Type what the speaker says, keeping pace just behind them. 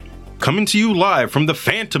coming to you live from the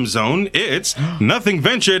Phantom Zone. It's Nothing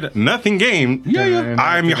Ventured, Nothing Gained. Yeah.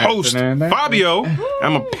 I'm your host, Fabio.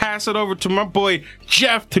 I'm going to pass it over to my boy,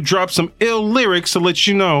 Jeff, to drop some ill lyrics to let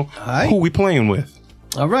you know who we playing with.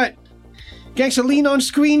 All right. Gangsta lean on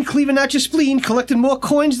screen, cleaving out your spleen, collecting more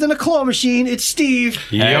coins than a claw machine. It's Steve.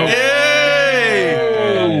 Yay!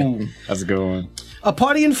 That's a good one. A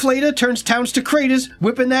party inflator turns towns to craters,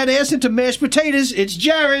 whipping that ass into mashed potatoes. It's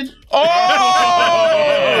Jared. Oh!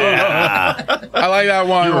 I like that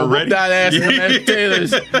one. You were ready? Whip that ass into mashed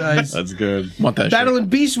potatoes. Nice. That's good. Want that Battling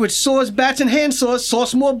beasts with swords, bats, and hand saws.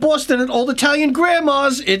 Sauce more boss than an old Italian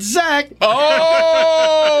grandma's. It's Zach.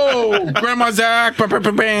 Oh! Grandma Zach.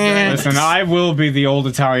 Listen, I will be the old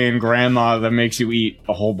Italian grandma that makes you eat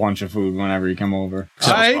a whole bunch of food whenever you come over.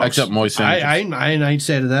 Except moist sandwiches. I ain't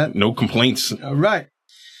say to that. No complaints. All right.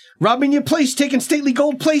 Robbing your place, taking stately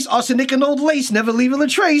gold place, arsenic and old lace, never leaving a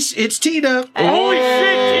trace. It's Tina. Holy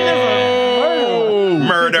shit, Tina's a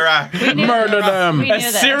Murderer. Murder them. a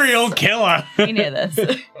serial killer. We knew this.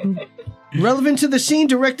 Relevant to the scene,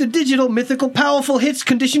 director digital, mythical, powerful hits,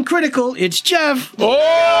 condition critical. It's Jeff.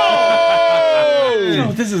 Oh,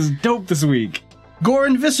 this is dope this week. Gore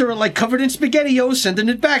and viscera like covered in SpaghettiOs, sending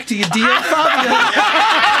it back to you, dear Fabio.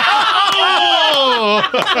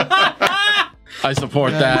 I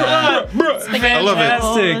support that. I love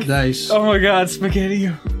it. Nice. Oh my god, spaghetti.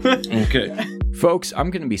 Okay. Folks, I'm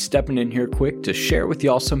going to be stepping in here quick to share with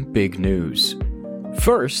y'all some big news.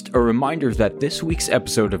 First, a reminder that this week's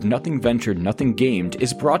episode of Nothing Ventured, Nothing Gamed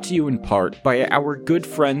is brought to you in part by our good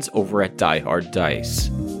friends over at Die Hard Dice.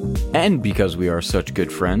 And because we are such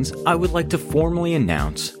good friends, I would like to formally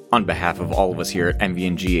announce, on behalf of all of us here at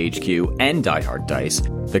MVNG HQ and Die Hard Dice,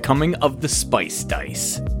 the coming of the Spice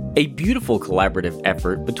Dice. A beautiful collaborative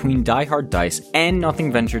effort between Die Hard Dice and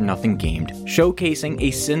Nothing Ventured, Nothing Gamed, showcasing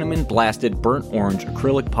a cinnamon-blasted burnt orange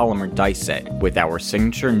acrylic polymer dice set with our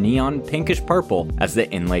signature neon pinkish purple as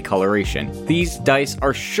the inlay coloration. These dice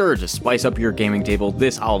are sure to spice up your gaming table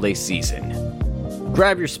this holiday season.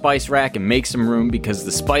 Grab your spice rack and make some room because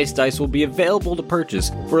the Spice Dice will be available to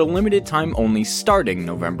purchase for a limited time only starting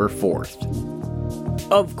November 4th.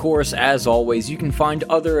 Of course, as always, you can find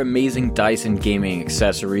other amazing dice and gaming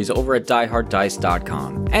accessories over at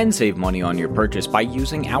dieharddice.com and save money on your purchase by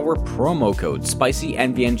using our promo code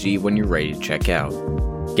SPICYNVNG when you're ready to check out.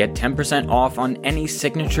 Get 10% off on any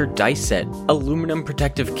signature dice set, aluminum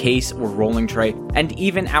protective case or rolling tray, and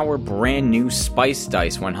even our brand new Spice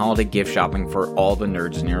Dice when holiday gift shopping for all the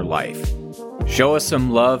nerds in your life. Show us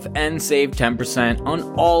some love and save 10% on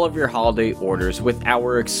all of your holiday orders with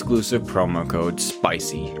our exclusive promo code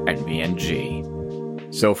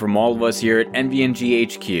SPICYNVNG. So from all of us here at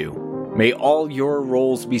NVNG HQ, may all your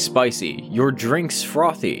rolls be spicy, your drinks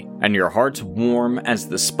frothy, and your hearts warm as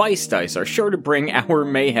the Spice Dice are sure to bring our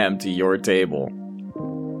mayhem to your table.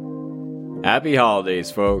 Happy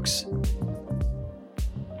holidays, folks.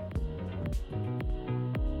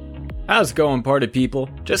 How's it going, party people?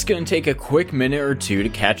 Just gonna take a quick minute or two to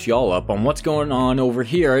catch y'all up on what's going on over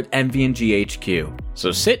here at MVNG HQ.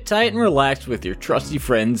 So sit tight and relax with your trusty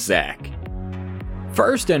friend, Zach.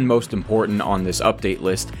 First and most important on this update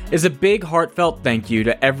list is a big heartfelt thank you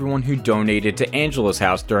to everyone who donated to Angela's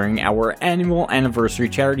house during our annual anniversary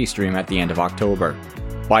charity stream at the end of October.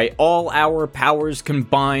 By all our powers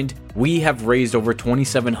combined, we have raised over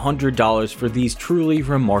 $2,700 for these truly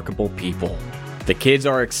remarkable people. The kids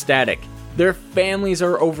are ecstatic, their families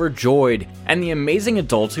are overjoyed, and the amazing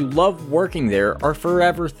adults who love working there are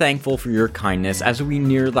forever thankful for your kindness as we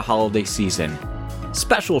near the holiday season.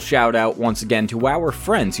 Special shout out once again to our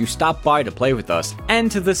friends who stopped by to play with us, and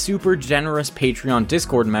to the super generous Patreon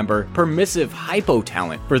Discord member, Permissive Hypo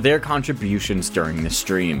Talent, for their contributions during the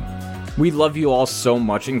stream. We love you all so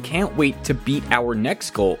much and can't wait to beat our next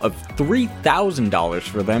goal of $3,000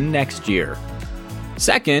 for them next year.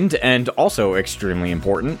 Second, and also extremely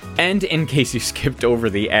important, and in case you skipped over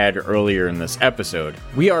the ad earlier in this episode,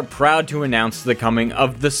 we are proud to announce the coming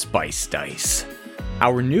of the Spice Dice.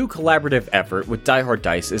 Our new collaborative effort with Die Hard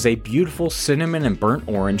Dice is a beautiful cinnamon and burnt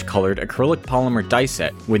orange colored acrylic polymer dice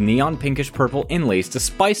set with neon pinkish purple inlays to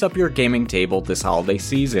spice up your gaming table this holiday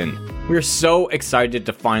season. We're so excited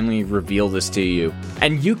to finally reveal this to you,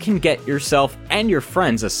 and you can get yourself and your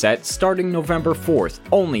friends a set starting November 4th,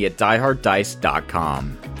 only at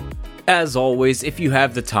dieharddice.com. As always, if you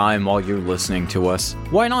have the time while you're listening to us,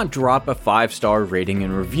 why not drop a 5-star rating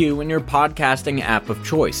and review in your podcasting app of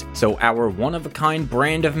choice so our one-of-a-kind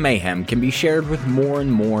brand of mayhem can be shared with more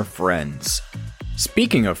and more friends.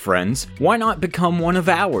 Speaking of friends, why not become one of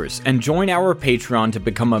ours and join our Patreon to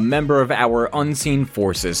become a member of our Unseen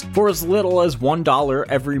Forces for as little as $1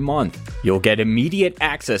 every month. You'll get immediate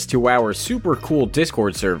access to our super cool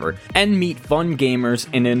Discord server and meet fun gamers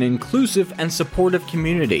in an inclusive and supportive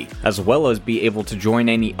community, as well as be able to join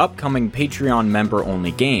any upcoming Patreon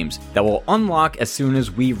member-only games that will unlock as soon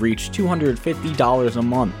as we reach $250 a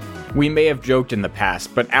month. We may have joked in the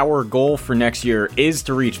past, but our goal for next year is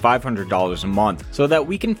to reach $500 a month so that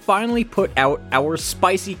we can finally put out our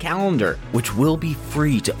spicy calendar, which will be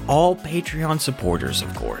free to all Patreon supporters,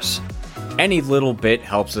 of course. Any little bit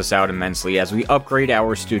helps us out immensely as we upgrade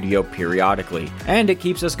our studio periodically, and it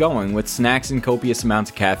keeps us going with snacks and copious amounts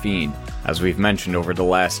of caffeine. As we've mentioned over the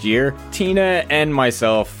last year, Tina and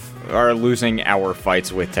myself are losing our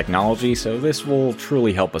fights with technology, so this will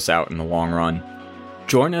truly help us out in the long run.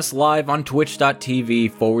 Join us live on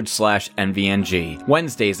twitch.tv/NVNG,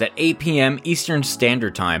 Wednesdays at 8 p.m. Eastern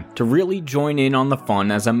Standard Time to really join in on the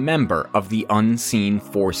fun as a member of the Unseen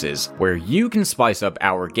Forces, where you can spice up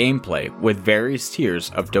our gameplay with various tiers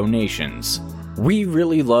of donations. We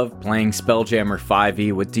really love playing Spelljammer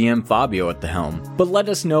 5e with DM Fabio at the helm, but let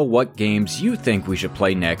us know what games you think we should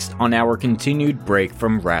play next on our continued break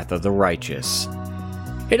from Wrath of the Righteous.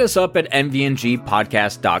 Hit us up at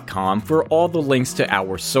nvngpodcast.com for all the links to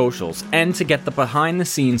our socials and to get the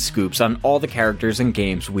behind-the-scenes scoops on all the characters and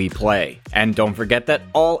games we play. And don't forget that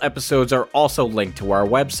all episodes are also linked to our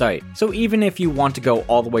website, so even if you want to go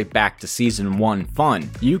all the way back to Season 1 fun,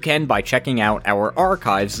 you can by checking out our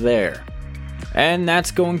archives there. And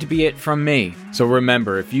that's going to be it from me. So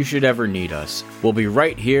remember, if you should ever need us, we'll be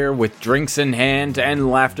right here with drinks in hand and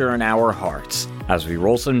laughter in our hearts as we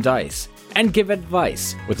roll some dice and give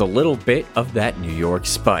advice with a little bit of that New York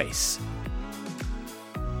spice.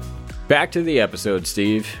 Back to the episode,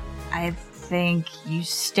 Steve. I think you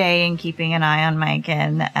stay in keeping an eye on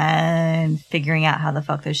Myken and figuring out how the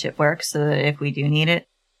fuck this ship works so that if we do need it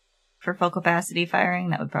for full capacity firing,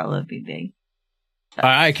 that would probably be big.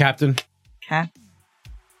 Aye, Captain. Okay.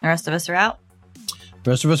 The rest of us are out?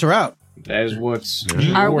 The rest of us are out. That is what's...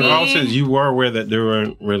 Are we... Also, you were aware that there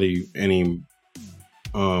weren't really any...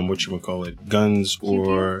 guns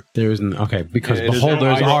or... There isn't... Okay, because Yeah,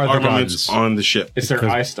 beholders are the armaments guns. on the ship. It's their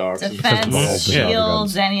eye stalks. Defense, Yeah.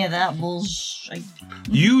 shields, any of that bullshit.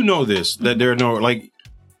 You know this, that there are no... Like,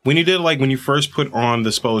 when you did, like, when you first put on the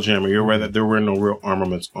Spelljammer, you're aware that there were no real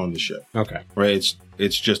armaments on the ship. Okay. Right?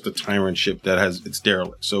 It's just a tyrant ship that has... It's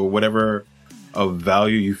derelict. So whatever of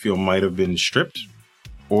value you feel might have been stripped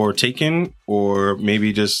or taken, or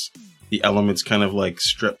maybe just... the elements kind of like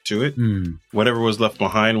stripped to it. Whatever was left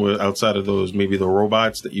behind were outside of those, maybe the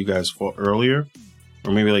robots that you guys fought earlier,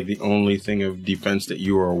 or maybe like the only thing of defense that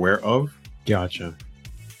you were aware of. Gotcha.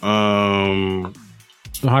 So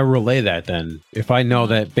So how I relay that then? If I know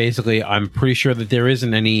that basically I'm pretty sure that there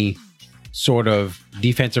isn't any sort of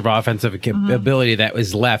defensive or offensive ability that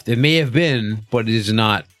was left. It may have been, but it is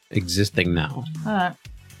not existing now. All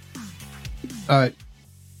right.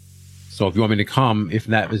 So if you want me to come, if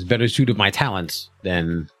that is better suited my talents,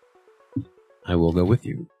 then I will go with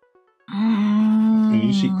you. and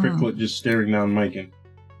you see Cricklet just staring down Myken.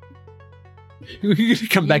 You're gonna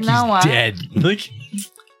come back, know what? he's dead. Like,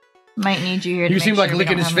 Might need you here to You make seem like sure we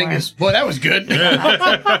licking don't his have more. fingers. Boy, that was good.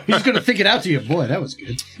 He's going to think it out to you. Boy, that was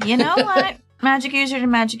good. You know what? Magic user to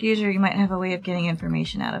magic user, you might have a way of getting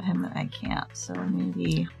information out of him that I can't. So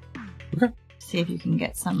maybe see if you can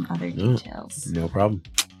get some other details. no problem.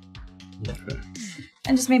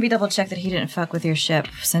 And just maybe double check that he didn't fuck with your ship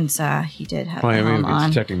since he did have I the mean, helm on.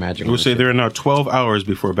 it's detecting magic. We'll say there are now 12 hours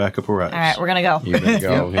before backup arrives. All right, we're going to go. You better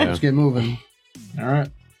go. Yep, Yeah. let's get moving. All right.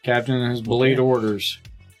 Captain has belayed orders.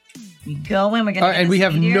 We go in, we're going to And we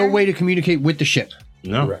have no way to communicate with the ship.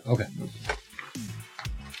 No. Okay.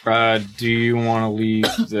 Do you want to leave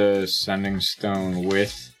the sending stone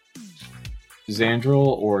with Xandril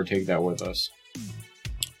or take that with us?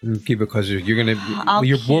 Keep it because you're gonna. I'll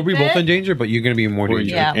We'll be keep both it. in danger, but you're gonna be in more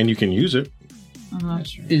danger. Yeah. And you can use it.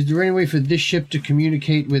 That's right. Is there any way for this ship to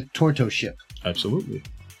communicate with Torto's ship? Absolutely.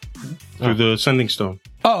 Through the sending stone.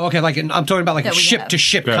 Oh, okay. Like I'm talking about like That a we ship have. to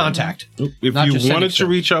ship Yeah. contact. If Not you just sending wanted to stone.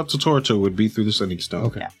 reach out to Torto, it would be through the sending stone.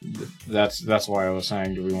 Okay. That's why I was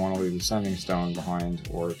saying, do we want to leave the sending stone behind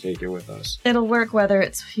or take it with us? It'll work whether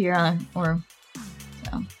it's here or...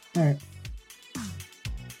 So. All right.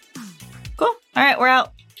 Cool. All right, we're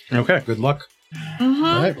out. Okay. Good luck. Mm-hmm.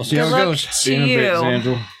 All right, we'll see how it goes. See you in a bit,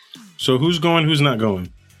 Xandril. So who's going, who's not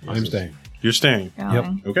going? I'm staying. You're staying.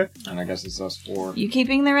 Going. Okay. And I guess it's us four. You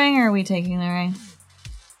keeping the ring or are we taking the ring?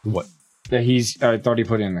 What? I thought he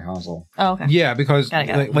put it in the console. Oh, okay. Yeah, because Got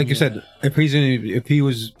it. like you said, if he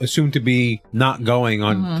was assumed to be not going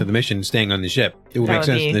on to the mission, staying on the ship, it would That make would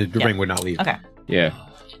sense be- the ring would not leave. Okay. Yeah.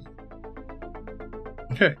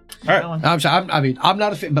 Okay. All right. I'm sorry. I'm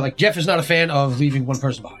not a fan, but like Jeff is not a fan of leaving one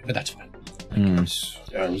person behind, but that's fine.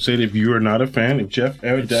 I would say that if you are not a fan, if Jeff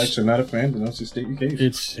or Dax are not a fan, then that's just state your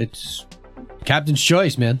case. It's captain's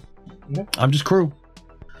choice, man. Yeah. I'm just crew.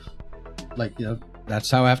 Like,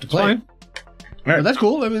 that's how I have to play. Fine. But that's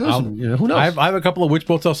cool. I mean, listen, who knows? I have a couple of witch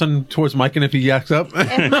bolts I'll send towards Mike, and if he yaks up,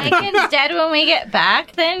 If Mike's dead when we get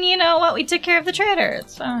back, then you know what? We took care of the traitor.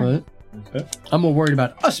 It's fine. But I'm more worried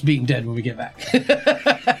about us being dead when we get back.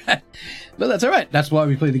 But that's all right. That's why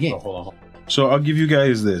we play the game. So I'll give you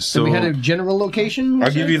guys this. So we had a general location.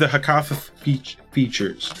 I'll give you the Hakatha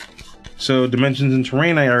features. So dimensions and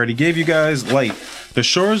terrain, I already gave you guys. Light. The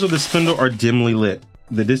shores of the spindle are dimly lit.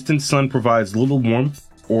 The distant sun provides little warmth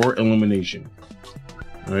or illumination.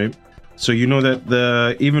 Right? So you know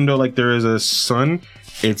that even though like there is a sun,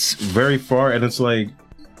 it's very far, and it's like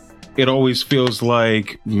it always feels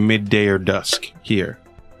like midday or dusk here.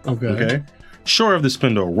 Okay. Shore of the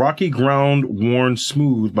spindle, rocky ground worn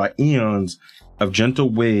smooth by eons of gentle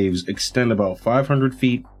waves, extend about 500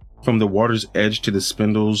 feet from the water's edge to the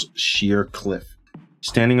spindle's sheer cliff.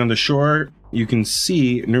 Standing on the shore, you can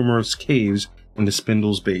see numerous caves in the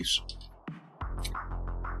spindle's base.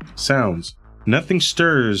 Sounds. Nothing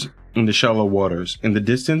stirs in the shallow waters. In the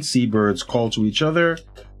distance, seabirds call to each other,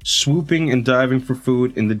 swooping and diving for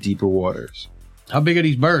food in the deeper waters. How big are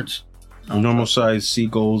these birds? Normal sized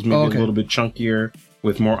seagulls, maybe okay. a little bit chunkier,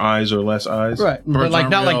 with more eyes or less eyes. Right. But Birds like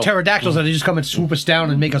aren't not real. like pterodactyls that they just come and swoop us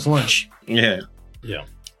down and make us lunch. Yeah.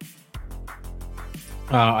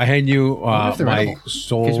 I hand you if they're my edible, in case we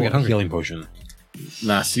soul get hungry. healing potion.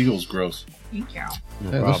 Nah, seagulls gross. Thank you.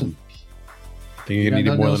 No Hey, problem. listen, I think you're you gonna got need it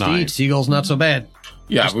nothing more else than to I. eat. Seagulls not so bad.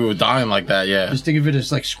 Yeah, we were dying like that, yeah. Just think of it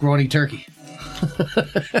as like scrawny turkey.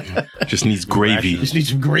 Just needs gravy. Just need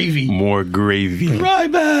some gravy. More gravy.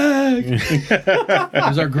 Ryback!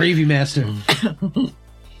 There's our gravy master.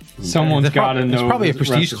 Someone's got to know. It's probably a the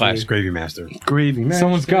prestige recipe. class, Gravy Master. Gravy, man.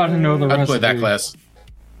 Someone's got to know the I'd recipe. play that class.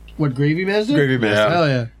 What, gravy master? Gravy Master. Hell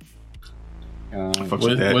yeah. Fucks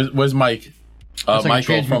with that. Where's Mike? That's like a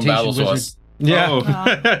Michael from transmutation Battle wizard. Sauce. Yeah.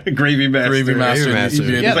 Oh. Gravy master. Gravy Master. Master.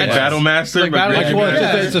 It's Yeah, It's like that's- Battle Master, like but Battle Gravy Master.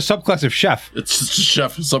 Master. Yeah. It's a subclass of chef. It's just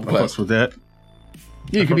chef Fucks subclass. with that.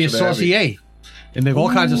 Yeah, you could be a saucier. And make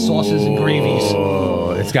all kinds of sauces and gravies.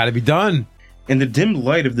 Oh, it's got to be done. In the dim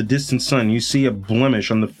light of the distant sun, you see a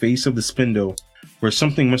blemish on the face of the spindle where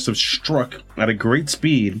something must have struck at a great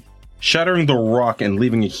speed, shattering the rock and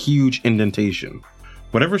leaving a huge indentation.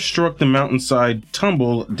 Whatever struck the mountainside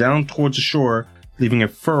tumbled down towards the shore, leaving a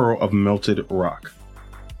furrow of melted rock.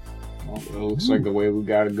 Well, it looks like the way we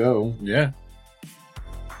got to go. Yeah.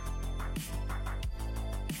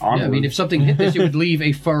 Yeah, I mean, Onward. if something hit this, it would leave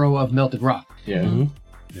a furrow of melted rock. Yeah.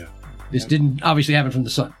 This didn't obviously happen from the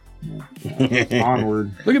sun.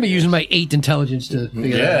 Onward. Look at me using my 8 intelligence to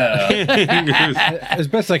figure that out. Yeah. As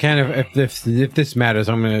best I can, if this matters,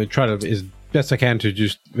 I'm going to try to, as best I can, to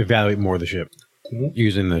just evaluate more of the ship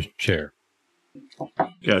using the chair.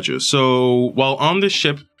 Gotcha. So while on the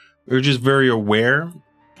ship, you're just very aware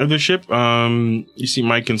of the ship. You see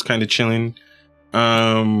Myken's kind of chilling.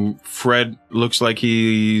 Fred looks like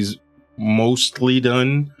he's mostly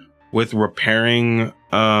done with repairing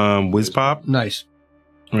Whizpop, Nice.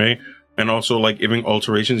 right? And also like giving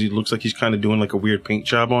alterations. He looks like he's kind of doing like a weird paint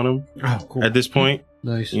job on him Oh, cool. at this point.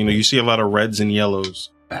 Nice. You know, you see a lot of reds and yellows,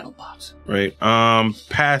 Battle bots. right?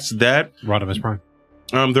 Past that, Rodimus Prime.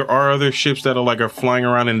 there are other ships that are flying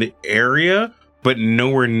around in the area, but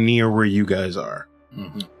nowhere near where you guys are.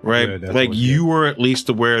 Right? Good, that's Like always you were at least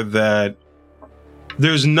aware that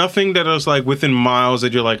there's nothing that is like within miles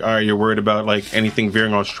that you're like, all right, you're worried about like anything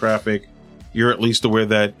veering off traffic. You're at least aware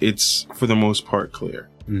that it's for the most part clear.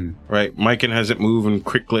 Right? Myken hasn't moved and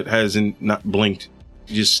Cricklet hasn't not blinked,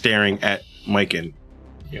 just staring at Myken.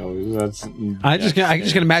 Yo, that's. I just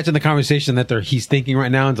can imagine the conversation that he's thinking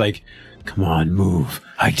right now. It's like, come on, move.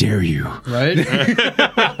 I dare you. Right?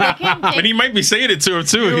 And he might be saying it to him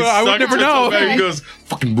too. He's I would talking never to him so know. bad, he goes,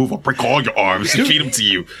 fucking move, I'll break all your arms and feed them to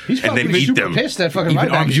you. He's and then probably eat super them. pissed that fucking Even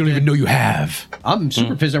Ryback arms is you don't dead. even know you have. I'm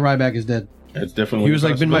super pissed that Ryback is dead. That's definitely He was a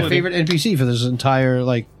like been my possibility. favorite NPC for this entire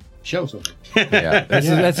like show. So Yeah, that's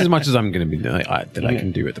as much as I'm going to be that I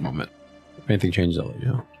can do at the moment. If anything changes, I'll let you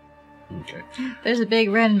know. Okay. There's a big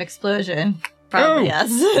random explosion. Probably Oh. yes.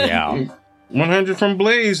 Yeah, 100 from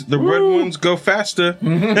Blaze. The red ones go faster.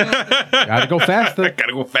 gotta go faster.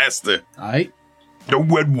 Gotta go faster. I The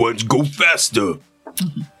red ones go faster.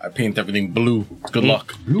 I paint everything blue. Good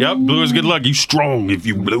luck. Yep, blue is good luck. You strong if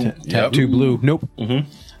you blue. Tattoo blue. Nope. Damn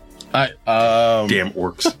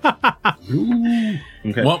orcs.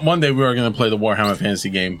 Okay. One day we are going to play the Warhammer fantasy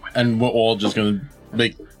game, and we're all just going to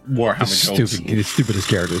make Warhammer jokes. Stupid. The stupidest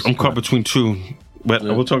characters. I'm caught between two, but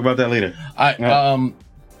we'll talk about that later.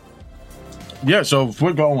 Yeah. So if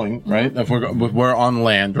we're going right, if we're on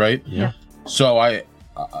land, right? Yeah. So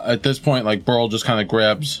at this point, like Burl just kind of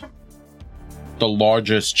grabs the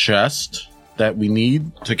largest chest that we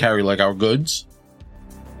need to carry like our goods,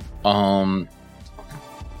 and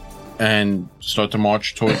start to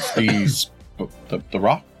march towards the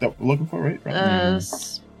rock that we're looking for, right?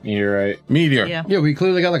 Meteorite. Meteor. Yeah. Yeah, we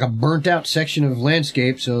clearly got like a burnt out section of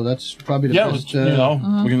landscape, so that's probably the best.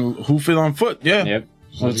 we can hoof it on foot. Yeah. Yep.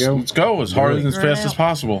 Let's go as hard and as fast as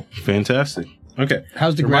possible. Fantastic. Okay.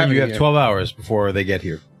 How's the Remind gravity? you have here? 12 hours before they get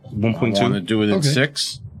here. I want to 1.2. do it in Okay.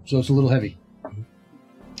 6. So it's a little heavy.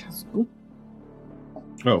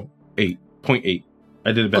 Oh, 8.8.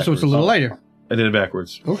 I did it Oh, backwards. so it's a little lighter. I did it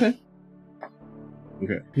backwards. Okay.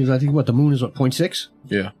 Okay. Because I think the moon is 0.6?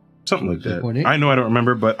 Yeah. Something like that. 8.8? I know I don't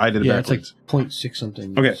remember, but I did it Yeah, it's backwards. like 0.6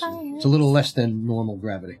 something. Okay. It's a little less than normal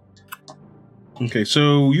gravity. Okay,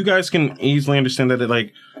 so you guys can easily understand that,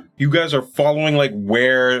 you guys are following,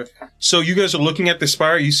 where... So you guys are looking at the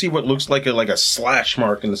spire, you see what looks like a slash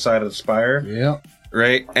mark in the side of the spire, Yeah.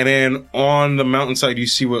 right? And then on the mountainside, you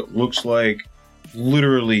see what looks like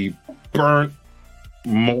literally burnt,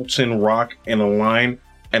 molten rock in a line,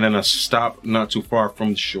 and then a stop not too far from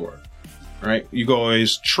the shore, right? You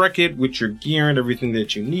guys trek it with your gear and everything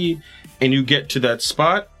that you need, and you get to that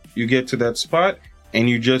spot, and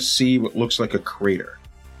you just see what looks like a crater.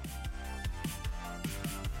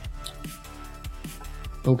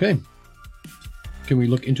 Okay. Can we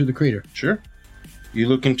look into the crater? Sure. You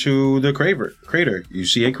look into the crater. You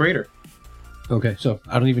see a crater. Okay, so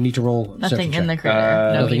I don't even need to roll. a Nothing perception in the check.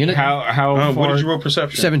 crater. No nothing in it? How What far? did you roll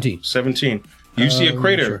perception? 17. 17. You see a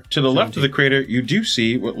crater. Sure. To the left of the crater, you do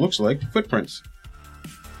see what looks like footprints.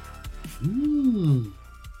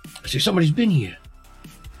 I see somebody's been here.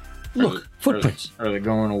 Look, footprints. Are they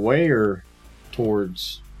going away or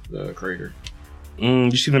towards the crater?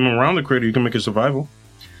 You see them around the crater, you can make a survival.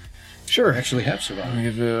 Sure. Actually have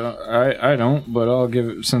survived. I don't, but I'll give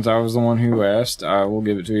it, since I was the one who asked, I will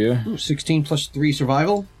give it to you. Ooh, 16 plus 3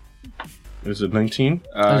 survival. Is it 19?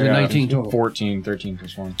 There's a 19 total. 14, 13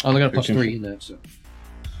 plus 1. Oh, I got a plus 3 in that, so.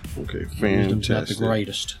 Okay, Wisdom's not the fantastic.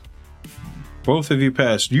 greatest. Both of you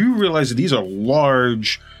passed. You realize that these are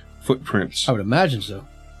large footprints. I would imagine so.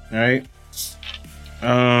 Right?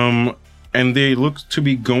 And they look to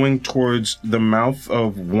be going towards the mouth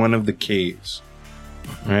of one of the caves.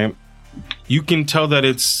 Right? You can tell that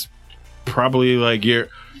it's probably you're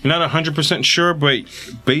not 100% sure, but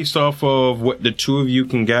based off of what the two of you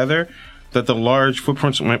can gather, that the large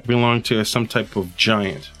footprints might belong to some type of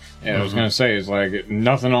giant. Yeah, I was gonna say, it's like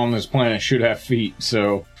nothing on this planet should have feet,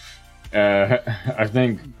 so I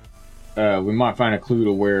think we might find a clue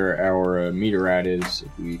to where our meteorite is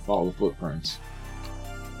if we follow the footprints.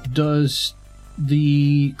 Does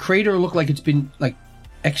the crater look like it's been,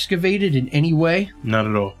 excavated in any way? Not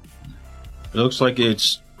at all. It looks like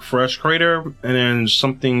it's fresh crater, and then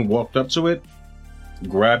something walked up to it,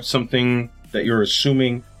 grabbed something that you're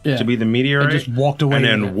assuming Yeah. to be the meteorite, And just walked away and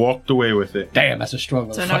with then it. walked away with it. Damn, that's a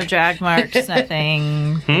struggle. So no drag marks,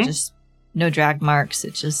 nothing. Just no drag marks.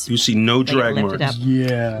 It's just You see no they drag lifted marks, up.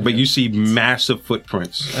 Yeah. but you see massive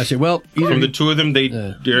footprints. I said, well, either From the two of them,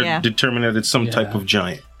 they're Yeah. determined that it's some type of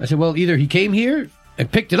giant. either he came here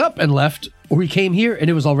and picked it up and left, or he came here and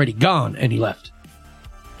it was already gone and he left.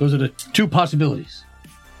 Those are the two possibilities.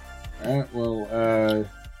 Alright, well,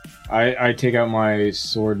 I take out my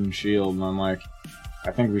sword and shield, and I'm like, I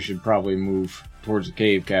think we should probably move towards the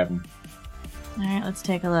cave, Captain. All right, let's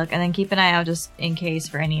take a look, and then keep an eye out just in case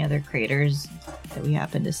for any other craters that we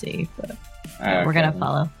happen to see. But we're gonna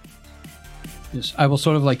follow. Yes, I will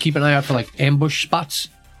sort of keep an eye out for ambush spots,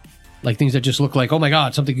 things that just look like, oh my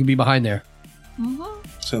god, something could be behind there.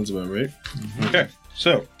 Sounds about right. Okay,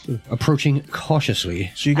 so Approaching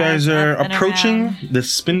cautiously. you guys are I've been approaching around. the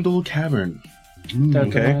Spindle Cavern.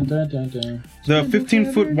 Okay. The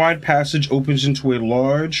 15-foot wide passage opens into a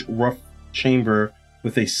large, rough chamber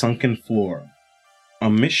with a sunken floor. A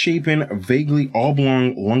misshapen, vaguely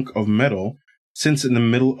oblong lunk of metal sits in the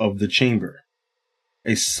middle of the chamber.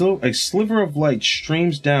 A sliver of light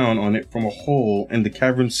streams down on it from a hole in the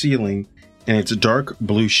cavern ceiling in its dark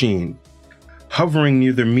blue sheen. Hovering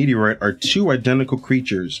near the meteorite are two identical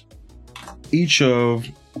creatures, each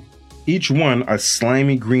one a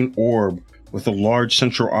slimy green orb with a large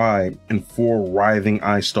central eye and 4 writhing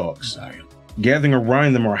eye stalks. Gathering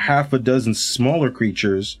around them are half a dozen smaller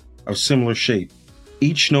creatures of similar shape,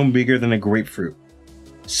 each no bigger than a grapefruit.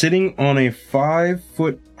 Sitting on a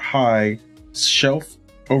 5-foot-high shelf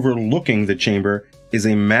overlooking the chamber is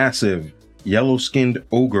a massive, yellow-skinned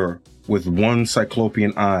ogre with one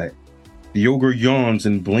cyclopean eye. The ogre yawns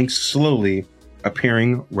and blinks slowly,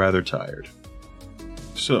 appearing rather tired.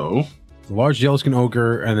 So... The large yellow-skin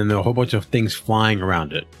ogre, and then a whole bunch of things flying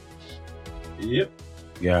around it. Yep.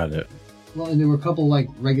 Got it. Well, and there were a couple like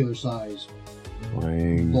regular size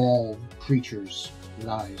Flying ball creatures with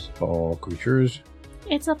eyes. ball creatures.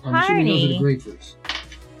 It's a I'm assuming those are the party. grapefruits.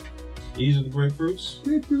 These are the grapefruits?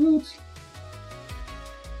 Grapefruits.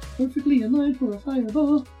 Perfectly in line for a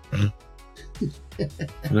fireball. And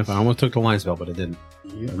if I almost took the line spell, but I didn't.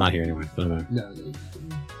 I'm not here anyway. Doesn't matter. No.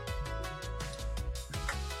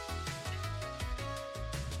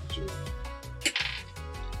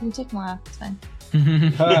 You take more off. It's fine.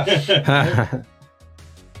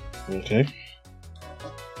 Okay.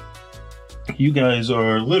 You guys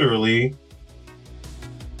are literally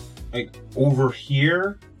like over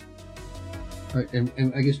here. All right,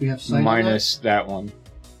 and I guess we have sight on Minus that one.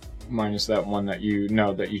 Minus that one that you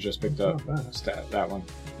just picked up. That one.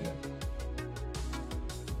 Yeah.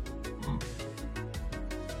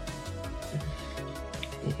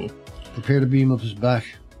 that? Prepare to beam up his back.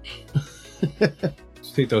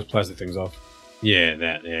 Let's take those plastic things off. Yeah,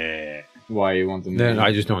 that. Yeah. Why you want them? Then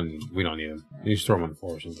I just don't. We don't need them. You just throw them on the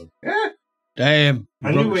floor or something. Damn.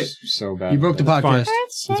 I knew it. so bad. You broke the podcast.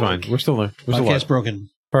 It's fine. We're still there. We're still Podcast alive. broken.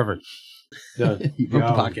 Perfect. Done. You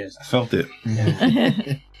broke the podcast. I felt it.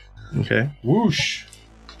 Okay. Whoosh.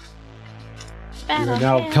 You're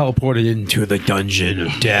now teleported into the dungeon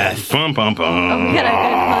of death. Bum, bum, bum. Oh, we got a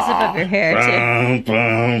good close up of your hair too.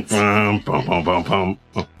 Bum, bum, bum, bum, bum, bum,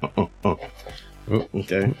 bum. Oh,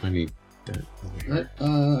 Okay. I need that.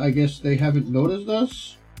 I guess they haven't noticed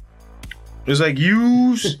us. It's like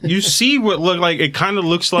you see what look like. It kind of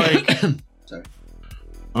looks like. Sorry.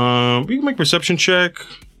 You can make perception check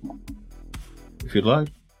if you'd like.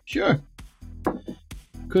 Sure.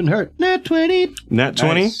 Couldn't hurt. Nat 20. Nat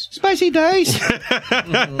 20. Nice. Spicy dice.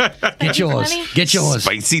 Get yours. 20? Get yours.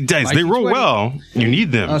 Spicy dice. Spicy They roll 20. well. You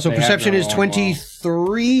need them. So They have perception their is own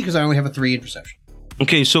 23 because I only have a 3 in perception.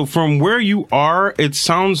 Okay, so from where you are, it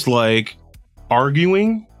sounds like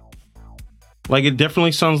arguing. Like it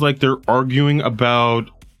definitely sounds like they're arguing about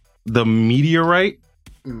the meteorite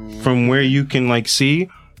from where you can like see.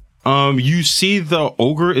 You see the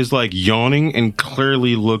ogre is like yawning and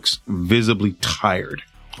clearly looks visibly tired,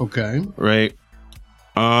 Okay. right?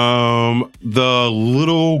 The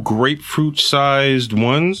little grapefruit sized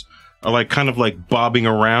ones are like kind of like bobbing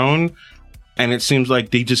around, and it seems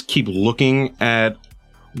like they just keep looking at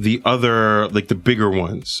the other, like the bigger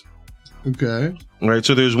ones. Okay. Right,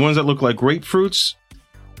 so there's ones that look like grapefruits,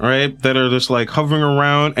 right, that are just like hovering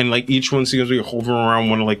around, and like each one seems to be hovering around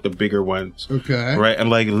one of like the bigger ones, Okay. right, and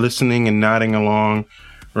like listening and nodding along,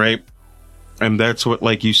 right, and that's what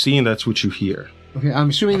like you see and that's what you hear. Okay. I'm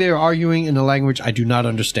assuming they are arguing in a language I do not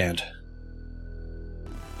understand.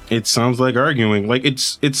 It sounds like arguing, like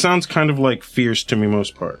it sounds kind of like fierce to me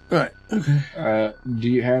most part. All right. Okay. Do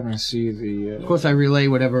you happen to see the? Of course, I relay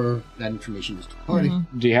whatever that information is to the party.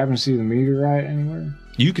 Do you happen to see the meteorite anywhere?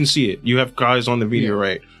 You can see it. You have guys on the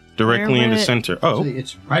meteorite directly Where in the would it- center. Oh, See,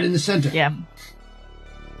 it's right in the center. Yeah.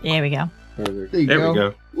 There we go. Perfect. There you there go. we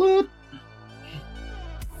go. What?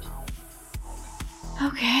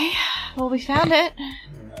 Okay. Well, we found it.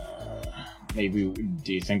 Maybe.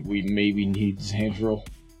 Do you think we maybe need Xandril?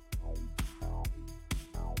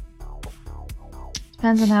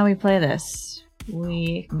 Depends on how we play this.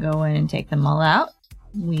 We can go in and take them all out.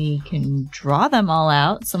 We can draw them all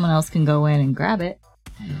out. Someone else can go in and grab it.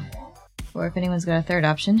 Or if anyone's got a third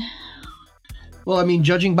option. Well, I mean,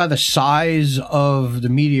 judging by the size of the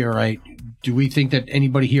meteorite, do we think that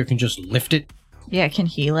anybody here can just lift it? Yeah, can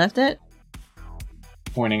he lift it?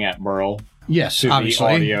 Pointing at Burl Yes, to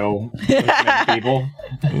obviously. the audio people.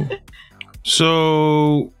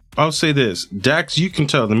 So I'll say this, Dax, you can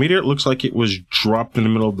tell the meteorite looks like it was dropped in the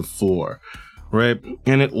middle of the floor, right?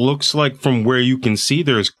 And it looks like from where you can see,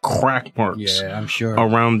 there's crack marks Yeah, I'm sure.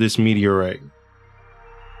 around this meteorite,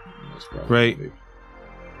 right?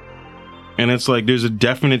 And it's like there's a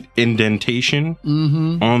definite indentation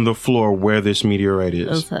Mm-hmm. on the floor where this meteorite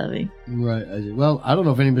That's is. heavy. Right. Well, I don't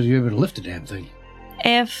know if anybody's able to lift the damn thing.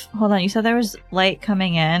 Hold on, you said there was light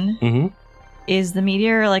coming in. Mm-hmm. Is the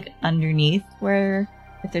meteor like underneath where,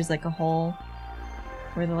 if there's like a hole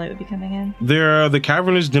where the light would be coming in? The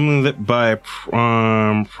cavern is dimly lit by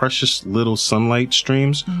precious little sunlight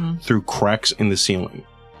streams Mm-hmm. through cracks in the ceiling.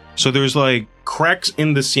 So there's like cracks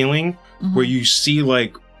in the ceiling where you see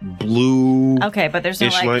like blue. Okay, but there's no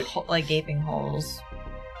Ish light. like gaping holes.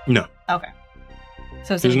 No. Okay.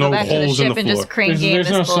 So There's you no go back to the holes in ship the and just floor. crane game There's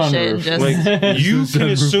this no bullshit and sunroof. just. Like you can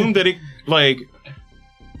assume that it like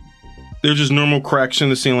there's just normal cracks in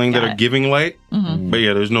the ceiling that Got are it. giving light, Mhm. but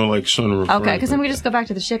yeah, there's no like sunroof. or Okay, because then we anything. just go back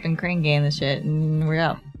to the ship and crane game the shit, and we're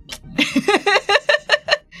out.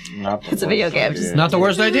 Not the It's a video worst game, idea. just- Not the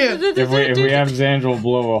worst idea. If we have Xandril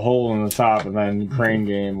blow a hole in the top and then crane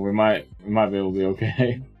game, we might be able to be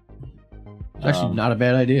okay. It's actually not a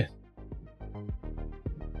bad idea.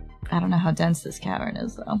 I don't know how dense this cavern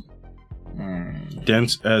is, though.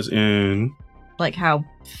 dense as in. Like how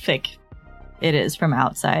thick it is from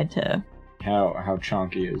outside to How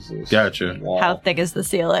chunky is this? Gotcha. wall? how thick is the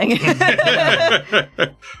ceiling.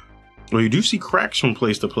 Well, you do see cracks from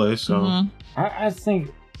place to place, so Mhm. I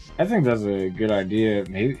think that's a good idea.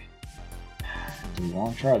 Maybe do we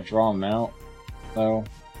want to try to draw them out though?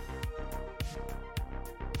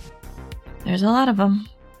 There's a lot of them.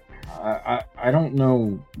 I don't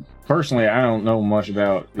know personally. I don't know much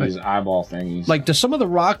about these eyeball thingies. Like, does some of the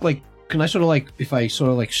rock, like, can I sort of like, if I sort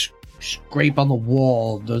of like scrape on the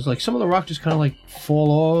wall, does like some of the rock just kind of like fall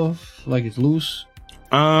off, like it's loose?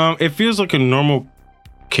 it feels like a normal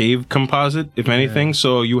cave composite, if anything.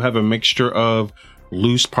 So you have a mixture of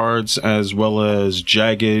loose parts as well as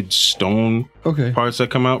jagged stone Okay. parts that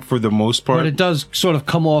come out for the most part. But it does sort of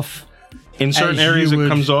come off. In certain as areas you it would-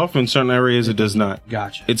 comes off, in certain areas it does not.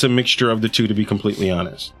 Gotcha. It's a mixture of the two, to be completely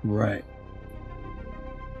honest. Right.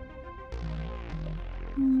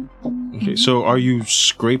 Okay, so are you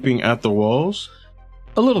scraping at the walls?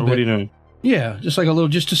 A little Or what are bit. you doing? Yeah, just like a little,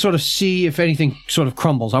 just to sort of see if anything sort of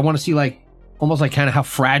crumbles. I want to see like, almost like kind of how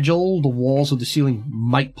fragile the walls of the ceiling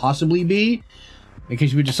might possibly be, in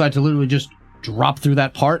case we decide to literally just drop through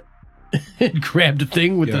that part and grab the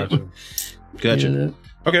thing with the. Gotcha. Yeah,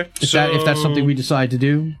 Okay, if that's something we decide to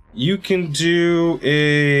do. You can do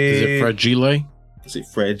a... Is it fragile? Is it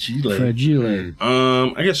fragile? Fragile.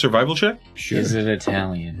 I guess survival check? Is it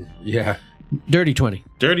Italian? Yeah. Dirty 20.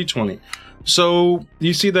 Dirty 20. So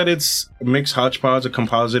you see that it's a mixed hodgepodge of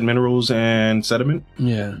composite minerals and sediment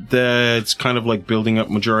Yeah. that's kind of like building up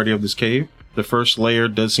majority of this cave. The first layer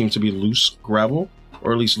does seem to be loose gravel,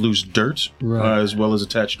 or at least loose dirt, Right. as well as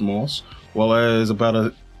attached moss, while as about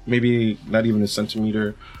a maybe not even a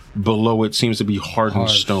centimeter below it seems to be hardened Hard.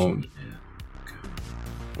 stone.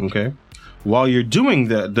 Okay. While you're doing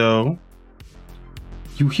that, though,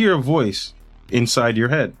 you hear a voice inside your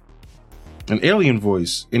head. An alien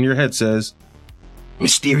voice in your head says,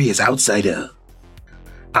 Mysterious outsider.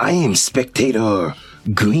 I am Spectator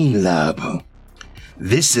Greenlab.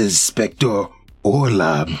 This is Spectre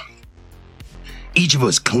Orlab. Each of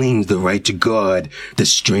us claims the right to guard the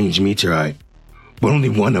strange meteorite, but only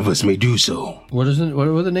one of us may do so. What is it? What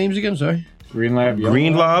were the names again? Sorry. Green Lab, Yellow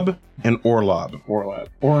Green Lab, Lob and Orlob. Orlab,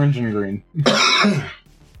 orange and green.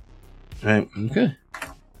 Right? Okay.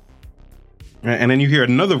 And then you hear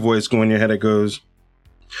another voice go in your head that goes,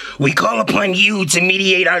 We call upon you to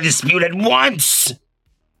mediate our dispute at once.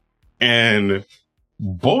 and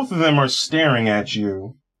both of them are staring at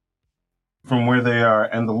you from where they are,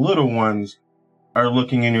 and the little ones are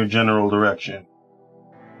looking in your general direction.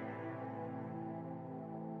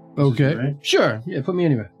 Okay. Right? Sure. Yeah, put me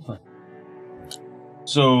anywhere. Fine.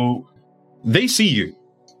 So they see you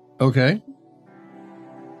Okay.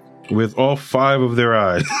 with all 5 of their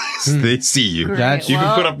eyes. They see you. Great. That's- You can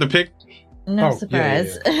Well, put up the pic. No Oh, yeah,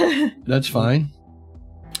 surprise. That's fine.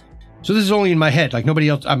 So this is only in my head. Like nobody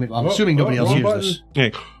else. I mean, I'm assuming nobody else hears this.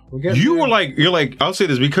 Hey, you were like, you're like, I'll say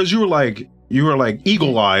this because you were like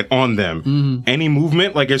eagle-eyed on them. Mhm. Any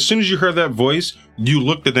movement, like as soon as you heard that voice, you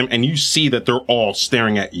looked at them and you see that they're all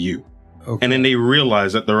staring at you. Okay. And then they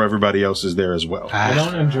realize that everybody else is there as well. I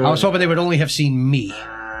don't enjoy. I was hoping they would only have seen me.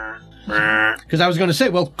 Because I was going to say,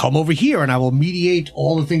 well, come over here and I will mediate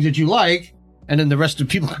all the things that you like, and then the rest of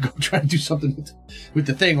the people can go try to do something with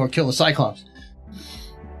the thing or kill the Cyclops.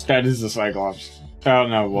 That is the Cyclops. Oh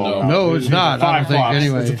no, well, No, it's not. I don't think, Cyclops.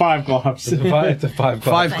 anyway. It's a 5 Clops. It's a 5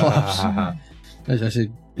 5 Clops. As I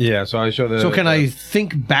said. Yeah, so I show the. So can I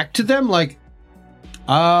think back to them like,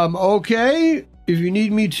 okay, if you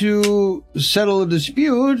need me to settle a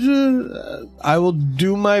dispute, I will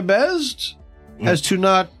do my best as to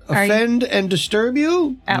not Are you- offend and disturb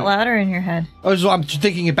you? Out loud or in your head? Oh, so I'm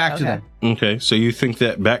thinking it back to Okay. them. Okay, so you think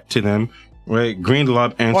that back to them, right? Green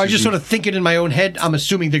Lob answers. Or I just you- sort of think it in my own head. I'm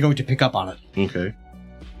assuming they're going to pick up on it. Okay.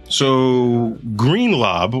 So Green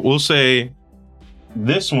Lob, we'll say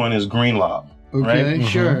this one is Green Lob. Okay, Right?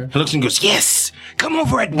 sure. He looks and goes, Yes, come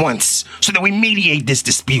over at once so that we mediate this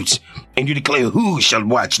dispute and you declare who shall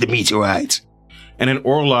watch the meteorite. And then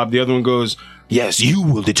Orlob, the other one goes, Yes, you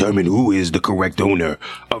will determine who is the correct owner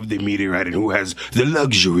of the meteorite and who has the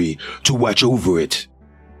luxury to watch over it.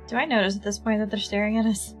 Do I notice at this point that they're staring at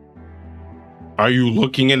us? are you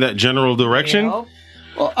looking in that general direction? Yep.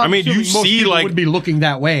 Well, I mean, you assuming most see, people like- would be looking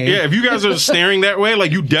that way. Yeah, if you guys are staring that way,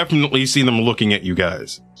 like you definitely see them looking at you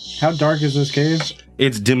guys. How dark is this cave?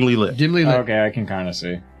 It's dimly lit. Dimly lit. Okay, I can kind of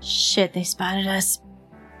see. Shit, they spotted us.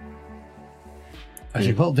 I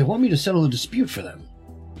said, well, they want me to settle a dispute for them.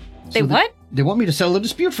 They what? They want me to settle a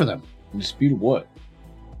dispute for them. Dispute what?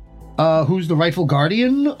 Who's the rightful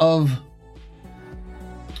guardian of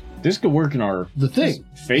This could work in our the thing?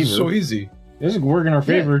 favor. So easy. This could work in our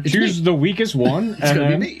favor. it's Choose me. the weakest one, It's and gonna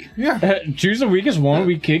then be me. Yeah. choose the weakest one.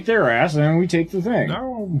 We kick their ass, and then we take the thing.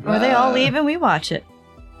 No. Or they all leave and we watch it.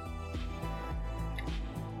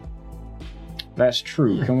 That's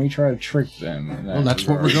true. Can we try to trick them? in that Well, that's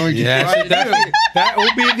what we're regard? going to Yes, try to do. that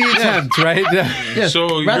will be the attempt, right? Yes.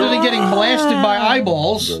 So Rather you're- than getting blasted by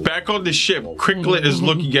eyeballs, Back on the ship, Cricklet is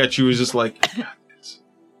looking at you, is just like,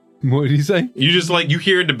 What did he say? you just like, you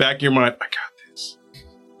hear in the back of your mind, I got this.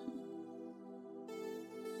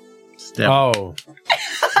 Oh.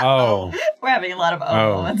 Oh. We're having a lot of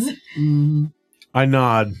Oh. moments. I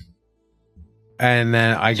nod. And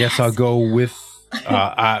then I guess I'll go with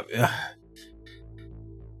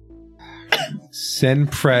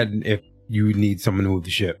send Pred if you need someone to move the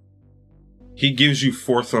ship. He gives you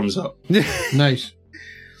 4 thumbs up. nice.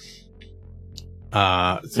 So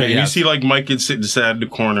And yeah. you see like Mike is sitting sad in the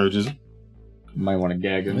corner, just Might want to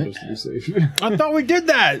gag him just to be safe. I thought we did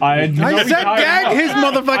that. I I know we said tied him gag up. his I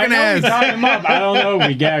motherfucking know we tied ass. him up. I don't know if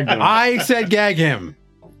we gagged him. I said gag him.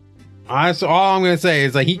 So all I'm gonna say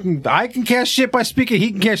is like I can cast shit by speaking.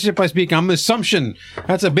 He can cast shit by speaking. I'm an assumption.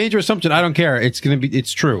 That's a major assumption. I don't care. It's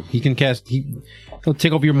true. He can cast. He'll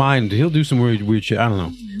take over your mind. He'll do some weird shit. I don't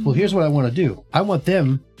know. Well, here's what I want to do. I want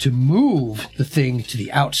them to move the thing to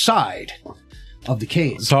the outside of the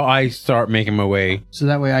cave, So I start making my way. so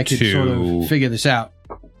that way I can sort To- of figure this out.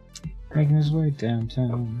 Making his way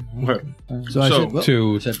downtown. what? So I So, said, well,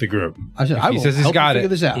 to I said, the group. I said, I He will says he's help you got figure it.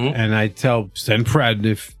 this out. Mhm. And I send Fred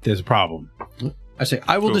if there's a problem. I say,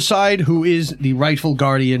 I will Cool. decide who is the rightful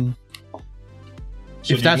guardian.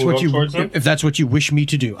 So If that's move what up you, towards him? if that's what you wish me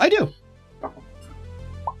to do, I do.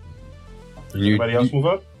 And you, Anybody else move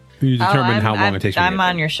up? you determine I'm- how long I'm- it takes me to I'm get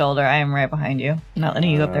on there. your shoulder. I am right behind you. I'm not letting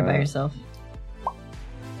you go up there by yourself.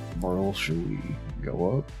 Burl, should we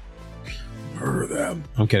go up? Murder them.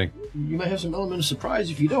 I'm kidding. You might have some element of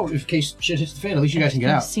surprise if you don't. If case shit hits the fan, at least you guys can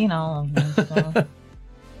get I've out. seen all of them.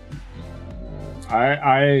 So.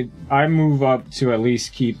 I move up to at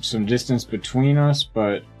least keep some distance between us,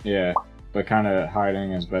 but yeah, but kind of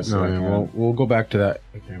hiding as best as I can. We'll go back to that.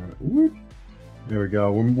 Whoop. There we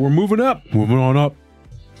go. We're moving up. Moving on up.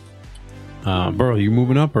 Burl, you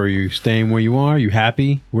moving up or are you staying where you are? You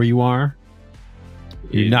happy where you are?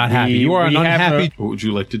 You're not happy. You are an we have unhappy What would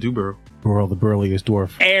you like to do, Burrow? Burl, the burliest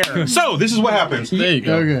dwarf. Air. So this is what happens. There you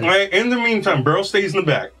go. Okay. All right, in the meantime, Burrow stays in the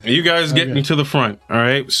back. You guys get me to the front. All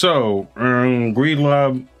right. So,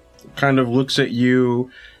 Greedlob kind of looks at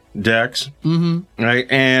you, Dex. Mm-hmm. Right.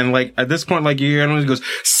 And like at this point, like you hear him, he goes,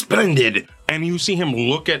 "Splendid." And you see him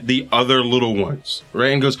look at the other little ones,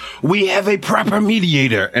 right? And goes, "We have a proper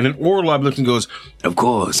mediator." And then Orlob looks and goes, Of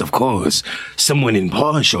course. Someone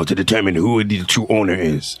impartial to determine who the true owner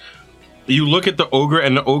is. you look at the ogre,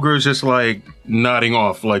 and the ogre is just like nodding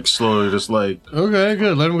off, like slowly, just like, Okay,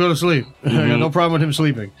 good. Let him go to sleep. I got no problem with him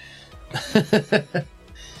sleeping.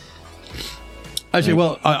 I say,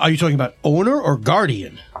 well, are you talking about owner or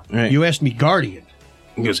guardian? right. You asked me guardian.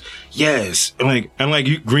 He goes, "Yes." And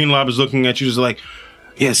Greenlob is looking at you, just like,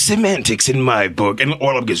 Yes, semantics in my book. And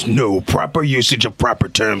Orlob goes, no, proper usage of proper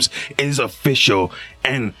terms is official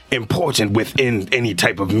and important within any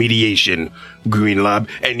type of mediation, Greenlob,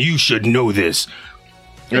 and you should know this.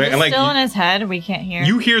 Is right? it And like still in his head? We can't hear.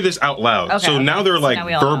 you hear this out loud, Okay, so okay. now they're So like now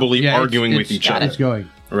we all know. verbally Yeah, it's- arguing with it's- each got other, It's going.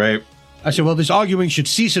 right? I said, well, this arguing should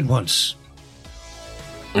cease at once.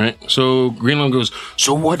 Right. So Greenlob goes,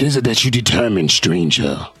 So what is it that you determine,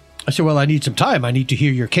 stranger? I said, well, I need some time. I need to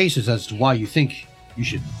hear your cases as to why you think you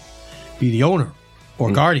should be the owner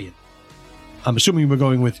or guardian. I'm assuming we're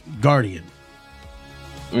going with guardian.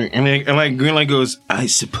 and like Greenlob goes, I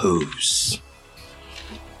suppose.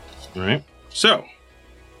 right. So,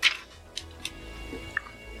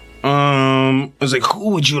 I was like,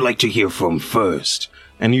 Who would you like to hear from first?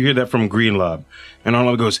 and you hear that from Greenlob, and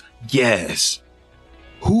Orlob goes, Yes.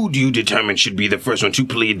 Who do you determine should be the first one to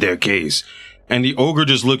plead their case? and the ogre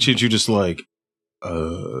just looks at you, just like,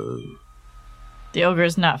 The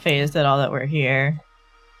ogre's not phased at all that we're here.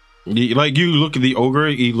 like you look at the ogre,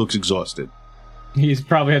 he looks exhausted. He's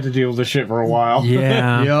probably had to deal with this shit for a while.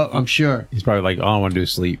 Yeah. Yeah, I'm sure. He's probably like, all I want to do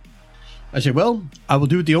is sleep. I said, well, I will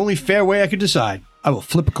do it the only fair way I could decide. I will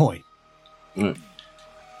flip a coin.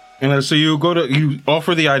 And so you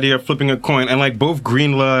offer the idea of flipping a coin, and like both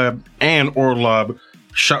Greenlab and Orlob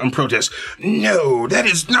shout in protest. No, that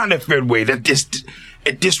is not a fair way.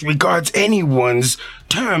 It disregards anyone's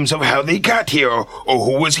terms of how they got here, or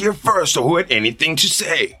who was here first, or who had anything to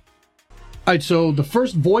say. All right, so the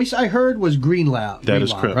first voice I heard was Greenlob. That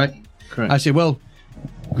is correct. Right? Correct. I said, well,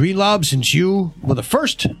 Greenlob, since you were the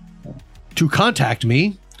first to contact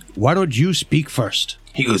me, why don't you speak first?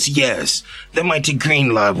 He goes, yes, the mighty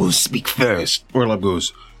Greenlob will speak first. Orlob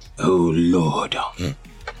goes, Oh, Lord.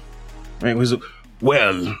 right,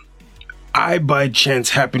 Well, I by chance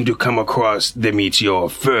happened to come across the meteor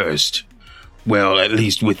first. Well, at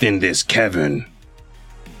least within this cavern.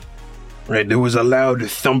 Right, there was a loud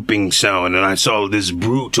thumping sound, and I saw this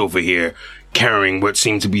brute over here carrying what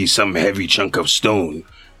seemed to be some heavy chunk of stone.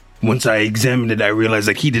 Once I examined it, I realized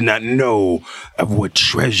that he did not know of what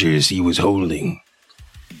treasures he was holding.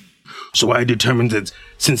 So I determined that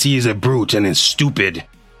since he is a brute and is stupid,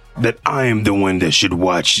 that I am the one that should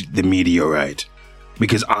watch the meteorite.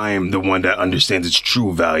 Because I am the one that understands its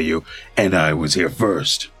true value, and I was here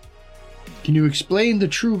first. Can you explain the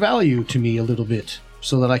true value to me a little bit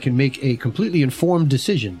so that I can make a completely informed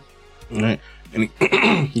decision? Right? And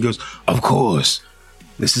he goes, of course,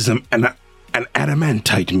 this is an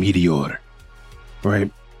adamantite meteor.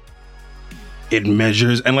 right? It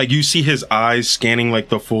measures, and like you see his eyes scanning like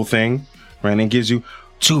the full thing, right? And it gives you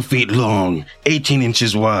 2 feet long, 18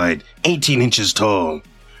 inches wide, 18 inches tall.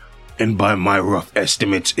 And by my rough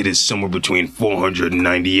estimates, it is somewhere between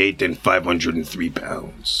 498 and 503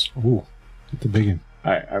 pounds. Ooh, that's a big one.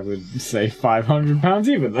 I would say 500 pounds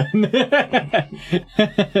even then.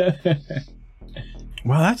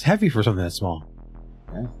 Wow, that's heavy for something that small.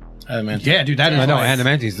 Adamant. Yeah, dude, that is I know, like-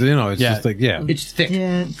 adamantium, you know, it's just like, yeah, It's thick.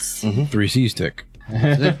 It's 3C's thick.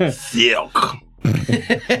 Silk.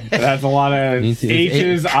 That's a lot of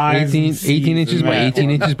H's, I's, 18 inches by 18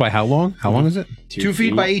 inches by how long? How long is it? 2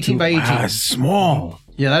 feet by 18 by 18. That's small.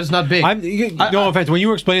 Yeah, that is not big. No offense, when you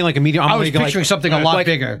were explaining like a meteor, I was picturing something a lot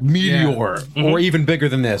bigger. Meteor, or even bigger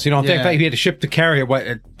than this. You know, in Yeah. fact, he had a ship to carry it.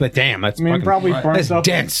 But damn, that's I mean, fucking, probably burnt that's up.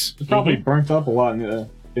 dense. It's probably burnt up a lot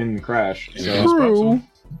in the crash. So.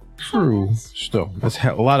 True. Still, that's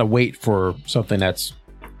a lot of weight for something that's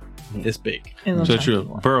this big. so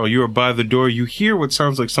true. Burrow, you are by the door. You hear what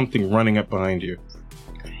sounds like something running up behind you.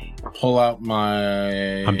 Pull out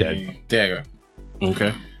my... I'm dead. Dagger.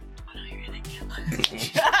 Okay.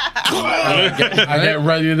 I get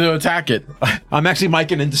ready to attack it. I'm actually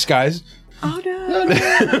Mike in disguise. oh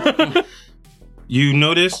no. You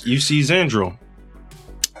notice, you see Xandril,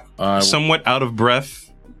 somewhat out of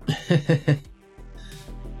breath.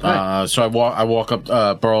 So I walk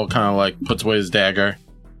up. Burl kind of like puts away his dagger,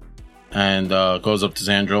 and goes up to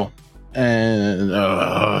Xandril, and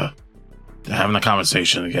they're having a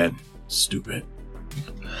conversation again. Stupid.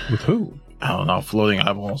 With who? I don't know. Floating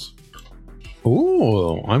eyeballs.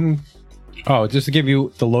 Ooh, Oh, just to give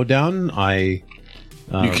you the lowdown,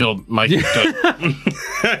 You killed Mike.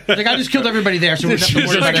 Like, I just killed everybody there, so we don't have to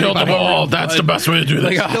worry about Killed them anybody. all. That's the best way to do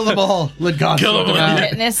this. Kill them all. Let God Kill sort them them all. out.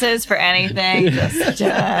 Witnesses for anything, just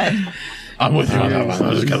done. I'm with you on that one.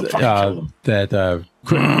 I'm just gonna fucking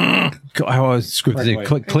kill them. I always screw this in.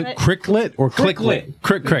 Cricklet or clicklet?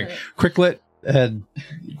 Cricklet and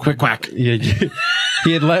Quick quack. yeah,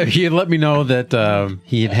 he had let me know that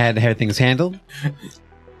he had things handled,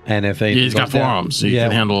 and if they He's got forearms, so he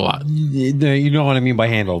can handle a lot. You know what I mean by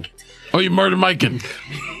handled. Oh, you murdered Miken.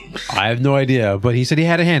 I have no idea, but he said he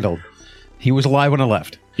had it handled. He was alive when I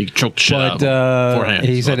left. He choked shit out But of him. Forehand.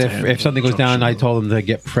 he said So it's a hand. if something goes Choke down, shit I out. told him to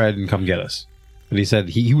get Fred and come get us. But he said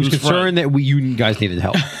he was Who's concerned that you guys needed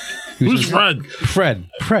help. Who's Fred?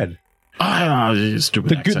 Fred. Ah,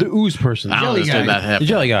 stupid. The ooze person. I don't understand guy. that The happened.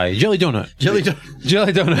 jelly guy. Jelly donut. Jelly donut.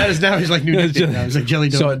 Jelly donut. That is now his like new nickname. Now. It's like Jelly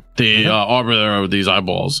donut. So The arbiter of these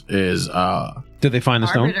eyeballs is did they find the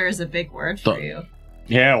stone? Arbiter is a big word for you.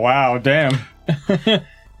 Yeah, wow, damn.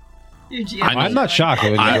 Your GM I'm not shocked.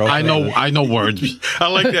 I know words. I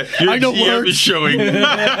like that. Your I know GM words. is showing.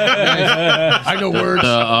 I know words.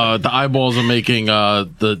 The eyeballs are making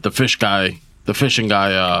the fishing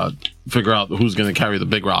guy figure out who's going to carry the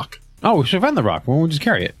big rock. Oh, we should find the rock. Why don't we just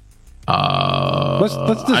carry it?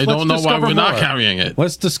 I don't know why discover we're not more. carrying it.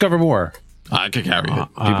 Let's discover more. I could carry it.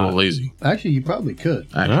 People are lazy. Actually, you probably could.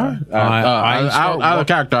 Out of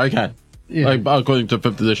character, I can. Yeah. Like according to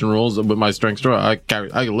 5th edition rules, with my strength score, I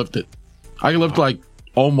can lift it. I can lift like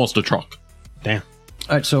almost a truck. Damn.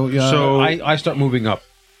 All right, so So I start moving up.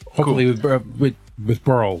 Hopefully with with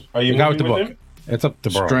Burl. Are you the guy with the moving book? with him? It's up to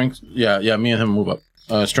Burl. Strength. Yeah. Me and him move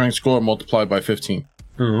up. Strength score multiplied by 15.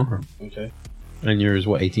 Oh, okay. Okay. And yours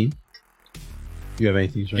what? 18. You have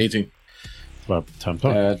 18. Right? 18. Well, time to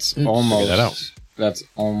talk. That's almost. Figure that out. That's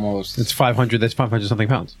almost. It's 500. That's 500 something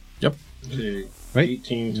pounds. Yep. Right?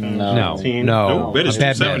 18 times No. 15. No. It is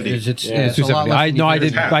Bad 270. It's Yeah. it's a lot 270. less I than no, you I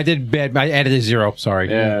figured. did. half. I did bad. I added a 0. Sorry.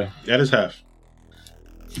 Yeah. That is half.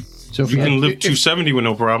 So if You we can had, lift 270 with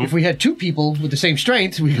no problem. if we had 2 people with the same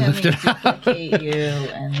strength, we could Then lift we it up. duplicate you,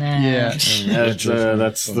 and then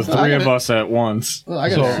That's the I 3 of gotta- us at once. Well, I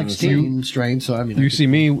got So, 16 strength, so I mean, I You could- see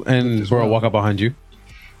me and Burl walk up behind you,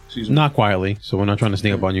 Excuse me. not quietly, so we're not trying to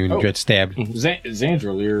sneak up on you and Oh. get stabbed.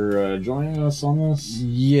 Xandril, you're joining us on this?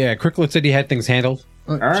 Yeah, Cricklet said he had things handled.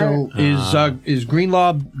 So is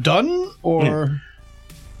Greenlob done or?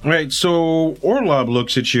 Right, so Orlob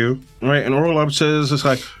looks at you, right, and Orlob says, it's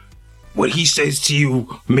like, What he says to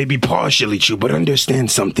you may be partially true, but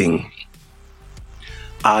understand something.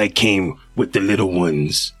 I came with the little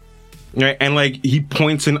ones. right, and like he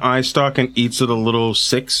points an eye stalk and eats of the little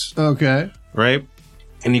 6, Okay. right?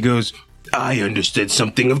 And he goes, I understood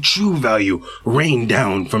something of true value rained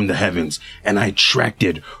down from the heavens, and I tracked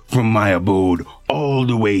it from my abode all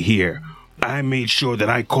the way here. I made sure that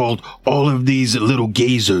I called all of these little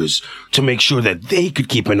gazers to make sure that they could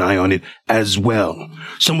keep an eye on it as well.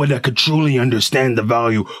 Someone that could truly understand the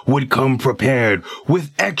value would come prepared with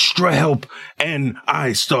extra help and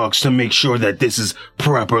eye stalks to make sure that this is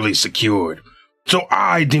properly secured. So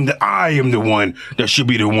I deem that I am the one that should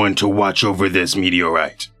be the one to watch over this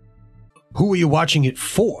meteorite. Who are you watching it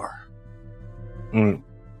for?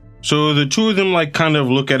 So the two of them like kind of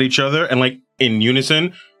look at each other and like in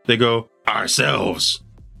unison, they go, ourselves.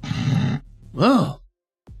 Oh, oh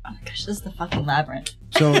my gosh, this is the fucking labyrinth.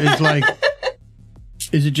 so it's like,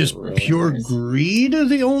 is it just pure greed? Is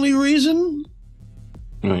the only reason?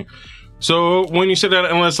 Right. So when you said that,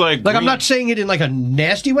 unless like Like I'm not saying it in like a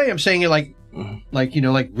nasty way. I'm saying it like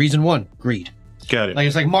reason 1, greed. got it. Like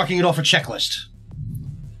it's like marking it off a checklist.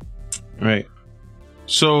 Right.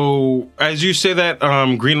 So as you say that,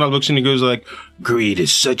 Greenlock looks and he goes like, Greed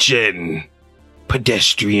is such an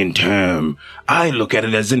pedestrian term. I look at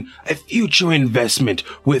it as a future investment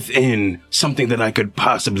within something that I could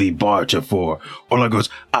possibly barter for. Orla goes,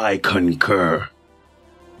 I concur.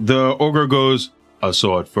 the ogre goes, I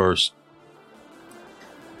saw it first.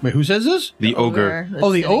 Wait, who says this? The ogre. that's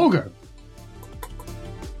Oh, the sitting- ogre.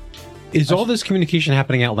 Is all this communication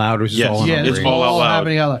happening out loud, or is it Yes. all on Yeah, the it's it's brain? all out loud.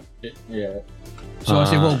 happening out loud. Yeah. So I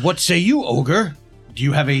say, well, what say you, ogre? Do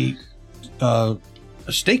you have a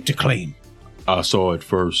stake to claim? I saw it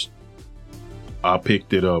first. I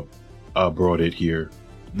picked it up. I brought it here.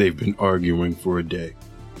 They've been arguing for a day.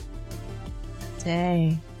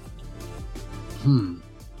 Day.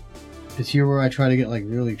 It's here where I try to get like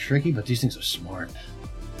really tricky, but these things are smart.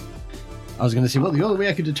 I was going to say, well, the only way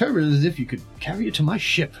I could determine it is if you could carry it to my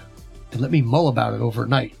ship and let me mull about it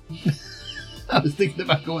overnight. I was thinking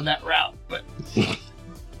about going that route, but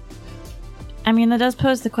I mean, that does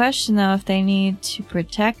pose the question, though. If they need to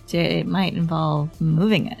protect it, it might involve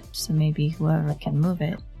moving it. So maybe whoever can move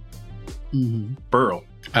it. Burl.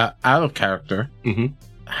 Out of character, Mhm.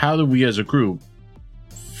 how do we as a group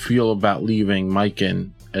feel about leaving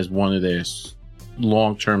Myken as one of their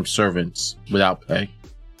long-term servants without pay?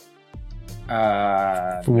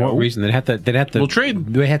 For what reason? They'd have to. We'll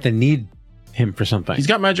trade. They have to need him for something. He's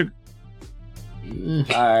got magic.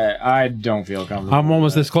 I don't feel comfortable. I'm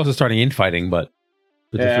almost with this close to starting infighting, but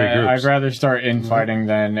with the three that. groups. I'd rather start infighting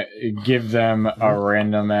than give them a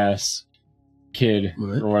random ass kid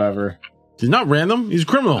or whatever. He's not random. He's a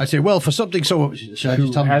criminal. I say, well, for something so, should I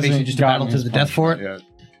just tell them basically just to battle to the death for it?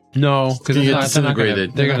 No, because He's they're gonna not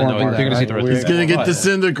disintegrated. They're gonna know. They're They're gonna see the rest. He's gonna get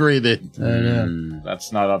disintegrated.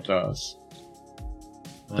 That's not up to us.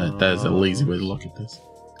 That is a lazy way to look at this.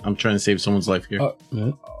 I'm trying to save someone's life here.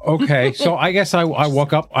 Okay, so I guess I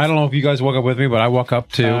walk up. I don't know if you guys walk up with me, but I walk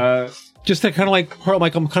up too, just to kind of like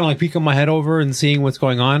I'm kind of like peeking my head over and seeing what's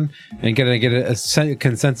going on and get a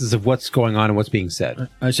consensus of what's going on and what's being said.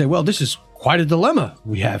 I say, well, this is quite a dilemma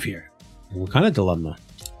we have here. What kind of dilemma?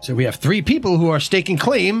 So we have 3 people who are staking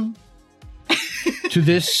claim to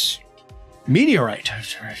this meteorite.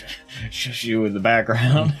 Shush you in the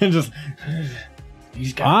background and just.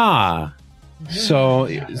 He's got. So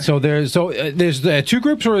there's 2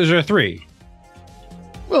 groups, or is there 3?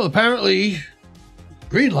 Well, apparently,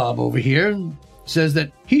 Greenlob over here says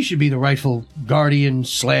that he should be the rightful guardian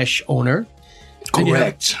 / owner. And you have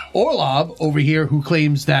Correct. Orlob over here who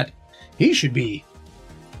claims that he should be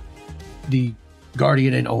the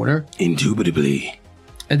guardian and owner. Indubitably.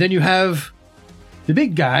 And then you have the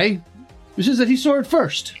big guy This is that he saw it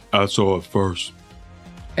first, I saw it first.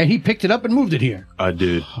 and he picked it up and moved it here. I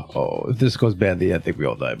did. Oh, if this goes badly, I think we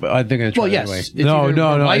all die. But I think I'm gonna try Well, it yes, anyway. it's No, either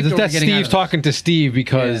no, we're no. right or we're That's getting out Steve's of talking to Steve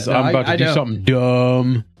because Yeah, no, I'm about I to do know. something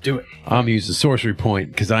dumb. Do it. I'm gonna use the sorcery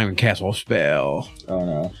point because I'm gonna cast a spell. Oh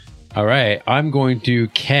no. All right, I'm going to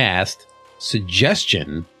cast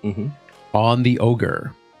suggestion Mhm. on the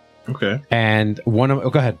ogre, Okay. and one of. Oh,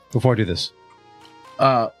 go ahead before I do this.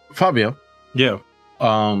 Fabio, Yeah.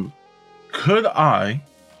 could I,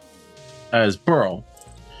 as Burl,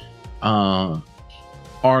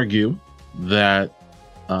 argue that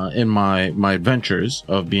in my adventures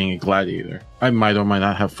of being a gladiator, I might or might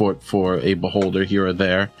not have fought for a beholder here or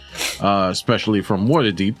there, especially from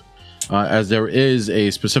Waterdeep, as there is a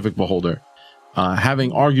specific beholder.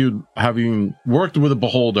 Having worked with a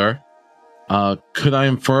beholder, could I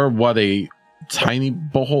infer what a tiny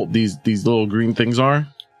these little green things are,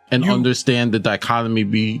 and understand the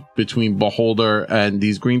dichotomy between beholder and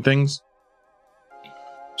these green things?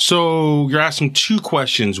 So you're asking two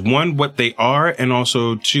questions. One, what they are, and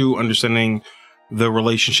also two, understanding the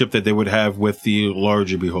relationship that they would have with the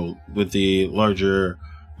larger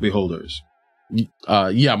beholders.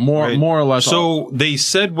 Yeah, more Right. or less. So they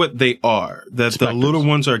said what they are, that Specters. the little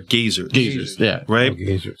ones are gazers. gazers, yeah. Right?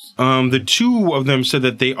 Okay, The two of them said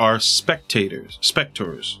that they are spectators.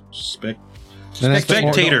 Spectators.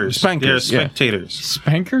 Spectators. Spankers, They're yeah. spectators.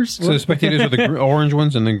 Spankers? So the spectators are the orange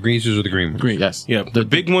ones, and the greasers are the green ones. Green, yes. Yeah. The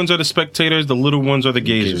big ones are the spectators, the little ones are the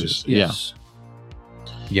gazers. Yes.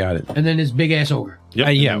 Got it. And then his big ass ogre. Yep.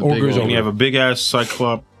 Yeah, Big ogre's ogre. And you have ogre. a big ass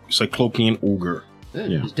cyclopean ogre.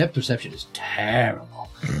 Yeah. His depth perception is terrible.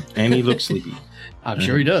 And he looks sleepy. I'm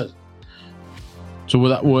sure he does. So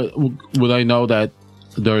would I know that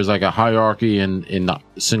there's like a hierarchy in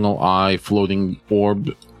single eye floating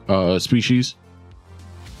orb species?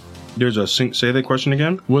 There's a say that question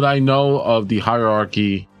again. Would I know of the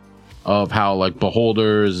hierarchy of how like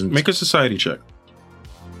beholders and Make a society check.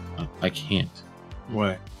 I can't.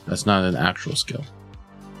 Why? That's not an actual skill.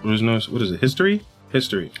 There's no. What is it? History.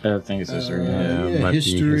 History. I think it's history. Yeah, might be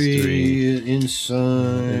history. Insight,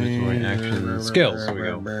 Inventory, action, skills. There we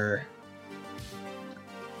go.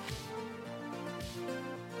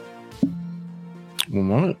 One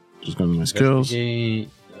moment. Just going to my skills. History.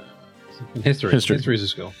 History. History is a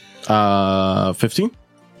skill. 15.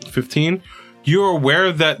 15. You're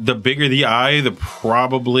aware that the bigger the eye, the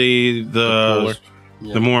probably the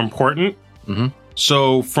more important. Mm-hmm.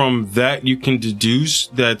 So from that, you can deduce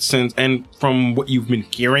that since, and from what you've been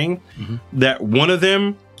hearing, that one of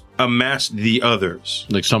them amassed the others.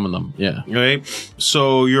 Like some of them, yeah. Right.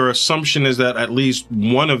 So your assumption is that at least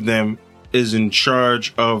one of them is in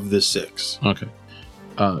charge of the 6. Okay.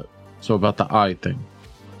 So about the eye thing.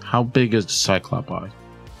 How big is the Cyclop eye?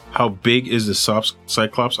 How big is the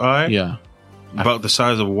Cyclops eye? Yeah. About the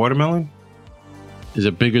size of a watermelon? Is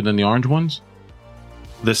it bigger than the orange ones?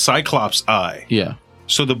 The Cyclops eye. Yeah.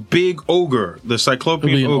 So the big ogre, the It'll be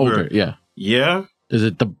Cyclopean an ogre. ogre, yeah. Yeah. Is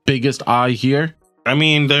it the biggest eye here? I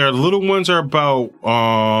mean, their little ones are about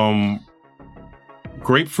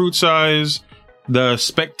grapefruit size. The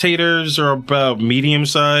spectators are about medium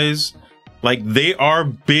size. Like they are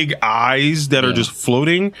big eyes that are just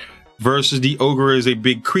floating, versus the ogre is a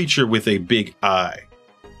big creature with a big eye.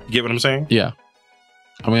 You get what I'm saying? Yeah.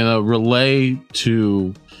 I'm gonna relay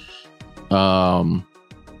to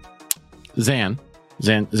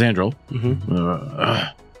Zandril.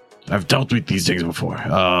 I've dealt with these things before.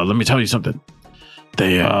 Let me tell you something.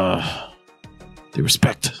 They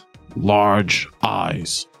respect large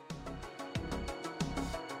eyes.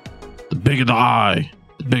 The bigger the eye,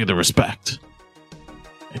 the bigger the respect.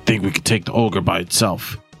 I think we could take the ogre by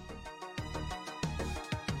itself.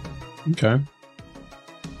 Okay.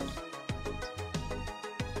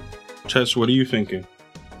 Tess, what are you thinking?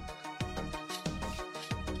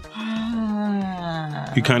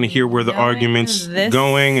 You kind of hear where the Knowing argument's this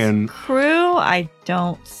going, and crew, I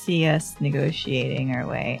don't see us negotiating our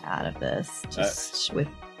way out of this. Just with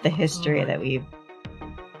the history that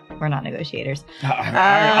we're not negotiators.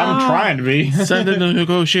 I'm trying to be. Send in the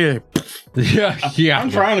negotiator. Yeah.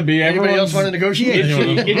 I'm trying to be. Anybody else want to negotiate?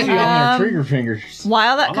 Itchy on their trigger fingers.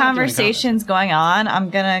 While that I'm not doing conversation's going on, I'm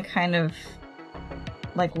gonna kind of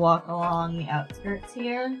like walk along the outskirts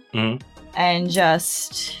here Mhm. and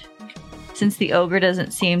just, since the ogre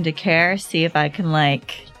doesn't seem to care, see if I can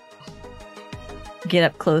like get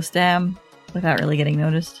up close to him without really getting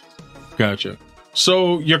noticed. gotcha.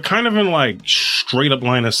 So you're kind of in like straight up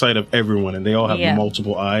line of sight of everyone, and they all have Yeah.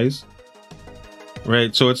 multiple eyes,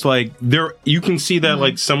 right? So it's like you can see that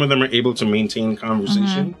like some of them are able to maintain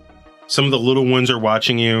conversation. Some of the little ones are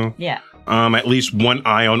watching you. Yeah. At least one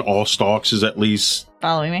eye on all stalks is at least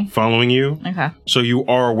Following me? following you. Okay. So you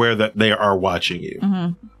are aware that they are watching you.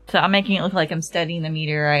 Mm-hmm. So I'm making it look like I'm studying the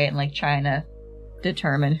meteorite and like trying to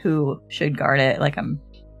determine who should guard it. Like I'm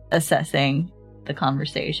assessing the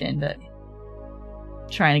conversation, but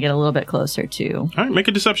trying to get a little bit closer to All right, make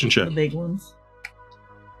a deception check. the big ones.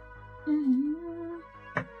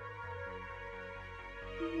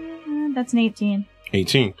 That's an 18.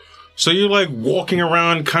 18. So you're like walking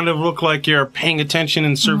around, kind of look like you're paying attention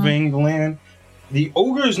and surveying the land. The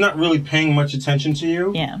ogre is not really paying much attention to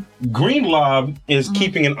you. Yeah. Green Lob is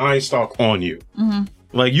keeping an eye stalk on you.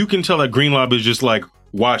 Like you can tell that Green Lob is just like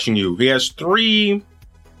watching you. He has 3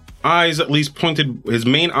 eyes at least pointed. His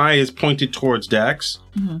main eye is pointed towards Dax,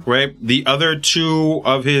 right? The other 2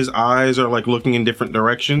 of his eyes are like looking in different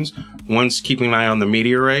directions. One's keeping an eye on the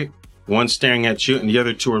meteorite, one's staring at you, and the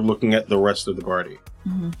other 2 are looking at the rest of the party.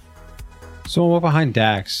 So we're behind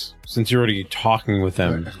Dax, since you're already talking with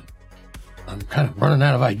them. I'm kind of running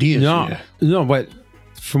out of ideas here. No, but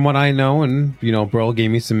from what I know, and Burl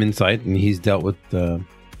gave me some insight, and he's dealt with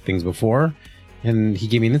things before, and he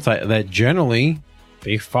gave me an insight that generally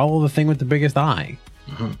they follow the thing with the biggest eye.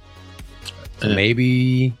 So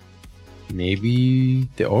maybe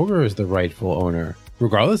the ogre is the rightful owner,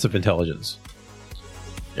 regardless of intelligence.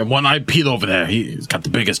 And one-eyed Pete over there, he's got the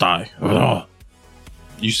biggest eye. Oh.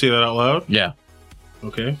 You say that out loud? Yeah.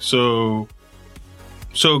 Okay. So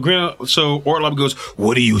Orlob goes,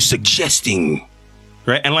 What are you suggesting?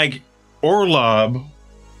 right? And like Orlob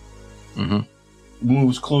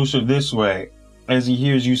moves closer this way as he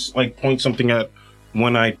hears you like point something at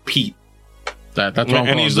one-eyed Pete. That's what I'm And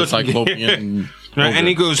calling he's the looking- Cyclopean. Right, and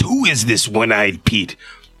he goes, Who is this one-eyed Pete?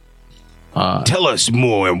 Tell us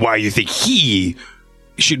more and why you think he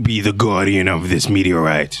should be the guardian of this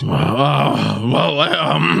meteorite.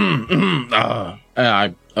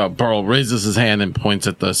 Burl raises his hand and points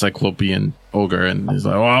at the Cyclopean ogre, and he's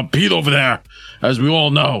like, "Oh, Pete over there. As we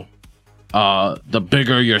all know, the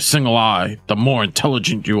bigger your single eye, the more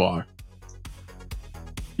intelligent you are.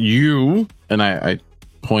 You," and I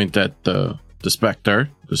point at the Spectre,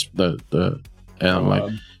 and I'm like,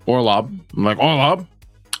 Orlob. I'm like, Orlob,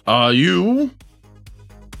 you,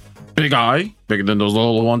 big eye, bigger than those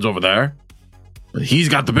little ones over there, but he's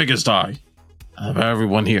got the biggest eye of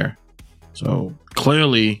everyone here. So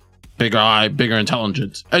clearly, bigger eye, bigger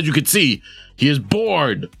intelligence. As you can see, he is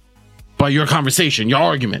bored by your conversation, your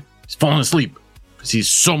argument. He's falling asleep because he's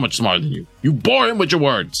so much smarter than you. You bore him with your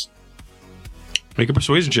words. Make a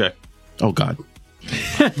persuasion check. Oh, God.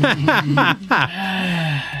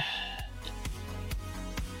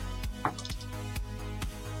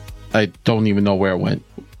 I don't even know where it went.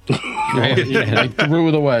 I threw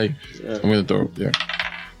it away. I'm going to throw it there.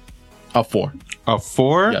 A 4. A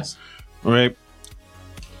 4? Yes. Right.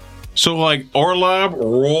 So like Orlob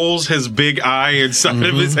rolls his big eye inside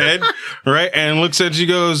of his head, right, and looks at you,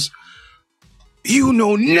 goes, You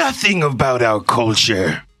know nothing about our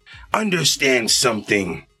culture. Understand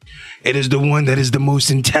something. It is the one that is the most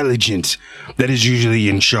intelligent that is usually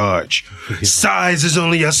in charge. Size is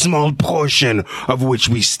only a small portion of which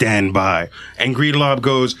we stand by. and Greedlob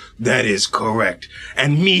goes, That is correct.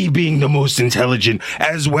 And me being the most intelligent,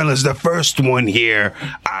 as well as the first one here,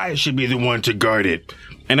 I should be the one to guard it.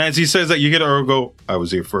 and as he says that, you get Earl go, I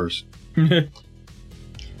was here first.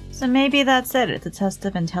 So maybe that's it. It's a test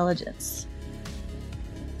of intelligence.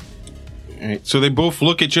 Right. So they both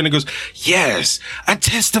look at you and it goes, Yes, a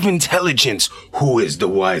test of intelligence. Who is the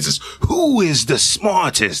wisest? Who is the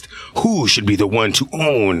smartest? Who should be the one to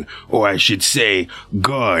own? Or I should say,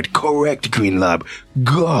 guard. Correct, Greenlob.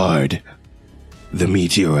 Guard the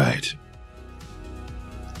meteorite.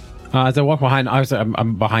 As I walk behind, obviously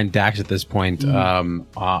I'm behind Dax at this point.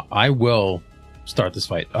 I will start this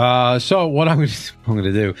fight. So what I'm going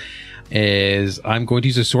to do is I'm going to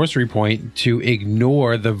use a sorcery point to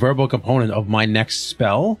ignore the verbal component of my next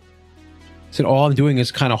spell. So all I'm doing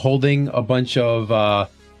is kind of holding a bunch of a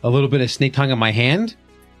little bit of snake tongue in my hand,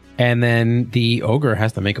 and then the ogre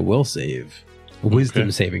has to make a will save, a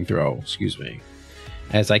wisdom saving throw. Excuse me,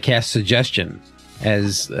 as I cast suggestion.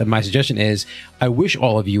 As my suggestion is, I wish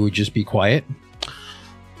all of you would just be quiet.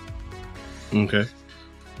 okay.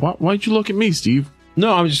 Why'd you look at me, Steve?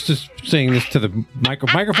 No, I'm just saying this to the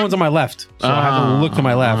microphone's on my left, so I have to look to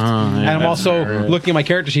my left, and I'm also looking at my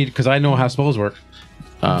character sheet because I know how spells work.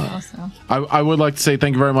 Also. I would like to say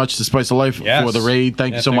thank you very much to Spice of Life Yes. for the raid.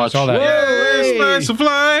 Thank you so much. I saw that. Yay! Spice of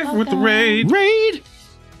life with the raid. Raid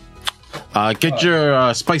Get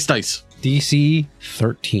your Spice Dice. DC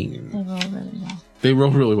 13. They roll really well. They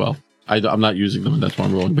roll really well. I'm not using them, and that's why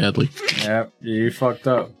I'm rolling badly. Yep, you fucked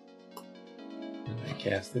up. I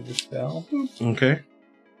casted the spell. Okay.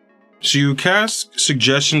 So you cast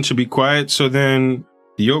suggestion to be quiet, so then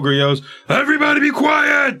the ogre yells, "Everybody be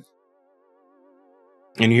quiet!"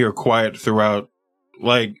 And you hear quiet throughout.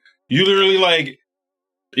 Like, you literally, like,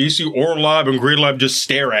 you see Orlob and Greylob just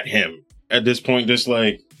stare at him at this point, just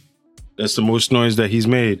like, that's the most noise that he's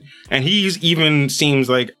made. And he's even seems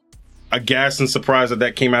like aghast and surprised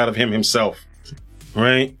that came out of him himself.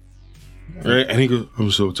 Right? Right? And he goes, "I'm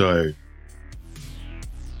so tired."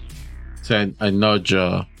 So I nudge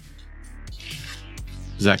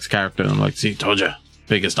Zach's character and I'm like, "See, told you,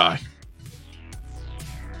 biggest eye."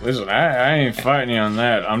 Listen, I ain't fighting you on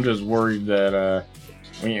that. I'm just worried that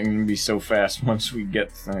we ain't gonna be so fast once we get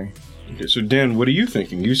the thing. Okay, so Dan, what are you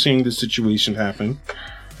thinking? You seeing the situation happen?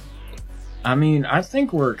 I mean, I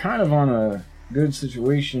think we're kind of on a good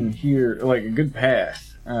situation here, like a good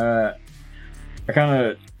path. I kind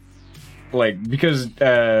of like, because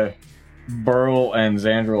Burl and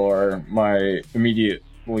Xandril are my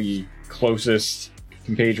immediately closest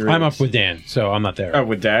compatriots. I'm up with Dan, so I'm not there. Oh,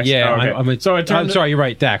 with Dax? Yeah, Oh, okay. I'm sorry, you're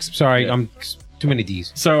right, Dax. Sorry, Yeah. I'm too many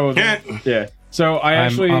D's. So, yeah. So I I'm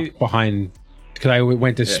actually... up behind, because I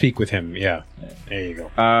went to speak with him. Yeah, there you go.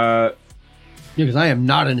 Yeah, because I am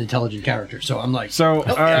not an intelligent character, so I'm like, So,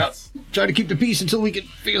 try to keep the peace until we can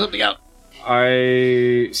figure something out.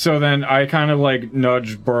 So then I kind of like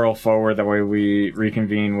nudge Burl forward, that way we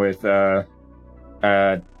reconvene with Dax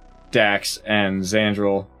and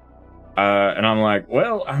Xandril. And I'm like,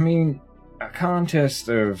 well, I mean, a contest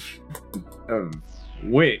of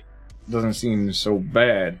wit doesn't seem so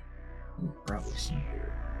bad. Probably some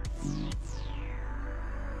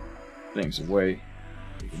things away.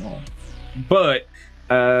 But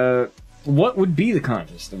what would be the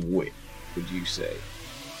contest of wit, would you say?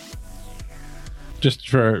 Just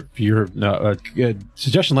for your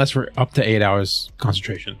suggestion, lasts for up to 8 hours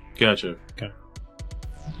concentration. Gotcha.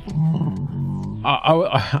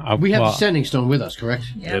 We have the Sending Stone with us, correct?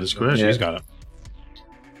 Yeah. That is correct. She's got it.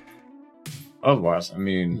 Otherwise, I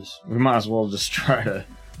mean, we might as well just try to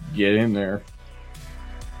get in there.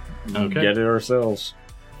 Okay. Get it ourselves.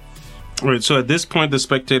 All right, so at this point, the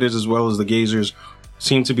spectators as well as the gazers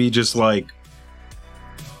seem to be just like...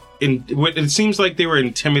 it seems like they were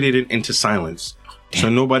intimidated into silence. So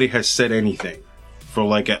nobody has said anything for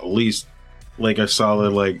like at least like a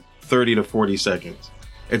solid like 30 to 40 seconds.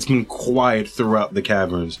 It's been quiet throughout the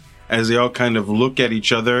caverns as they all kind of look at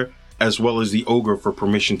each other as well as the ogre for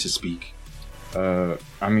permission to speak. I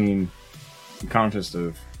mean, the contest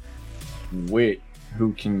of wit,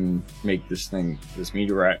 who can make this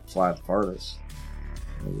meteorite fly the farthest?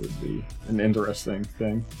 It would be an interesting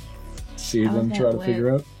thing. See How them would try that to work?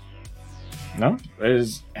 figure out. No, it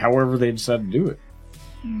is however they decide to do it.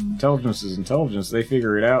 Intelligence is intelligence. They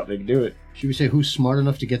figure it out. They can do it. Should we say who's smart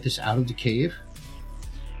enough to get this out of the cave?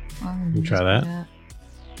 We'll try that.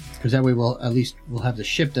 Because that way we'll have the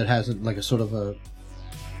ship that has like a sort of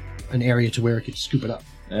an area to where it could scoop it up.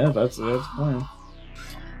 Yeah, that's the plan.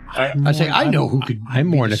 I say I know who could. I'm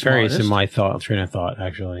more be the nefarious in smartest. my train of thought,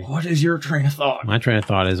 actually. What is your train of thought? My train of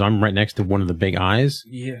thought is I'm right next to one of the big eyes.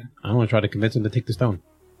 Yeah, I want to try to convince him to take the stone.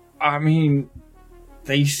 I mean,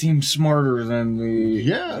 they seem smarter than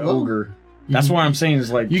the ogre. That's why I'm saying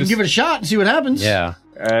is like You can give it a shot and see what happens. Yeah.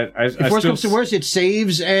 If worst comes to worst, it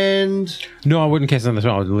saves and. No, I wouldn't cast it on the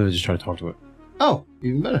stone. I would literally just try to talk to it. Oh,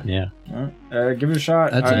 even better. Yeah. Give it a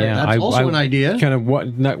shot. That's also an idea. Kind of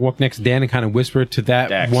walk next to Dan and kind of whisper to that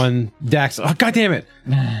Dax. one. Dax. Oh, God damn it.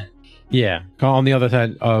 Yeah. Call on the other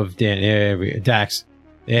side of Dan. Dax.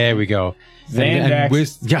 There we go.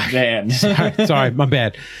 Dan. Sorry, my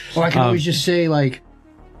bad. Or I can always just say, like,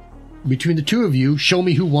 between the two of you, show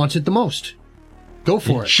me who wants it the most. Go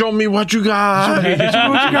for it. Show me what you got.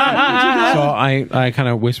 So I kind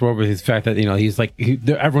of whisper over his fact that he's like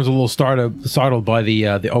everyone's a little startled by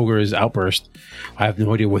the ogre's outburst. I have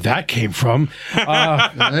no idea where that came from.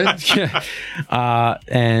 And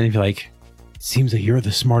he's like, seems that you're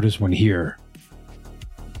the smartest one here.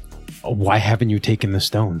 Why haven't you taken the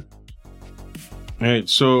stone? All right,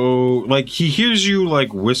 so like he hears you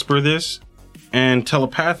like whisper this, and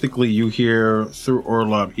telepathically you hear through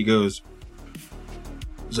Orlob. He goes,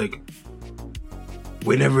 "It's like,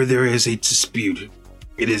 whenever there is a dispute,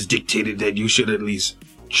 it is dictated that you should at least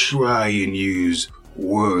try and use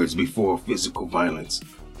words before physical violence.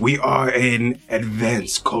 We are an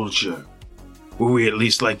advanced culture where we at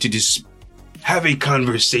least like to just have a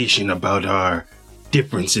conversation about our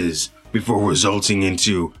differences before resulting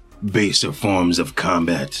into baser forms of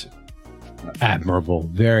combat." Admirable,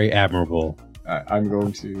 very admirable. I'm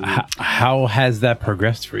going to. How has that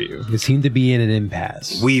progressed for you? You seem to be in an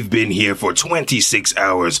impasse. We've been here for 26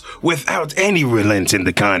 hours without any relent in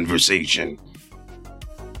the conversation.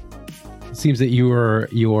 It seems that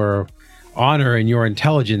your honor and your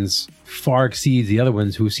intelligence far exceeds the other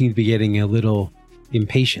ones who seem to be getting a little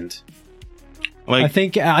impatient. Like,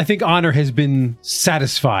 I think honor has been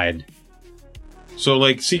satisfied. so,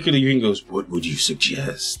 like, Seeker of the Union goes, What would you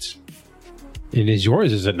suggest? It is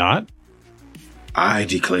yours, is it not? I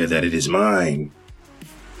declare that it is mine.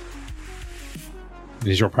 It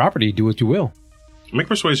is your property. Do what you will. make a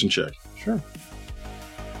persuasion check. Sure.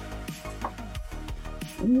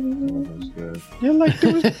 Good. Yeah,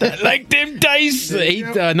 like them dice.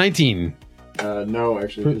 19. No,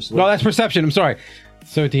 actually, just No, that's perception. I'm sorry.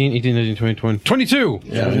 17, 18, 19, 20, 20, 22.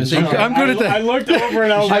 Yeah, I'm good at that. I looked over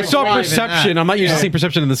and I was I like, saw driving perception. I'm not used to seeing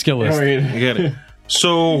perception in the skill list. wait. I get it.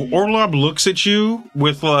 So Orlob looks at you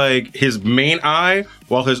with like his main eye,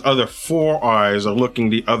 while his other 4 eyes are looking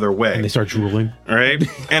the other And they way. start drooling. Right?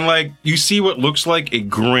 And like you see what looks like a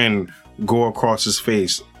grin go across his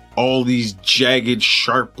face. All these jagged,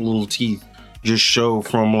 sharp little teeth just show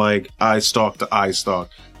from like eye stalk to eye stalk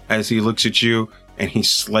as he looks at you and he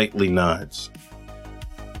slightly nods.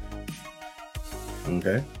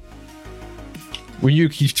 Okay. When you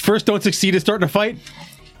first don't succeed at starting a fight,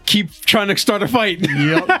 keep trying to start a fight.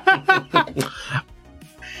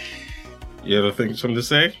 You ever think something to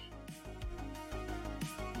say?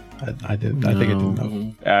 I did. I think it did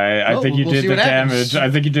enough. I Well, think you we'll did see the what happens. damage.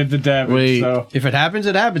 I think you did the damage. Wait. So. If it happens,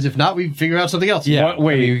 it happens. If not, we figure out something else. Yeah. What,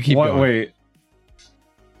 wait, I mean, you keep what, going. wait.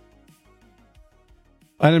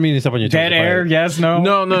 I didn't mean to step on your toes. Dead air, yes, no?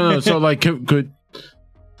 No. So like, could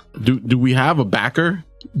do we have a backer?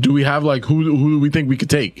 Do we have like who do we think we could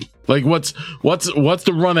take? Like what's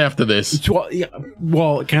the run after this?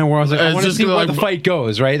 Well, kind of where I was like, I It's want to just see where like- the fight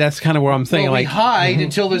goes, right? That's kind of where I'm saying, Well, we like, hide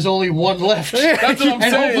until there's only one left. That's what I'm and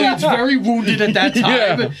saying. hopefully it's very wounded at that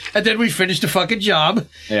time. Yeah. And then we finish the fucking job.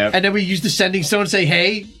 Yeah. And then we use the sending stone and say,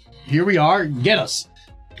 hey, here we are, get us.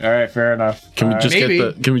 All right, fair enough. Can we just Maybe.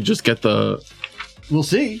 get the? We'll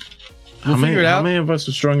see. How many, figure it out. how many of us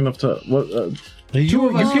are strong enough to? What? Two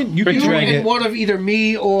of us, you can you drag and it. one of either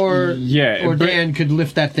me or Yeah, or but- Dan could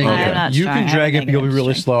lift that thing. I'm up. not You strong. can I drag have it, but you'll be negative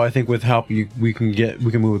really strength. slow. I think with help, we can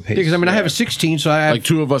move at pace. Because I mean, I have a 16, so I have, Like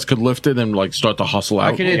 2 of us could lift it and like start to hustle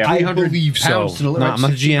out. I can hit Yeah. 300 believe so. pounds to the No, I'm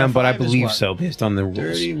not the 16 by GM, but I 5 is believe what? so based on the rules.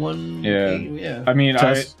 31. Yeah. Yeah. I mean,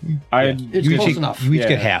 Test. I It's You close each, enough. you each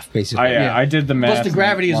get Yeah. half, basically. I did the math. Plus, the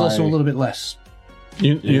gravity is and also a my- little bit less.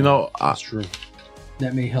 You know, That's true.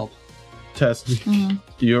 That may help. Tess,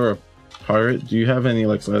 you're a pirate. Do you have any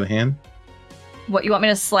like sleight of hand? What, you want me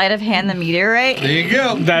to sleight of hand the meteorite? There you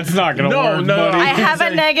go. That's not gonna No, work. no, buddy. I have a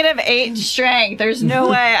 -8 strength. There's no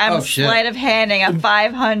way I'm Oh, shit. sleight of handing a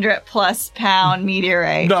 500+ pound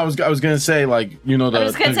meteorite. No, I was gonna say like I'm I'm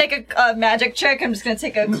just gonna take a magic trick. I'm just gonna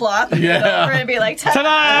take a cloth and put it Yeah. over and be like, Ta-da!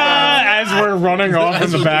 "Ta-da!" As we're running off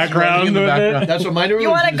in the background with it. That's what mine You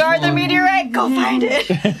want to guard the meteorite? Go find it.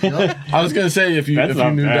 I was gonna say if you That's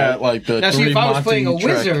not knew bad. that like the Now, see, three if I was Monty playing a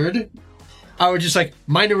trick. wizard, I would just like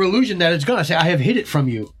minor illusion that it's gone. I say, I have hid it from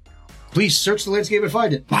you. Please search the landscape and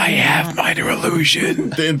find it. I have minor illusion.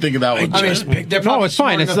 Didn't think of that one. I mean, they're No, probably it's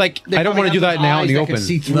fine. smart It's enough- like, they I don't probably want to do have that now in the eyes that can open.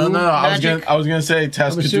 see through No. magic. I was gonna say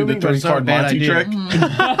Tess I'm could do the assuming, but 3 it's not a card bad Monty idea. trick,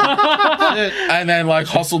 and then like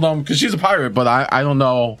hustle them because she's a pirate. But I don't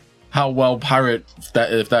know how well pirate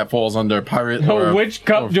if that falls under pirate. Or, Which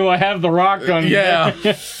cup do I have the rock on? Yeah.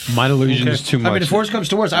 Minor illusion is too much. I mean, if worse comes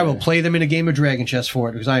to worse, I will play them in a game of Dragon Chess for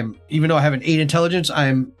it because even though I have an 8 intelligence,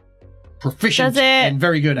 I'm proficient Does it- and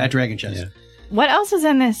very good at Dragon Chess. Yeah. What else is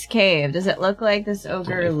in this cave? Does it look like this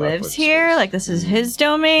ogre lives here? Like this is his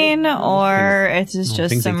domain? Or it's I just don't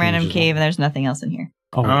think some they random can use it. cave and there's nothing else in here?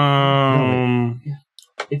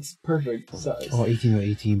 It's perfect size. 18 by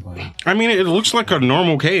 18, buddy. I mean, it looks like a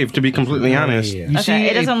normal cave, to be completely honest. Yeah. You Okay, see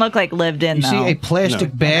it doesn't look like lived in You though. see a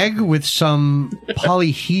plastic bag with some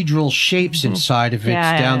polyhedral shapes inside of it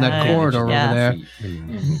Yeah, down that yeah, corridor yeah. over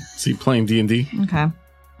there. See, playing D&D. Okay.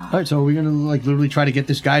 All right, so are we gonna like literally try to get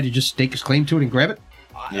this guy to just stake his claim to it and grab it?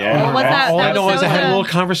 Yeah. Well, what's that? All I That know was is I had a a- little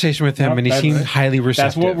conversation with him, Nope, and he that's- seemed highly That's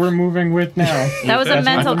receptive. what we're moving with now. That was a That's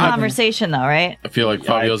mental what- conversation though, right? I feel like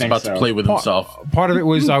Yeah, I Fabio's think about so. to play with himself. Part of it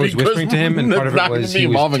was I was Because whispering to him, and part of it's it not was gonna be he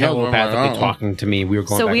was involving us. I'm like, telepathically oh. talking to me. We were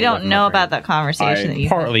going. So back we and don't forth in know my about brain. that conversation that you.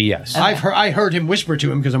 Partly, yes. I heard him whisper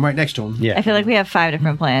to him because I'm right next to him. Yeah. I feel like we have 5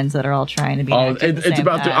 different plans that are all trying to be. Oh, active at the it's same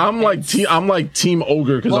about to. time. I'm like team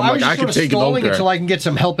ogre because Well, I'm I was like I just can sort of take an stalling ogre. until I can get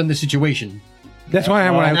some help in the situation. That's why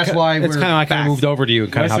that's why That's we're kind of like I back. moved over to you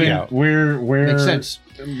and kind of help Listen, you out. we're Makes sense.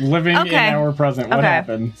 living Okay. in our present. What Okay.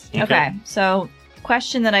 happens? Okay, so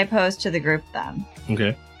question that I posed to the group then,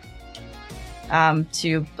 Okay.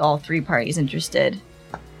 to all three parties interested.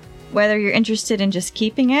 Whether you're interested in just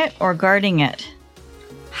keeping it or guarding it,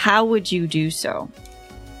 how would you do so?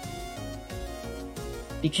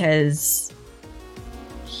 Because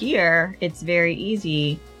here, it's very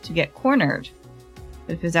easy to get cornered.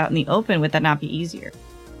 If it was out in the open, would that not be easier?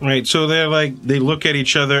 Right. So they're like, they look at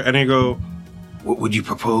each other and they go, What would you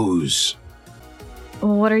propose?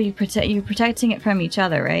 Well, what are you you're protecting it from each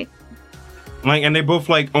other, right? like, and they both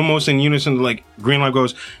like almost in unison. Like Greenlob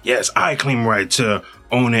goes, "Yes, I claim right to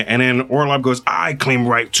own it," and then Orlob goes, "I claim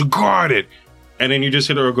right to guard it," and then you just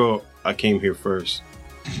hit her and go, "I came here first."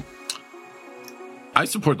 I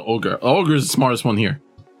support the ogre. The ogre is the smartest one here.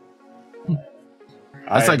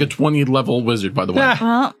 That's like a 20 level wizard, by the way.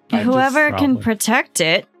 Well, whoever can protect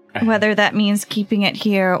it, whether that means keeping it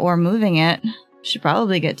here or moving it, should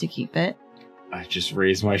probably get to keep it. I just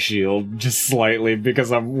raised my shield just slightly because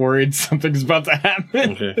I'm worried something's about to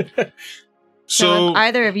happen. Okay. So if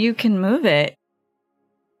either of you can move it,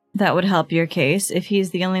 that would help your case. If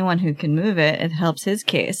he's the only one who can move it, it helps his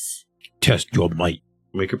case. Test your might.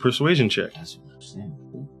 Make a persuasion check.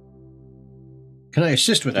 Can I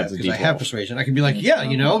assist with That's that? a Because I have D12. persuasion. I can be like, yeah,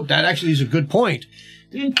 you know, that actually is a good point.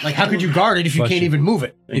 Like, how could you guard it if you can't even move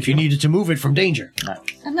it? If you needed to move it from danger.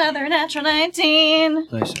 Another natural 19.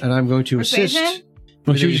 Nice. And I'm going to assist. Persuasion?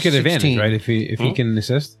 Well, you just get 16. advantage, right? If he can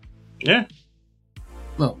assist. Yeah.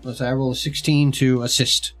 No, let's say I roll a 16 to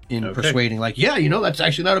assist in Okay. persuading. Like, yeah, you know, that's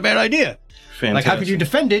actually not a bad idea. Fantastic. Like, how could you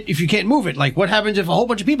defend it if you can't move it? Like, what happens if a whole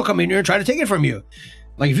bunch of people come in here and try to take it from you?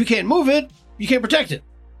 Like, if you can't move it, you can't protect it.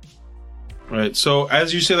 Right. So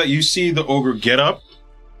as you say that, you see the ogre get up.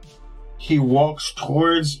 He walks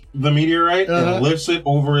towards the meteorite and lifts it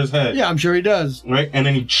over his head. Yeah, I'm sure he does. Right, and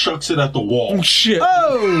then he chucks it at the wall. Shit.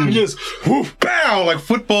 Oh! He just whoof, pow, like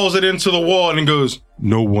footballs it into the wall, and he goes,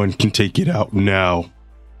 "No one can take it out now."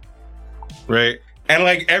 Right, and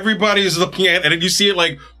like everybody's looking at it, and then you see it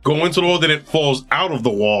like go into the wall, then it falls out of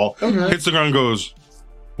the wall, hits the ground, and goes,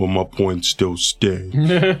 "Well, my point still stands."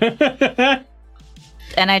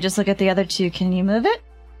 And I just look at the other two. Can you move it?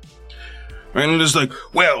 And I'm just like,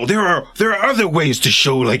 well, there are other ways to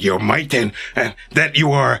show like your might and that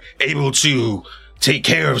you are able to take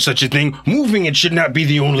care of such a thing. Moving it should not be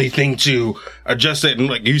the only thing to Adjust it, and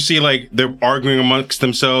like you see, like they're arguing amongst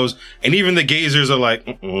themselves, and even the gazers are like,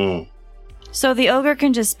 "Mm-mm." So the ogre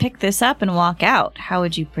can just pick this up and walk out. How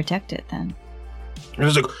would you protect it then? And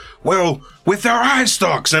it's like, well, with our eye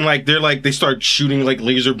stalks, and like they start shooting like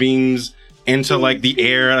laser beams into like the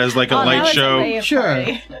air as like a light show. Sure.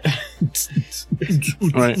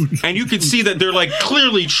 Right. And you can see that they're like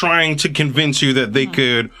clearly trying to convince you that they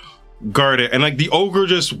could guard it. And like the ogre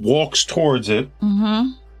just walks towards it,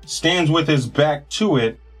 stands with his back to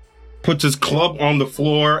it, puts his club on the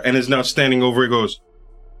floor, and is now standing over it. Goes,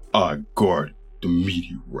 "I guard the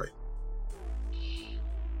meteorite."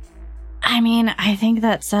 I mean, I think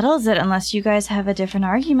that settles it unless you guys have a different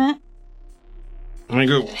argument. And I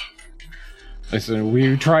go, Listen,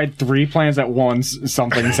 we tried 3 plans at once.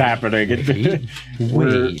 Something's happening.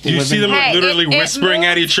 you see them Hey, literally it whispering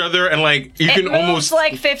at moves- each other, and like you It can moves almost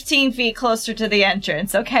like 15 feet closer to the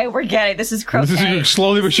entrance. Okay, we're getting this is croquet. This is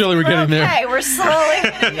slowly but surely we're getting there. Okay, we're slowly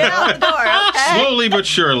gonna get out the door. Okay, slowly but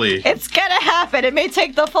surely. it's gonna happen. It may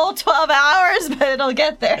take the full 12 hours, but it'll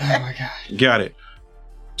get there. Got it.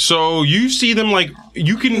 So you see them like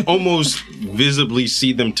you can almost visibly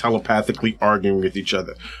see them telepathically arguing with each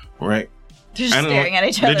other, right? They're just And, staring at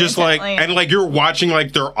each other. They're just like, intently. and like you're watching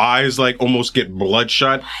like their eyes like almost get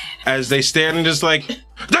bloodshot as they stand and just like,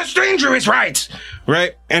 "The stranger is right,"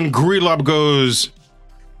 right? And Grelop goes,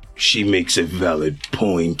 she makes a valid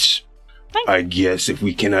point. I guess if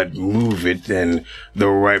we cannot move it, then the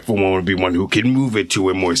rightful one would be one who can move it to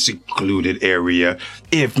a more secluded area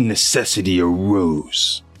if necessity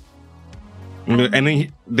arose. and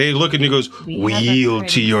then they look and he goes, We have a yield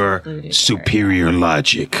to pretty your secluded superior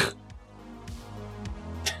logic.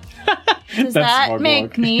 Does That's that smug make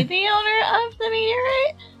luck. me the owner of the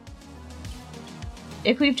meteorite?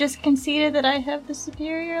 If we've just conceded that I have the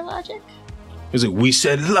superior logic? Is it? We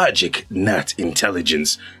said logic, not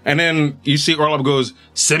intelligence. and then you see Orlov goes,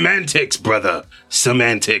 Semantics, brother.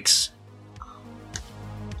 Semantics.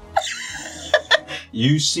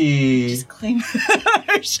 you see. Just claim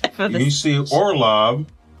ownership of You this. see Orlov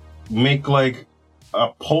make like a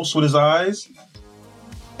pulse with his eyes,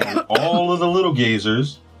 and all of the little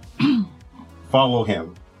gazers follow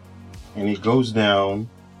him, and he goes down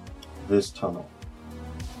this tunnel.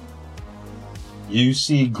 You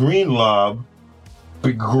see Greenlob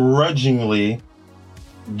begrudgingly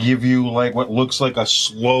give you like what looks like a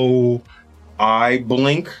slow I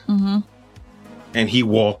blink, and he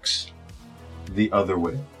walks the other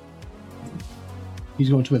way. He's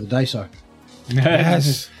going to where the dice are.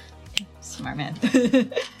 Yes. Smart man.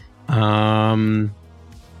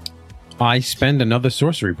 I spend another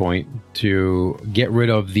sorcery point to get rid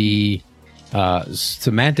of the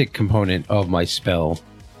semantic component of my spell,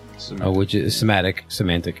 which is semantic.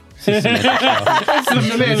 It's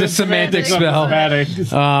a semantic spell.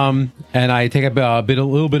 And I take a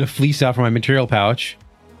little bit of fleece out from my material pouch,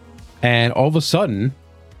 and all of a sudden,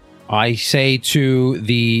 I say to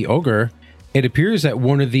the ogre, "It appears that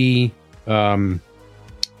one of the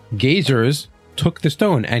gazers took the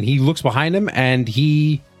stone," and he looks behind him, and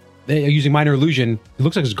he, using minor illusion, it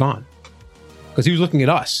looks like it's gone because he was looking at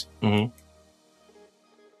us.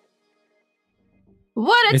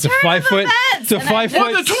 What a It's a turn 5 of foot. events! It's a And 5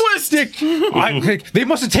 foot twist. They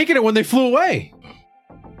must have taken it when they flew away.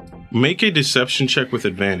 Make a deception check with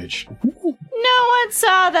advantage. No one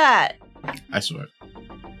saw that. I swear.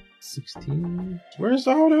 16. Where's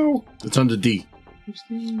the auto? It's under D.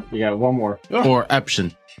 You got one more. Or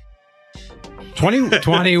Eption. 21.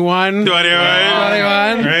 21.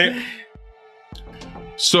 Right?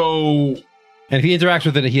 So, And if he interacts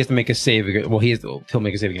with it, he has to make a save. Well, he'll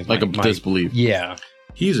make a save against Like my, a disbelief. Yeah.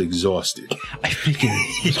 he's exhausted. I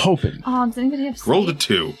was hoping. Oh, does anybody have sleep? Rolled a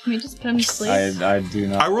 2. Can we just put him to sleep? I do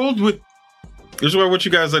not. I rolled with... This is what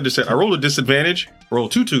you guys like to say. I rolled a disadvantage. Roll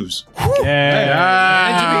 2 2s.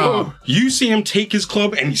 You see him take his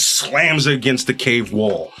club and he slams it against the cave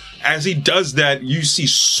wall. As he does that, you see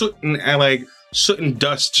soot and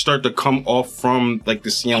dust start to come off from like the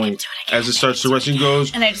ceiling as it starts to rust. And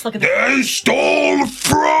goes, and I just look at the "They stole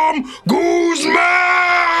from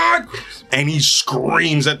Guzman!" And he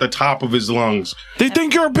screams at the top of his lungs. They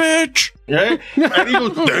think you're a bitch! Right? And he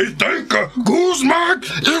goes, "They think Guzman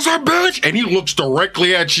is a bitch!" And he looks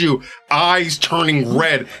directly at you, eyes turning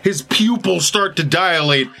red. His pupils start to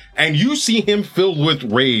dilate, and you see him filled with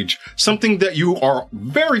rage, something that you are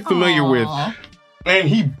very familiar with. And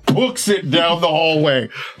he books it down the hallway.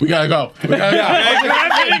 We gotta go.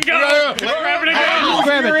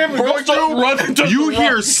 You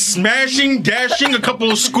hear smashing, dashing, a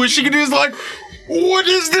couple of squishing, and he's like, "What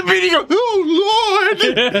is the meaning of? Oh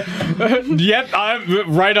Lord!" Yep,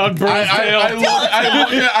 I'm right on Burr's tail.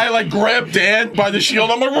 I like grab Dan by the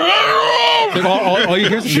shield. I'm like, All you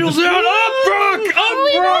hear is Shields out, up, Brock! How are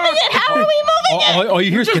we moving it? How are we moving it? all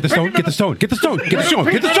you hear is get the stone, get the stone, get the stone, get the stone,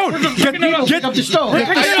 get the stone, Pick up the stone.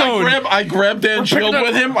 I grab Dan's shield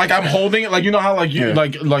with him, like I'm holding it, like you know how like you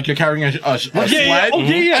like you're carrying a sled,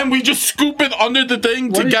 and we just scoop it under the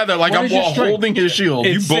thing together, like I'm holding his shield.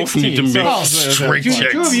 You both need to make strength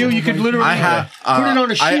checks. Two of you could literally put it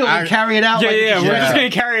on a shield and carry it out. Yeah, we're just gonna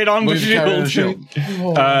carry it on the shield.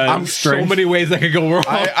 I'm so many ways that could go wrong.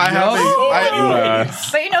 But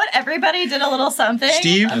you know what? Everybody did a little something.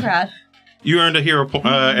 Steve? I'm proud. You earned a hero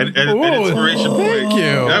an inspiration point. Thank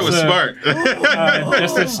you. That was smart.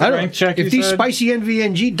 Just a strength check. If these spicy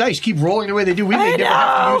NVNG dice keep rolling the way they do, we may never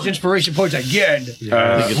have to use inspiration points again.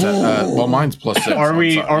 Well, mine's +6. Are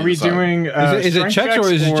we doing? Is it checks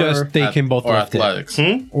or is it just they can both or lift athletics?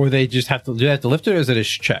 it? Or they just have to lift it, or is it a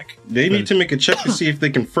check? They need to make a check to see if they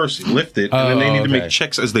can first lift it, and then they need to make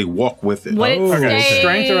checks as they walk with it. Would it stay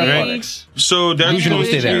Strength or athletics? So that's Usually going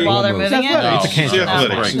stay to there. be while they're moving it? It's a cantrip. it's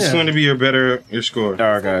athletics. It's going to be your score.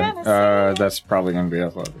 Okay, that's probably gonna be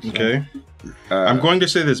athletics. Okay. I'm going to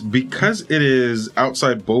say this because it is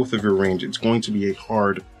outside both of your range. It's going to be a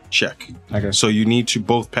hard check. Okay. So you need to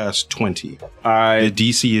both pass 20. The I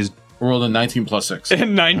DC is Rolled a 19 +6.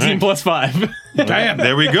 19 plus 5. damn.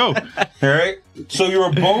 There we go. All right. So you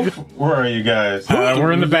were both. Where are you guys?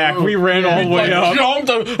 We're in the back. We ran all the way up,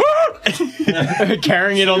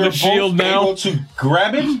 carrying it on the You're shield both now. able to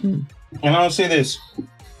grab it, and I'll say this: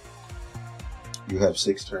 you have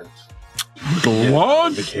 6 turns.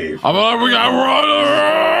 What? The cave. I'm like, we got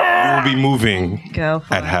run. You will be moving Go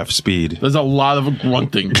for at it. half speed. There's a lot of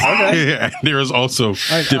grunting. Yeah, there is also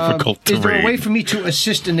difficult Is there a terrain. way for me to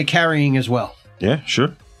assist in the carrying as well? Yeah,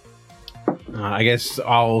 sure. I guess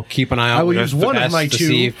I'll keep an eye out. I will use one of my to two.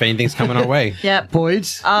 see if anything's coming our way. Yep.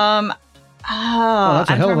 Points. That's a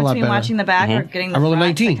hell of a lot between better. watching the back or getting the I rolled a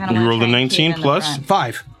front. 19. kinda You wanna rolled a try and keep 19 it in the plus? front.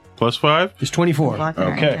 5 Plus 5. is 24. Blocking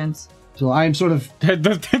our Okay. entrance. So I am sort of.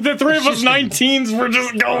 The three of us 19s were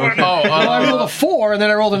just going. Well, I rolled a 4 and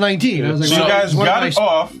then I rolled a 19. I was like, So you well, guys what got am it I-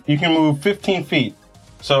 off. You can move 15 feet.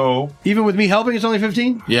 So Even with me helping, it's only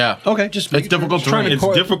 15? Yeah. Okay, just It's difficult terrain. it's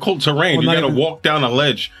difficult terrain. Well, You not got to even- walk down a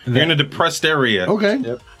ledge. You're in a depressed area. Okay.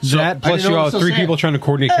 That plus I didn't know you it all was so 3 sad. people trying to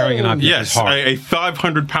coordinate carrying an object. Yes, is hard. a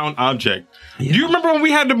 500-pound object. Do you remember when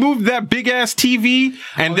we had to move that big ass TV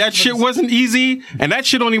and that shit wasn't easy? And that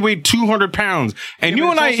shit only weighed 200 pounds. And Yeah, you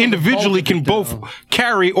but and I it's also the individually bulk can of it, both though.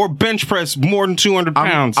 carry or bench press more than 200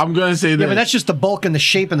 pounds. I'm going to say Yeah, this. but that's just the bulk and the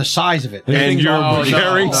shape and the size of it. and you're No,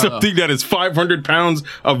 carrying no. something that is 500 pounds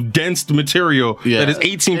of dense material Yeah. that is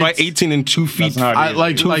 18 by 18 and 2 feet, not I easy.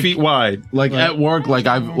 like 2 feet wide. Like at work, like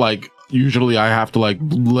I've like usually I have to like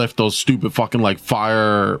lift those stupid fucking like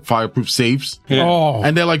fireproof safes. Oh,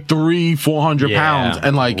 And they're like 400 Yeah, pounds.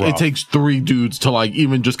 And like it rough. takes 3 dudes to like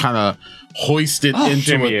even just kind of hoist it into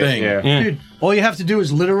Jimmy, a thing. yeah. Dude, all you have to do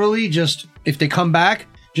is literally just, if they come back,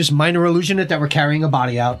 just minor illusion it that we're carrying a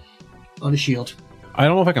body out on a shield. I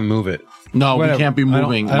don't know if I can move it. No, Whatever. we can't be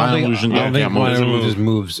moving. My illusion I don't think can't minor move. illusion just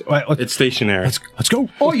moves. All right, It's stationary. let's go.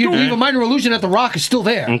 Or you leave a minor illusion that the rock is still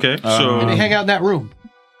there. Okay, And they hang out in that room.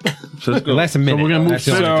 so let's go. Last a minute. We're gonna move. That's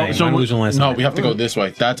the only thing. Minor illusion lasts a no, minute. we have to go this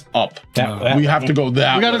way. That's up. That- We have to go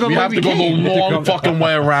that. We gotta go way. We the have way to we go the came. long fucking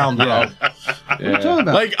way around, bro. What are you talking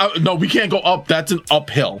about? Like, no, we can't go up. That's an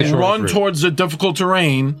uphill. Short Run route. towards the difficult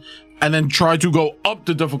terrain, and then try to go up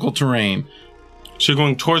the difficult terrain. So you're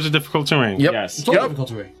going towards the difficult terrain. Yep. Yes. It's all difficult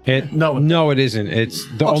terrain. No. it isn't. It's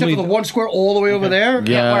the Except only. for the one square all the way over there.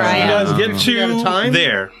 Yeah. where I You am. guys get You got a to time?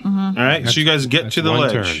 there. All right, so you guys get to the one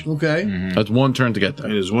ledge. turn. Okay. That's one turn to get It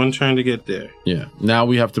there. is one turn to get there. Yeah. Now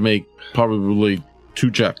we have to make probably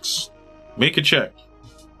 2 checks. Make a check.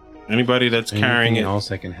 Anybody that's carrying Anything it.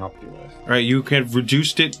 else I can help you with? All right, you have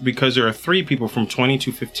reduced it because there are 3 people from 20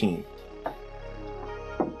 to 15.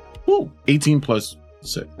 Woo. 18 plus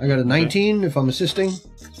 6. I got a 19 if I'm assisting.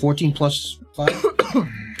 14 plus 5.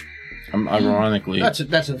 Ironically, That's if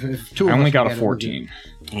 2 of I only us got get a it, 14.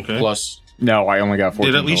 Okay. plus. No, I only got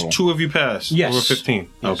 14. Did at least total. 2 of you pass? Yes. Over 15.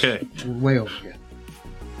 Okay. we're way over here.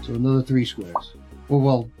 So another 3 squares.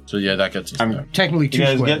 Well, So yeah, that gets us I'm- there. technically 2 You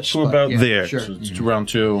guys squares. get to but about yeah, there. Sure. So it's 2 round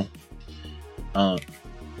 2.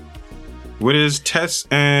 What is Tess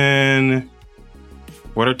and...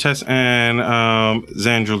 What are Tess and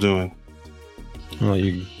Xandril doing? I'll let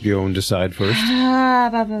you go and decide first.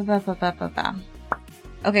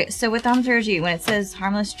 Okay, so with thaumaturgy, when it says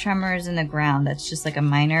harmless tremors in the ground, that's just like a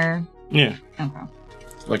minor. Yeah. Okay.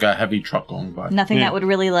 Like a heavy truck going by. Nothing Yeah. that would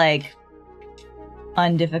really like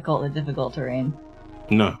undifficult the difficult terrain.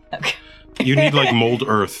 No. Okay. You need like mold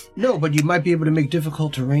earth. No, but you might be able to make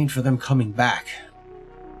difficult terrain for them coming back.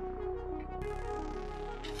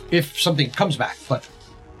 If something comes back, but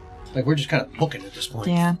like we're just kind of looking at this point.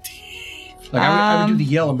 Yeah. Like I would do the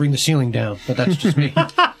yell and bring the ceiling down, but that's just me.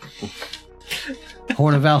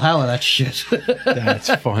 Horn of Valhalla, that shit.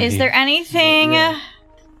 That's funny. Is there anything?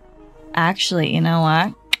 Actually, you know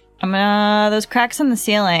what? I'm gonna those cracks in the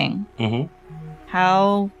ceiling. Mm-hmm.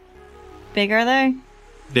 How big are they?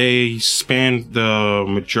 They span the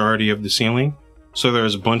majority of the ceiling. So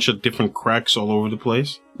there's a bunch of different cracks all over the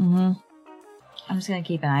place. Mm-hmm. I'm just gonna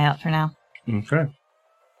keep an eye out for now, Okay.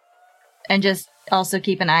 and just also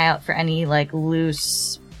keep an eye out for any like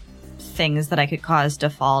loose things that I could cause to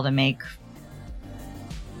fall to make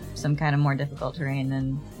some kind of more difficult terrain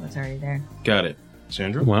than what's already there. Got it.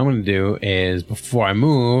 Sandra? What I'm going to do is, before I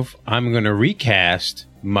move, I'm going to recast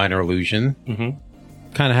Minor Illusion.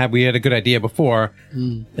 Mm-hmm. We had a good idea before.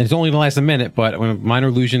 And it's only going to last a minute, but when Minor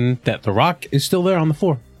Illusion, that the rock is still there on the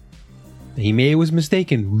floor. He was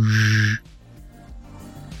mistaken.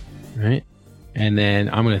 Right? And then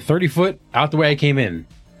I'm going to 30 foot out the way I came in.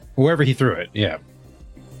 Wherever he threw it. Yeah.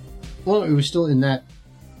 Well, it was still in that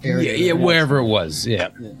area. Yeah, wherever it was. Yeah.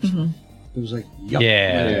 It was like, yup.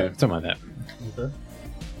 Yeah. Something like that. Okay.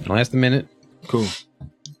 Last a minute. Cool.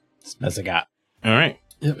 That's I got. All right.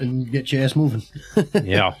 Yep, and get your ass moving.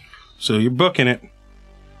 Yeah. So you're booking it.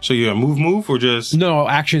 So you're move or just No,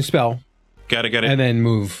 action spell. got it. And then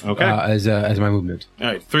move. Okay. As my movement. All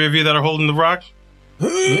right. 3 of you that are holding the rock,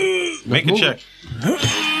 make a check.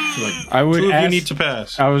 I would 2 of you ask, need to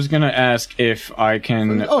pass. I was gonna ask if I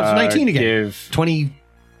can Oh, it's 19 again. give 20.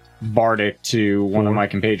 Bardic to one of my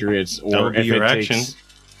compatriots, That or would be if your it action. takes.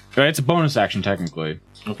 It's a bonus action technically.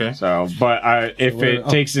 Okay. So, but if what- it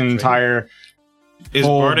takes an entire, Is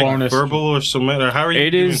full Bardic bonus. verbal or somatic? Or how are you?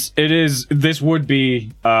 it is. This would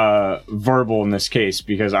be verbal in this case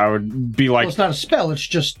because I would be Well, like, it's not a spell, it's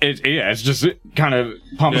just. it's just kind of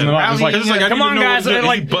pumping Yeah. them up. It's like, It's like, I come don't on, even know guys! what- is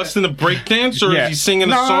Like, he busting a break dance or yeah. is he singing a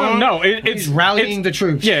No, song? No, it's He's rallying the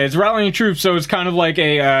troops. Yeah, it's rallying troops, so it's kind of like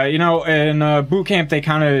a, in boot camp, they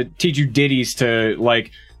kind of teach you ditties to,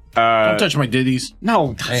 like, Don't touch my ditties.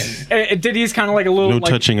 No, Diddy's kind of like a little. No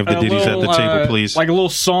like, touching of the a ditties at the little, table, please. Like a little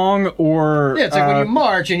song, or Yeah, it's like when you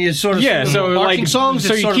march and you sort of so marching like songs. so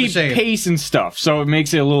it's you sort keep of the same. pace and stuff, so it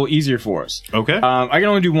makes it a little easier for us. Okay. I can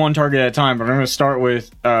only do one target at a time, but I'm going to start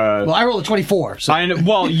with. Well, I rolled a 24. So.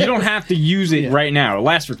 Well, you don't have to use it right now. It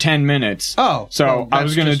lasts for 10 minutes. Oh, so well, I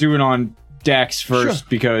was that's going to just- do it on Dex first Sure.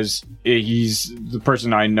 because he's the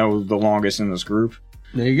person I know the longest in this group.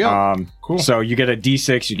 There you go. Cool. So you get a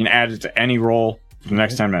D6. You can add it to any roll for the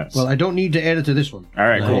next 10 minutes. Well, I don't need to add it to this one. All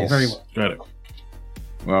right, cool. Oh, very well. Got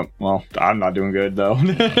it. Well, I'm not doing good though.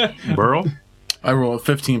 Burl? I roll a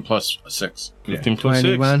 15 plus a 6. 15 plus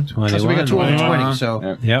 6. 21. So we got 2 over 20, so.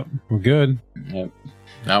 Yeah. Yep, we're good.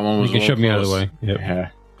 That one You was can a shove me out little of the close. way. Yep. Yeah.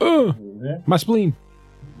 Oh, my spleen.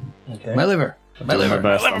 My liver. My Doing my liver.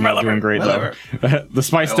 best. I'm not doing great My though. The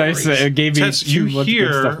spice dice gave me Tess, you too much good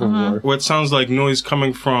hear stuff before. what sounds like noise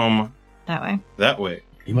coming from That way. that way.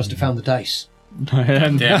 You must have found the dice.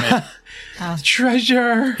 Damn it.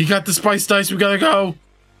 Treasure. He got the spice dice. We gotta go.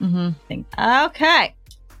 Okay.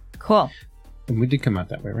 Cool. And we did come out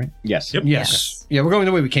that way, right? Yes. Yep. Yes. Yeah, we're going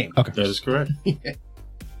the way we came. Okay. That is correct.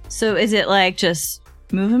 So is it like just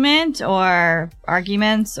movement or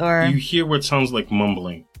arguments or You hear what sounds like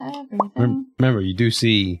mumbling. everything? Remember, you do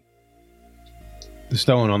see the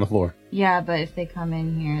stone on the floor. Yeah, but if they come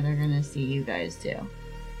in here, they're gonna see you guys too.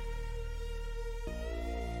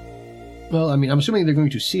 Well, I mean, I'm assuming they're going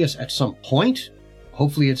to see us at some point.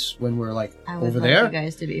 Hopefully it's when we're, like, I would over like there. you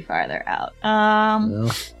guys to be farther out.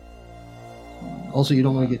 Well, also, you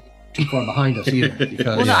don't want to get too far behind us either. Because,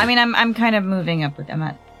 Well, no, I mean, I'm kind of moving up with them. I'm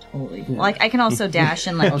not totally. Like, I can also dash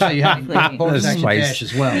and like. I'll say you have quickly- bonus That's action spice. dash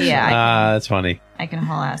as well. Yeah. That's funny. I can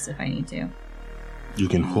haul ass if I need to. You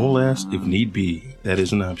can haul ass if need be. That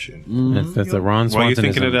is an option. That's a Ron While you're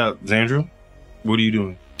thinking Swansonism. it out, Xandro, what are you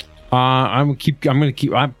doing? I'm gonna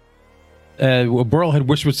keep. Well, Burl had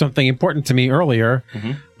whispered something important to me earlier.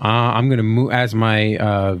 Mhm. I'm gonna move as my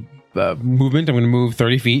movement. I'm gonna move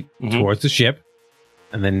 30 feet Mhm. towards the ship,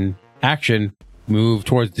 and then action move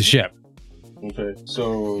towards the ship. Okay,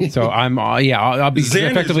 so So I'm I'll be Xan is-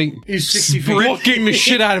 effectively He's 60 feet. booking the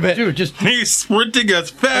shit out of it. Dude, just. he's sprinting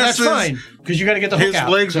as That's fast as fine. Because you got to get the hook his out.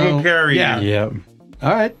 legs so, will carry Yeah. you. Yeah,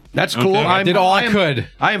 All right. That's cool. Okay. I did all I could.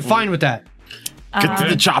 I am fine with that. Get to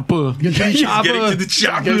the chopper. Get to the chopper. Getting to the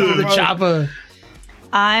chopper. Get to the chopper.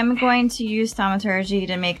 I'm going to use thaumaturgy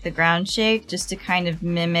to make the ground shake, just to kind of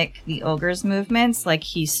mimic the ogre's movements. Like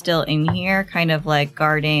he's still in here, kind of like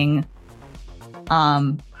guarding,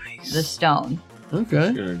 the stone.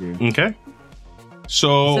 Okay. Good idea. Okay.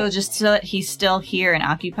 So, So just so that he's still here and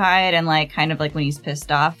occupied, and like kind of like when he's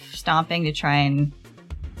pissed off, stomping to try and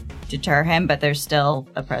deter him. But there's still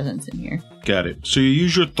a presence in here. got it. So you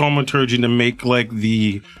use your thaumaturgy to make like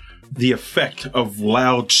the effect of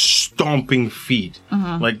loud stomping feet,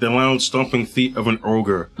 like the loud stomping feet of an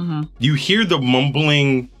ogre. You hear the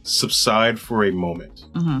mumbling subside for a moment.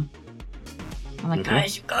 I'm like, Okay.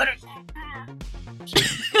 guys, you got it.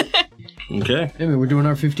 Okay. I mean, we're doing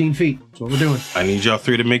our 15 feet. That's what we're doing. I need y'all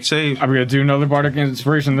three to make saves. I'm gonna do another bardic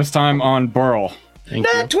inspiration. This time on Burl.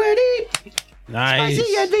 Not 20! Nice.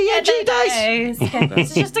 dice! Okay,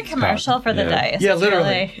 this is just a commercial for the dice. Yeah, It's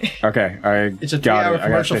literally. really- Okay, I It's a got 3-hour it. I got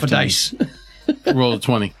commercial for 15. dice. Roll a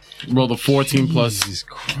 20. Roll the 14 plus.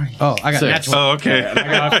 Oh, I got Six. that one. Oh, okay.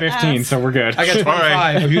 I got 15, so we're good. I got 25.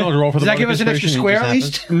 right. If you don't roll for Does the that give us an bardic extra inspiration, square it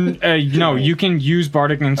at just least? No, you can use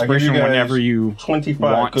bardic inspiration guys whenever you 25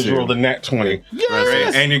 want because you to. rolled a nat 20.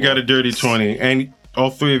 Right? And you got a dirty 20. And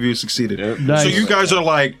all three of you succeeded. Nice. So you guys are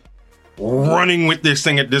like running with this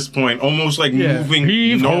thing at this point, almost like moving.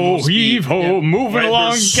 Heave normal ho, speed. heave ho, moving Right,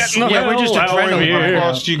 along, there's getting the yeah, we're just hell out of adrenaline here. I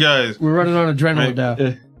lost you guys. We're running on adrenaline Right.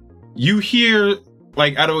 now. You hear,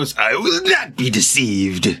 like, out of his I will not be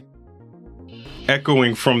deceived.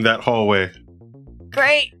 echoing from that hallway.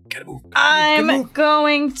 Great. I'm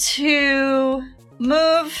going to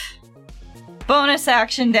move. Bonus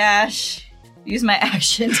action dash. Use my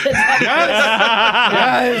action to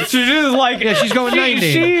She's just like she's going 90.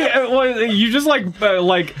 You just like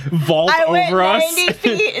vault I went over us. 90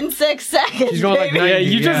 feet in 6 seconds. She's going like baby. 90. Yeah,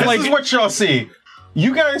 you just This like is what y'all see.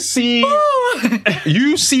 You guys see,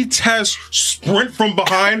 you see Tess sprint from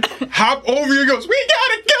behind, hop over you, goes, we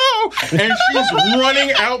gotta go! And she's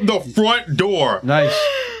running out the front door. Nice.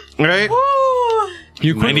 Right?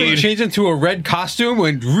 You quickly need- changed into a red costume,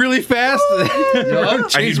 went really fast. I need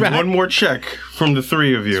Changed back. one more check from the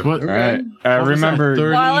three of you. What? All right. Remember,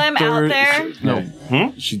 While I'm out there,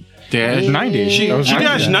 No. She Dash 90. She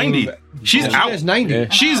dashed 90. She's She out. has 90. Yeah.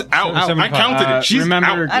 She's out. I counted it. She's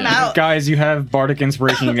remember, out. I'm out. guys, you have Bardic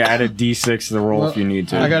Inspiration. You can add a D6 to the roll if you need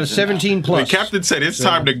to. I got a 17 The plus. captain said it's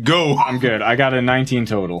time to go. I'm good. I got a 19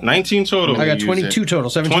 total. 19 total. I got use 22 total.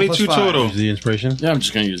 17 22 plus 5. total. Use the inspiration. Yeah, I'm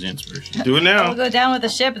just gonna use the inspiration. Do it We'll now. go down with the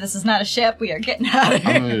ship. This is not a ship. We are getting out of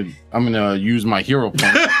here. I'm gonna use my hero point.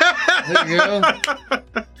 There you go.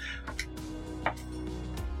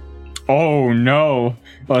 Oh no!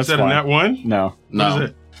 Well, Is that in that one? No. What is No,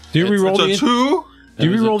 it? Do you reroll It's the? a 2? Do you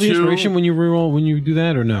It was a reroll the 2. inspiration when you reroll when you do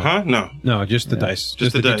that or no? Huh? No. No, just the dice.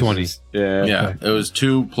 Just the the dice. d20. Yeah. yeah, it was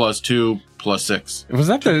 2 plus 2 plus 6. Was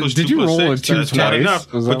that the? Plus Did 2 you plus roll 6. a 2 That's twice? not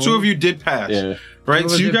enough. Was But that 2 one? of you did pass. Yeah. Right? Two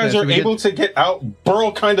So of us you did guys pass. are We able to get out.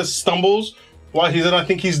 Burl kind of stumbles while he's in. I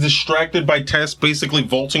think he's distracted by Tess basically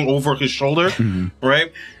vaulting over his shoulder.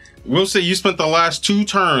 Right? We'll say you spent the last 2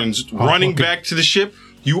 turns running okay. back to the ship.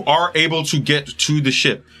 You are able to get to the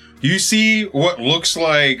ship. You see what looks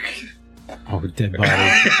like. Oh, dead body.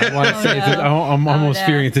 I want to say it's I'm almost no.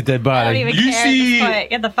 fearing it's a dead I don't body. even You care see- at this point.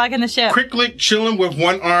 Get the fuck in the ship. Quicklick chilling with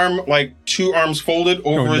one arm, like 2 arms folded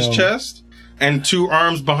over Oh, his no. chest and 2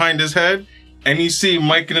 arms behind his head. And you see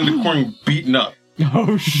Mike in the corner beaten up.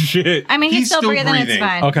 Oh shit! I mean, he's still breathing. It's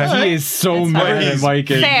fine. Okay. He is so It's mad fine. at He's Mike.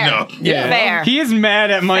 Fair. No. Yeah. Fair. He is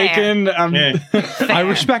mad at Mike Fair. and Yeah. I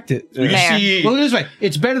respect it. You Fair. see, Well, this way,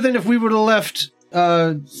 it's better than if we would have left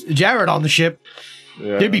Jared on the ship.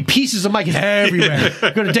 There'd be pieces of Mike everywhere.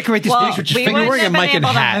 Going to decorate this Well, place with just we finger wouldn't wearing a have been Mike and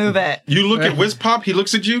able to hat. move it. you look at Wispop, he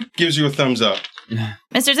looks at you, gives you a thumbs up.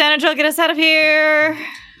 Mr. Xanadril, get us out of here.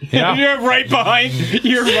 Yeah. You're right behind.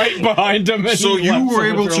 You're right behind him. And So he you left were so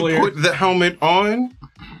able much to earlier. put the helmet on.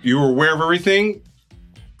 You were aware of everything.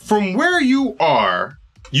 From where you are,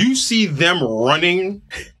 you see them running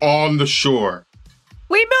on the shore.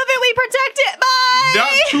 We move it. We protect it. Bye.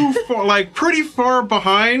 Not too far, like pretty far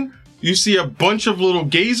behind, you see a bunch of little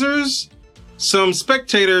gazers, some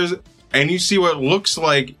spectators, and you see what looks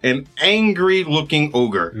like an angry looking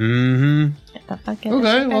ogre. Mm-hmm. Get the fuck in Okay,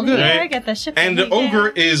 the ship well, in good. here, Right. Get the ship And in the here. ogre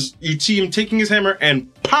is, you see him taking his hammer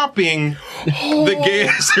and popping the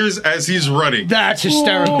gazers as he's running. That's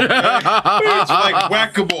hysterical. It's like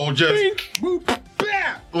whack-a-mole, just boop,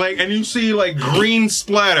 bah! Like, and you see like green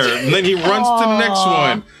splatter, and then he runs to the next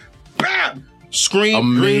one. Bam!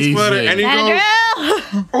 Scream, green Amazing. splatter, and he goes,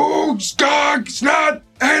 Xanadril. "Oh, Skog's not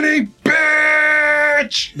any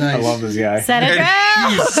bitch!" Nice. I love this guy.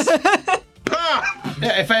 Xanadril. Bah!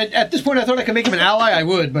 Yeah, if at this point I thought I could make him an ally, I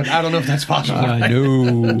would, but I don't know if that's possible.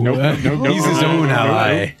 No. He's his own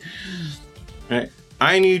ally. Right.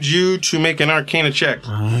 I need you to make an Arcana check,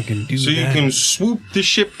 I can do so you that. can swoop the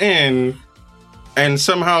ship in and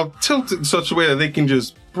somehow tilt it in such a way that they can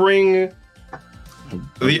just bring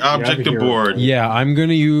the object hero. aboard. Yeah, I'm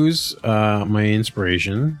gonna use my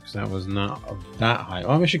inspiration because that was not that high.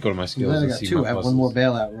 Oh, I should go to my skills. I and got see 2. my I have pluses. one more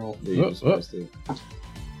bailout roll.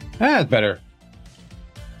 That's better.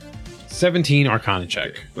 17 Arcana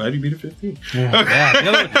check. Glad you beat a 15.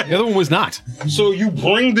 Yeah, the other one was not. So you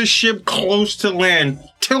bring the ship close to land,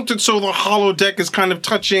 tilted so the hollow deck is kind of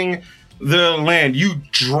touching the land. You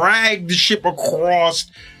drag the ship across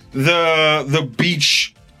the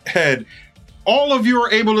beach head. All of you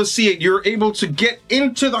are able to see it. You're able to get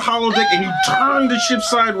into the hollow deck and you turn the ship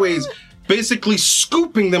sideways, basically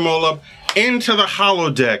scooping them all up into the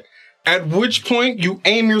hollow deck. At which point you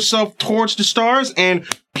aim yourself towards the stars and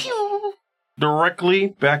pew, directly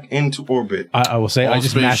back into orbit. I will say, I All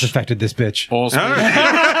just space- mass affected this bitch. All All space,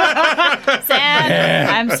 right. Sam,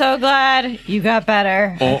 I'm so glad you got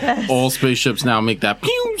better. all spaceships now make that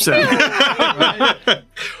pew sound.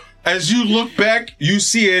 As you look back, you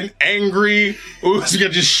see an angry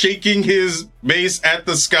Uzga just shaking his mace at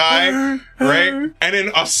the sky, right? And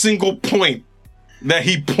in a single point that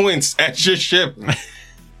he points at your ship.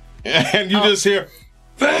 And you just hear,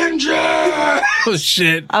 Vengeance! Oh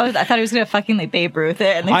shit! I thought he was gonna fucking like Babe Ruth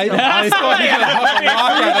it, and then I thought he was gonna huck a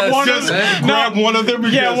rock at us. Just grab one of them.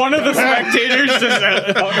 Yeah, one of the spectators just so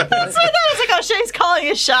I thought it was like, oh shit, he's calling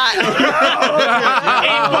a shot.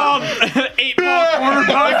 eight ball corner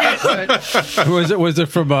pocket. Was it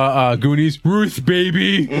from Goonies? Ruth,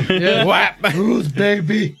 baby. Yeah. Whap. Ruth,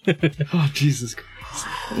 baby. Oh Jesus Christ!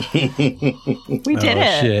 We did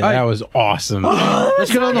it. Shit, that was awesome.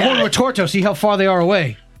 Let's get on the horn with Torto, see how far they are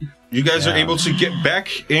away. You guys are able to get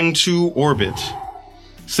back into orbit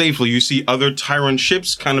safely. You see other Tyrant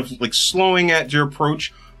ships kind of like slowing at your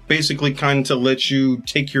approach, basically kind of to let you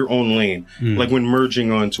take your own lane, like when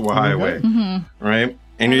merging onto a highway, right?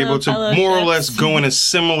 And you're able to Hello, more or ships. less go in a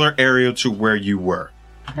similar area to where you were.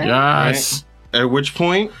 Yes. At which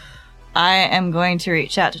point, I am going to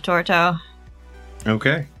reach out to Torto.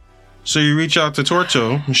 okay. So you reach out to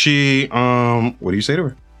Torto. She, what do you say to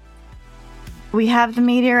her? We have the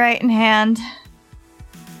meteorite in hand.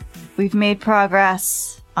 We've made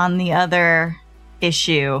progress on the other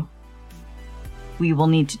issue. We will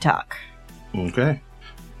need to talk. Okay.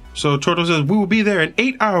 So Torto says, we will be there in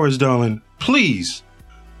 8 hours, darling. Please,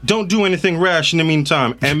 don't do anything rash in the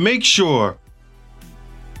meantime. And make sure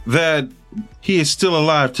that he is still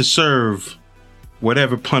alive to serve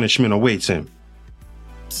whatever punishment awaits him.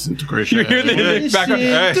 Disintegration. You hear the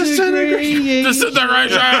background? Disintegration.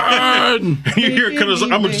 Disintegration! You hear Cuddles, I'm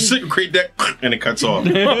going to disintegrate that, and it cuts off.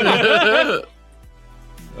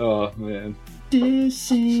 Oh man.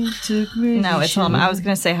 Disintegration. No, it's him. I was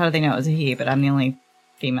going to say, how do they know it was a he, but I'm the only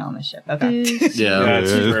female on the ship. Okay. Yeah.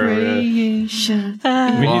 That's true. We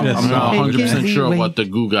Well, need a I'm not song. 100% sure what the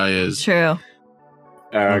goo guy is. True.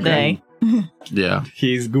 Okay. They. Yeah.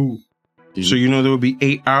 He's goo. So you know there will be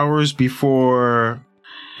 8 hours before...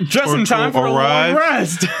 Just in time for a long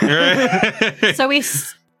rest. So we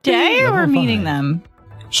stay or we're meeting them?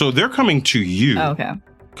 So they're coming to you. Oh, okay.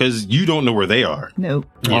 Because you don't know where they are. Nope.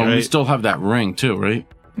 Oh, we Right. still have that ring too, right?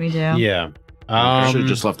 We do. Yeah. I should have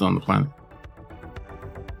just left it on the planet.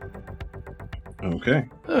 Okay.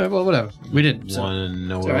 Well, whatever. We didn't. So. Want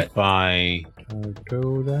to all right. notify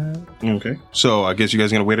Torto that? Okay. So I guess you guys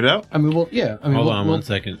going to wait it out? I mean, well, yeah. I mean, Hold we'll, on we'll, 1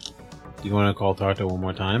 second. Do you want to call Torto one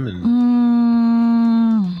more time and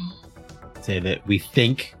say that we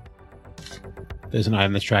think there's an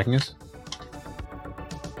item that's tracking us?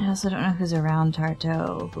 I also don't know who's around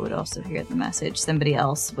Tarto who would also hear the message. Somebody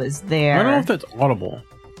else was there. I don't know if that's audible.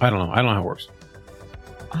 I don't know. I don't know how it works.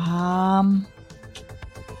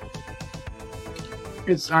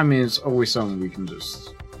 It's always something we can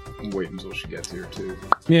just wait until she gets here too.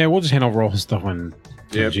 Yeah, we'll just hand over all his stuff when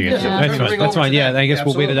Yep. she gets Yeah. here. That's fine. That's fine. Yeah, I guess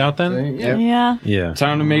we'll wait it out then. Yeah. Yeah. Yeah.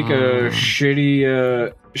 Time to make a shitty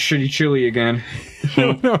chili again.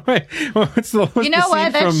 No, wait. What's the You know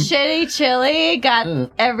what? That From... shitty chili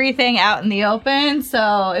got everything out in the open,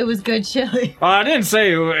 so it was good chili. I didn't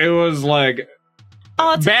say it was like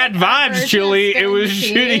Oh, it's bad vibes chili. It was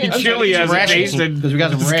shitty chili as it tasted. Because we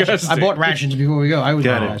got some rations. I Disgusting. bought rations before we go. I would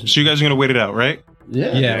Got buy it. rations. So you guys are going to wait it out, right?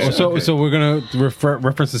 Yeah. Yeah. So we're gonna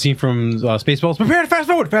reference the scene from Spaceballs. Prepare to fast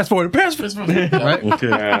forward. Fast forward. Fast forward. Right? Okay.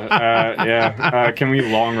 Yeah. Can we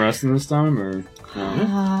long rest in this time or? how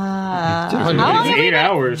long It's have we 8 been,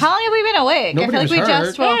 hours. How long have we been awake? Nobody I feel like was we hurt.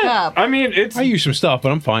 just woke up. I mean, it's I used some stuff,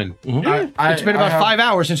 but I'm fine. It's been about 5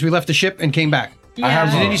 hours since we left the ship and came back. Yeah.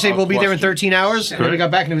 So didn't you say a we'll be there in question. 13 hours? And then we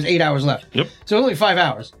got back and it was 8 hours left. Yep. So only 5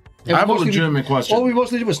 hours. And I have a mostly legitimate question. All we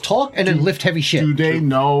mostly did was talk and then lift heavy shit. Do they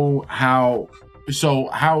know how? So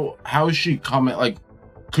how is she coming? Like,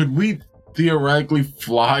 could we theoretically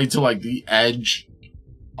fly to like the edge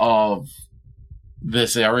of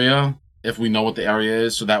this area if we know what the area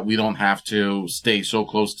is, so that we don't have to stay so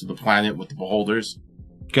close to the planet with the beholders?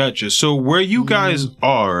 Gotcha. So where you guys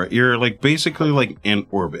are, you're like basically like in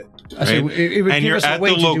orbit. I said Right? it would And give you're us a at way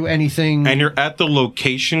the to lo- do anything. And you're at the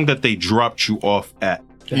location that they dropped you off at.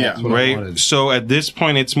 Yeah. That's what I Right? wanted. So at this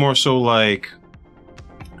point, it's more so like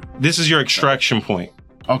this is your extraction point,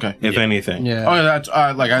 Okay. if anything. Yeah. Oh, yeah, that's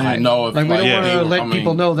like I didn't know if Like we don't yeah, want they to were let coming-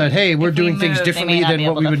 people know that hey, we're If we doing things move, they differently may not than be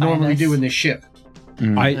what able we to would find normally us. do in this ship.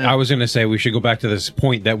 I was gonna say we should go back to this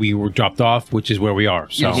point that we were dropped off, which is where we are.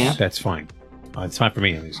 So Yes. that's fine. It's fine for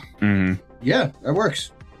me at least. Yeah, that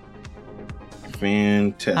works.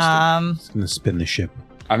 Fantastic. I'm gonna spin the ship.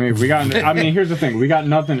 I mean, here's the thing: we got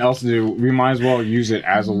nothing else to do. We might as well use it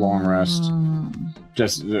as a long rest.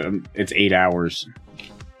 Just it's 8 hours.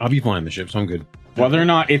 I'll be flying the ship, so I'm good. Whether or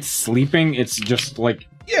not it's sleeping, it's just like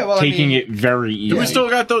Yeah, well, taking it very easy. Do we still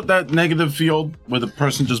got that negative field where the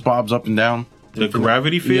person just bobs up and down? the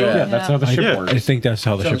gravity field? Yeah. Yeah, that's how the ship Yeah. works. I think that's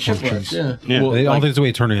how the So ship functions. Yeah. Yeah. Well, I don't like- think there's a way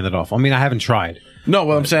of turning it off. I mean, I haven't tried. No,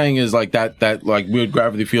 what I'm saying is like that like weird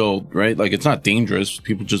gravity field, right? Like it's not dangerous.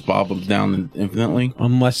 People just bob up and down infinitely.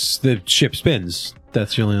 Unless the ship spins.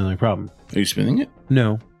 That's the only problem. Are you spinning it?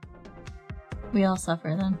 No. We all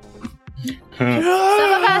suffer then. Some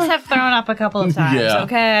of us have thrown up a couple of times, Yeah.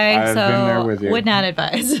 okay? I've so been there with you. would not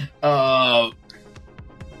advise.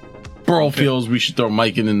 Burl feels we should throw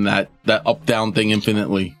Mike in that up down thing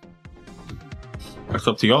infinitely. That's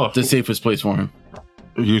up to y'all. The safest place for him.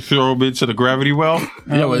 You throw him into the gravity well?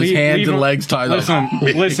 Yeah, with his leave- hands leave and him- legs tied up.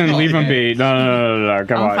 Listen, leave him be. No,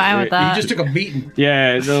 come I'm on. fine with He that. just took a beating.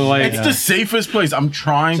 Yeah, so like, It's the safest place. I'm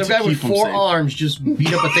trying Some to guy keep with him 4 safe. arms just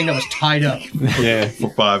beat up a thing that was tied up. yeah. For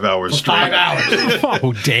 5 hours straight. 5 hours.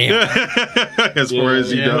 Oh damn. As far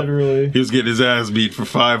as you know. literally. He was getting his ass beat for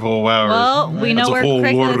 5 whole hours. Well, we know That's a where whole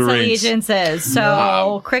Lord of the Cricklet's Rings. allegiance is,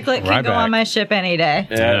 so Cricklet can Right go back. on my ship any day.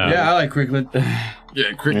 Yeah. Yeah, I like Cricklet.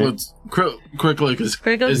 Yeah, Cricklet is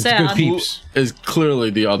Cricklet's down. is clearly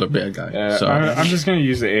the other bad guy. So I'm just gonna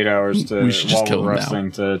use the 8 hours to We should just while kill we're him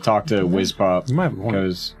resting to talk to Wizpop You might have one.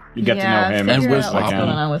 because you get to know him And figure Wiz out Pop. what's going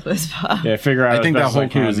on with Wizpop. Yeah, figure out. I think as that best whole I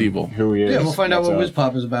crew can is evil. Who he is. Yeah, we'll find out what what's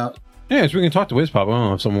up. Wizpop is about. Yeah, so we can talk to Wizpop. I don't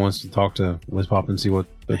know if someone wants to talk to Wizpop and see what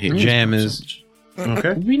the jam is.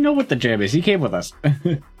 Okay. We know what the jam is. He came with us.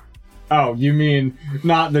 Oh, you mean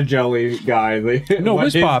not the jelly guy? No, what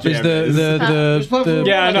his Wizpop is jam the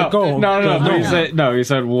Yeah, no, gold. no. He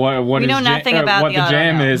said what We his know nothing about what the the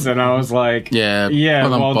jam auto-know. is, and I was like, Yeah,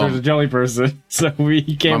 Well, there's a jelly person, so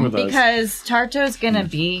he came with us. Because Tarto's gonna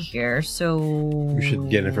be here, so We should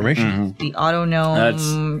get information. the auto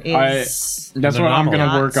gnome is. That's what I'm gonna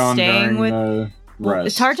Not work on staying during with- the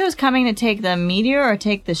rest. Tarto's coming to take the meteor or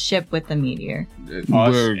take the ship with the meteor.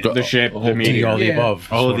 The ship, the meteor. All the Yeah. above.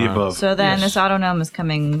 All of the above. So then Yes. this auto gnome is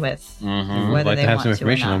coming with I'd whether like they to have want some to or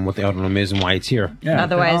information not. on what the autonom is and why it's here. Yeah.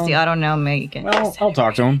 Otherwise, the auto gnome may get. Well, I'll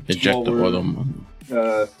talk to him. Eject the While bottom.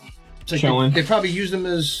 we're, It's like Chilling. they probably use them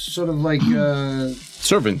as sort of like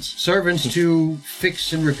Servants. servants to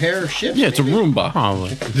fix and repair ships. Yeah, it's a maybe. Roomba.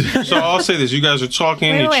 Probably. So I'll say this: you guys are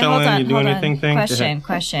talking, you're chilling, you're doing anything. Thing.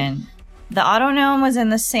 Question. The auto gnome was in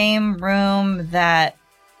the same room that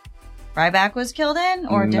Ryback was killed in,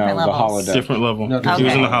 or different No, the levels? holodeck. Different level. No, He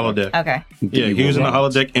was in the okay. holodeck. Okay, Yeah, he was in the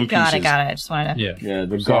holodeck in pieces. got it. I just wanted to. Yeah. Yeah,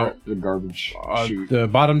 the So- garbage chute. The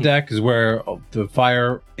bottom deck is where the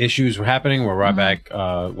fire issues were happening, where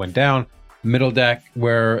Ryback went down. Middle deck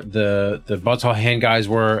where the Buzzsaw hand guys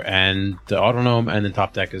were, and the autonom, and the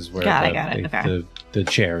top deck is where Got it, okay. the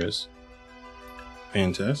chair is.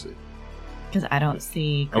 Fantastic. Because I don't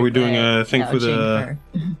see. Are we doing a thing for the-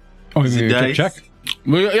 Oh, Is it dice? check?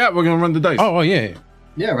 We're gonna run the dice. Oh, yeah.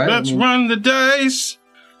 Yeah, right. Let's run the dice.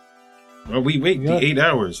 Well, we wait the 8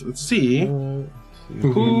 hours. Let's see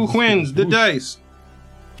who wins the dice.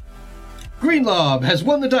 Green Lob has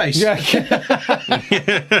won the dice. Yeah.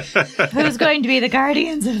 Who's going to be the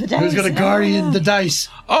guardians of the dice? Who's going to guardian the dice?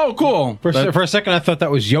 Oh, cool. For a second, I thought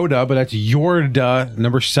that was Yoda, but that's Yorda,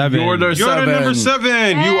 number 7. Yorda. You're the number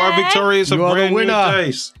 7. You are victorious of You are the brand new winner.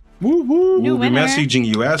 dice. New We'll be winner. messaging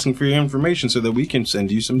you, asking for your information so that we can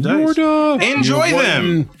send you some dice. Yorda. Enjoy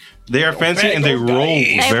them. They are fancy and they roll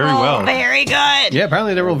They very roll well. Very good. Yeah,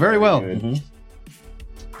 apparently they roll very well. Mm-hmm.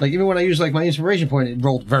 Like even when I use like my inspiration point, it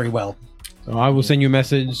rolled very well. So I will send you a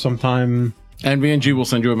message sometime. And VNG will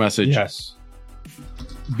send you a message. Yes.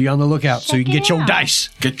 Be on the lookout so you can get your out. dice.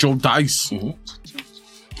 Get your dice.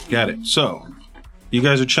 Got it. So, you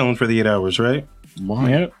guys are chilling for the 8 hours, right?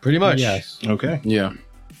 Yep. Pretty much. Yes. Okay. Yeah.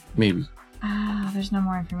 Maybe. There's no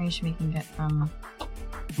more information we can get from.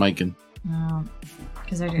 Mike and No,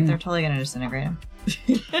 because they're totally going to disintegrate him.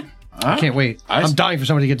 I can't wait. I'm dying for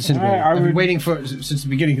somebody to get disintegrated. I I've been would- waiting for since the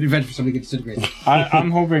beginning of the event for somebody to get disintegrated.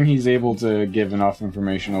 I'm hoping he's able to give enough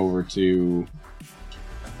information over to.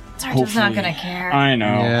 Tarto's not Hopefully. going to care. I know.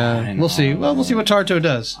 Yeah, I know. we'll see. Well, we'll see what Tarto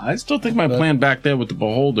does. I still think my plan back there with the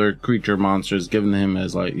beholder creature monsters, given him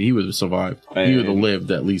as like he would have survived. He would have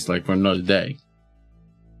lived at least like for another day.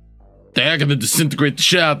 They're gonna disintegrate the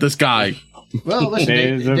shit out of this guy. Well, listen,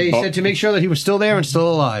 There's a they bo- said to make sure that he was still there and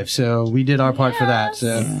still alive, so we did our part for that.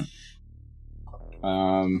 So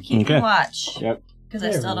Keep Okay. watch. Yep. Because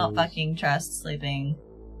I still don't fucking trust sleeping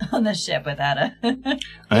on the ship without a.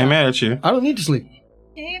 I ain't mad at you. I don't need to sleep.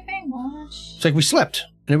 Keeping watch. It's like we slept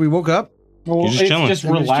and then we woke up Well, You're just it's chilling. just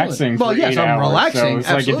I'm just relaxing. chilling. For Well, yes, 8 I'm hours, relaxing, So it's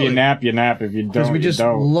like if absolutely. you nap, you nap. If you because don't, we you just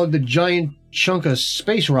don't. lugged a giant chunk of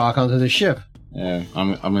space rock onto the ship. Yeah.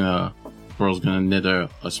 I'm gonna. Burl's gonna knit a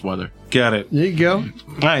sweater. Got it. There you go.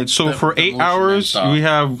 All right. So for 8 motion hours, and we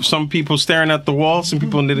have some people staring at the wall, some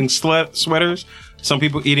people knitting sweaters, some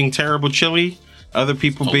people eating terrible chili, other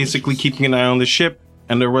people basically keeping an eye on the ship,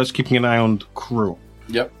 and the rest keeping an eye on the crew.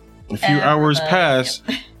 Yep. A few hours pass,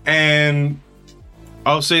 and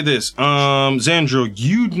I'll say this, Xandro,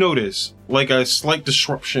 you'd notice like a slight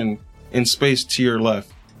disruption in space to your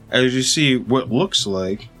left as you see what looks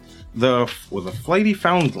like the flighty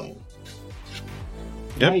foundling.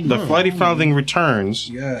 Yep, the flighty foundling returns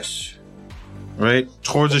Yes. right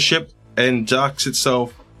towards the ship and docks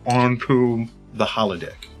itself onto the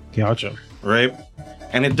holodeck. Gotcha. Right,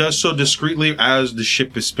 and it does so discreetly as the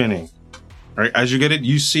ship is spinning. Right, as you get it,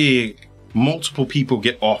 you see multiple people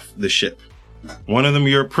get off the ship. One of them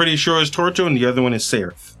you're pretty sure is Torto, and the other one is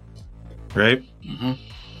Seraph. Right, and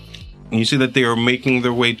you see that they are making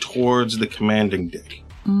their way towards the commanding deck.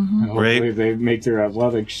 Right. Hopefully they make their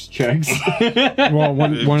athletics checks. Well,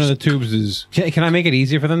 one of the tubes is. Can I make it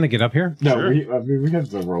easier for them to get up here? No, Sure. we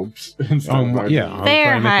have the ropes and stuff. Yeah. I'm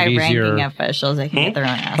They're trying to make it easier. high-ranking officials. They can get their own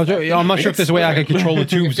ass. I'm not sure if there's a way I can control the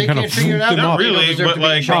tubes If and they kind of can't figure it out, them Not up. really, but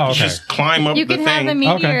like Oh, okay. just climb up You the can have thing. the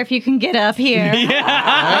meteor Okay. if you can get up here.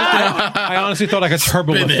 I honestly thought I could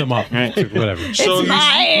turbo lift them up. Whatever. So It's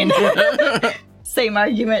mine. Same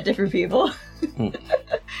argument, different people.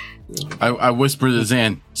 I whisper to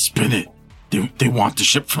Zan, spin it. They want the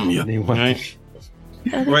ship from you. Right.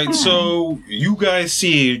 Right, so you guys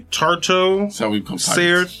see Tarto, That's how we become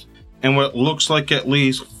Seared, and what looks like at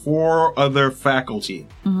least 4 other faculty,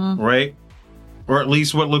 right? Or at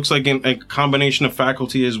least what looks like a combination of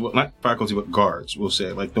faculty is what, not faculty, but guards, we'll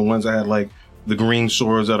say. Like the ones that had like the green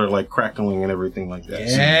swords that are like crackling and everything like that.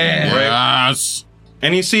 Yeah. Right? Yes.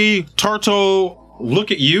 And you see Tarto look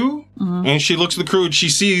at you, and she looks at the crew, and she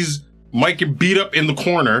sees Mike get beat up in the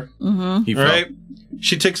corner. He fell. Right?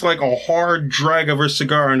 She takes like a hard drag of her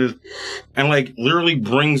cigar and like literally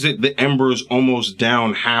brings the embers almost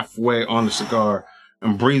down halfway on the cigar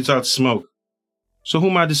and breathes out smoke. So who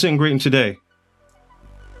am I disintegrating today?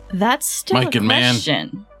 That's still Mike a and Man.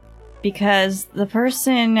 question. Because the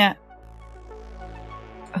person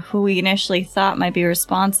who we initially thought might be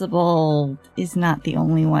responsible is not the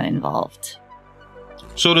only one involved.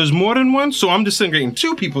 So there's more than one? So I'm disintegrating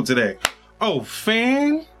 2 people today. Oh,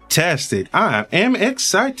 fantastic. I am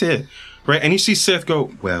excited. Right? And you see Seth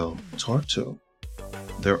go, well, Tarto,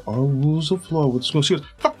 there are rules of law with school. She goes,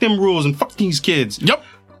 fuck them rules and fuck these kids. Yep.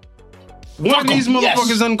 One Fuck of these 'em. motherfuckers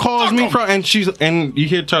Yes. done calls Fuck me 'em. from, and you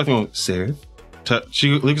hear Tarto go, Seth, she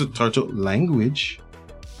looks at Tarto, language.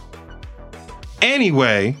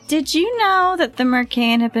 Anyway, Did you know that the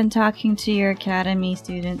Mercan have been talking to your academy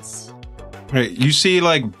students? right, you see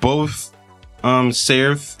like both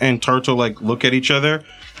Serth and Tarto like look at each other,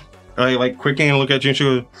 like quick and look at you, and she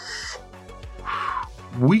goes,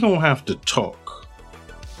 we gonna have to talk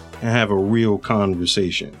and have a real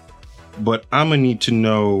conversation, but I'm gonna need to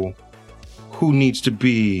know who needs to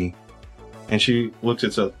be, and she looks at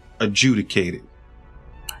herself, adjudicated.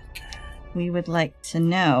 We would like to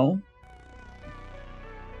know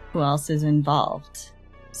who else is involved.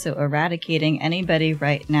 So eradicating anybody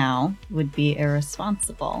right now would be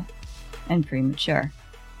irresponsible and premature.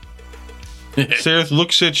 Sereth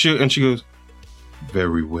looks at you and she goes,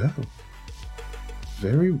 very well.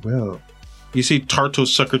 Very well. You see Tarto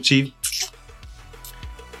suck her teeth.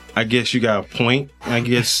 I guess you got a point. I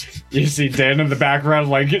guess. You see Dan in the background,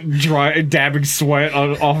 like dabbing sweat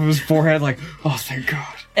off of his forehead, like, oh, thank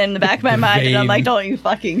God. In the back of my mind, and I'm Vain. like, don't you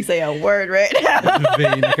fucking say a word right now. The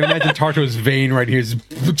vein. I can imagine Tarto's vein right here is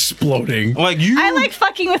exploding. Like you. I like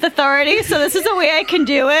fucking with authority, so this is a way I can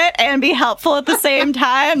do it and be helpful at the same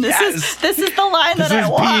time. This is the line that I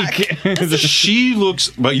walk. She looks,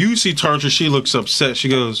 but you see Tarto, she looks upset. She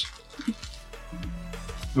goes,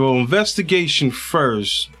 well, investigation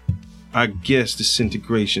first. I guess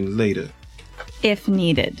disintegration later. If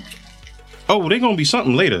needed. Oh, they're gonna be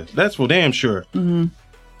something later. That's for damn sure.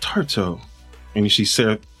 Tarto. And you see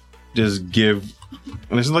Sarah just give.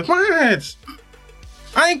 And it's like, what?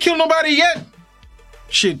 I ain't killed nobody yet.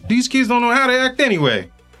 Shit, these kids don't know how to act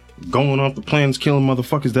anyway. Going off the plans, killing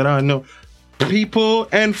motherfuckers that I know. People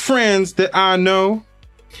and friends that I know.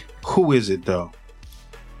 Who is it, though?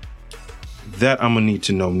 That I'm gonna need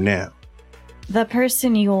to know now. The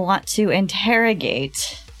person you want to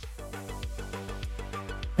interrogate.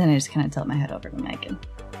 Then I just kind of tilt my head over to Megan.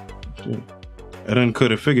 I done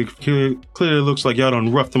could have figured. Clearly looks like y'all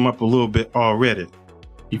done roughed him up a little bit already.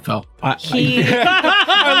 He fell. He,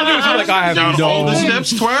 I have Down all the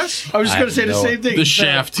steps twice? I was just going to say the same thing. The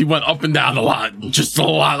shaft. He went up and down a lot. Just a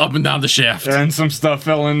lot up and down the shaft. And some stuff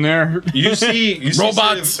fell in there. You see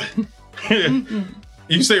Robots.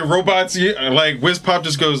 You say robots, like Wizpop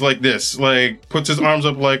just goes like this, like puts his arms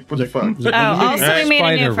up, like what the fuck, also we made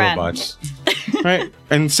a new Spider friend. robots. right?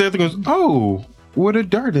 And Seth goes, "Oh, what a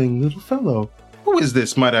darling little fellow. Who is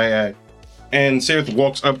this, might I add?" And Seth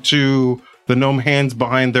walks up to the gnome, hands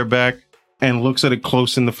behind their back, and looks at it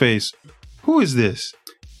close in the face. Who is this?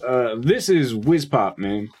 This is Wizpop,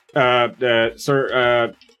 man.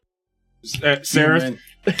 Sir, Sarah.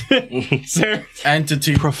 Sarah.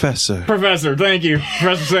 Entity. Professor. Professor, thank you.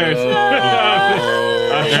 Professor Sayers.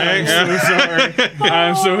 I'm so sorry.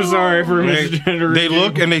 I'm so sorry for misgendering. They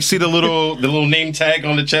look and they see the little name tag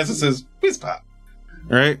on the chest that says Wizpop,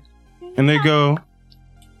 right? And they go,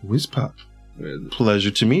 Wizpop,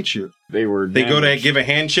 pleasure to meet you. They were. They go to damaged. give a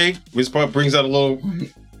handshake. Wizpop brings out a little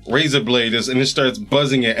razor blade and it starts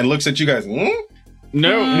buzzing it and looks at you guys.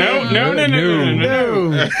 No.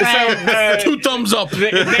 So, 2 thumbs up.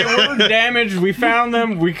 they were damaged. We found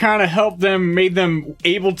them. We kind of helped them, made them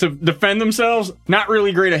able to defend themselves. Not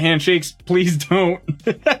really great at handshakes. Please don't.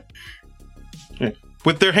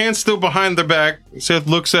 With their hands still behind their back, Seth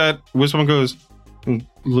looks at Wisp and goes,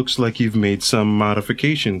 looks like you've made some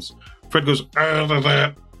modifications. Fred goes, with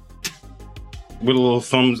a little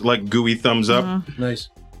thumbs, like gooey thumbs up. Nice.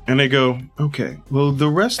 And they go, okay, well, the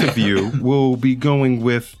rest of you will be going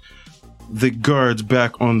with the guards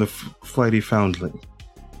back on the Flighty Foundling.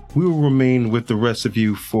 We will remain with the rest of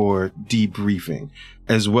you for debriefing,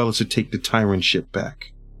 as well as to take the Tyrant ship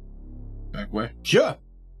back. Back way. Sure.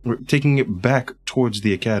 We're taking it back towards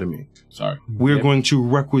the Academy. Sorry. We're going to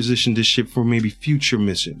requisition this ship for maybe future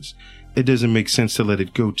missions. It doesn't make sense to let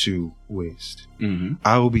it go to waste. Mm-hmm.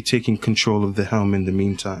 I will be taking control of the helm in the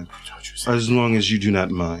meantime, as long as you do not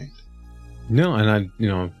mind. No, and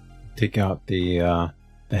I, take out the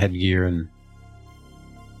headgear and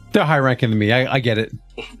they're high ranking than me. I get it.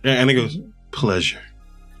 And he goes, pleasure.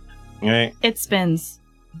 Right? It spins.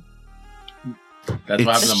 That's It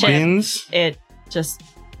what happened to spins. It just.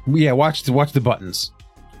 Yeah, watch the buttons.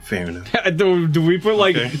 Fair enough. Do we put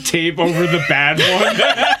like tape over the bad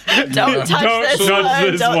one? Don't touch this touch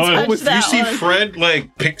one. this Don't one. touch You that see one. Fred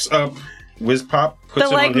like picks up Whiz Pop, puts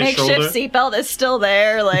The it on his makeshift shoulder. seatbelt is still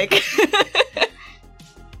there. Like.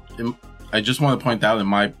 I just want to point out in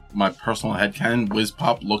my personal headcanon, Whiz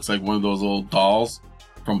Pop looks like one of those little dolls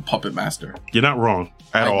from Puppet Master. You're not wrong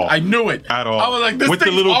at all. I knew it. At all. I was like, this with the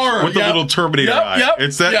thing's little horror. with the Yep. little Terminator Yep, eye. yep.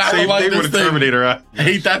 It's that Yeah, I same like thing with this the thing. Terminator eye. I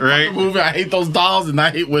hate that Right? fucking movie. I hate those dolls, and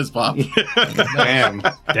I hate Whiz Pop. Damn.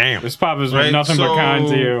 This pop is Right, nothing but so- kind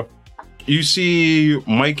to you. You see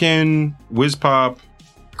Myken, Whiz Pop,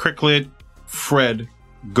 Cricklet, Fred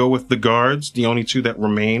go with the guards. The only two that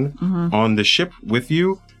remain on the ship with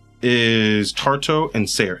you is Tarto and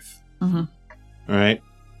Sereth. All right.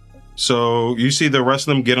 So you see the rest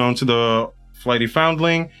of them get onto the Flighty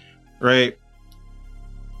Foundling, right?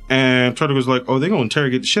 And Tarto was like, "Oh, they're gonna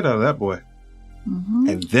interrogate the shit out of that boy,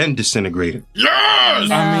 and then disintegrate it." Yes!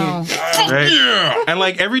 No. Right? Yeah! And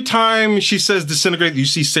like every time she says disintegrate, you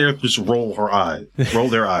see Sereth just roll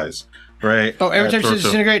their eyes, right? Oh, every at time she says Tarto.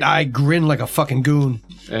 disintegrate, I grin like a fucking goon.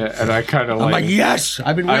 And I kind of I'm like. like, yes,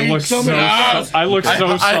 I've been I waiting look so so. many. I look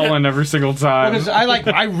so sullen every single time. Because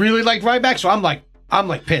I really like Ryback, so I'm like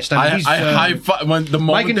pissed. I mean, he's, high five when the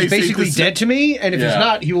moment Myken they is basically say dead to me, and if he's Yeah.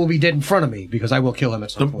 not, he will be dead in front of me because I will kill him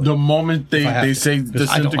at some point. The moment If I have they to, say because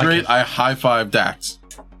I don't like disintegrate, him. I high five Dax.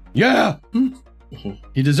 Yeah,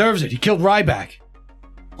 he deserves it. He killed Ryback,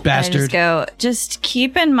 I bastard. just go, just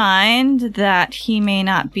keep in mind that he may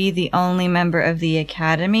not be the only member of the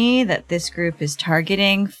Academy that this group is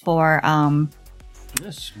targeting for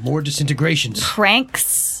Yes, more disintegrations.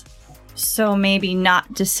 pranks. So maybe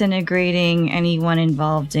not disintegrating anyone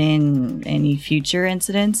involved in any future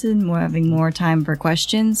incidents and having more time for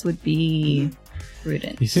questions would be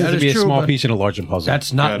prudent. He seems That to is be a true, small but piece in a larger puzzle.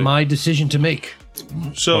 That's Got not it. my decision to make.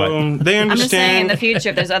 So they I'm just saying in the understand. future,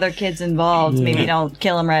 if there's other kids involved, maybe don't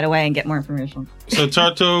kill them right away and get more information. So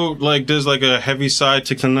Tarto like does like a heavy sigh,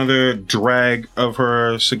 takes another drag of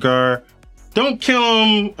her cigar. Don't kill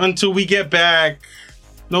him until we get back.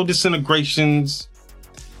 No disintegrations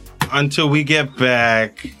until we get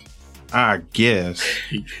back. I guess.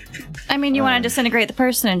 I mean, you want to disintegrate the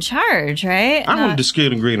person in charge, right? I want to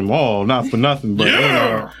disintegrate them all, not for nothing, but you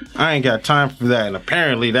know, I ain't got time for that. And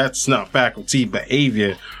apparently, that's not faculty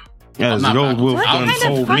behavior, as I'm the not old wolf What done kind of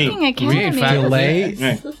told fucking me. academy? Delay.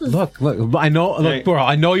 Yeah. Look, I know. Look, Right. bro,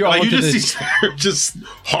 I know you're Like all you into just see this. Sarah just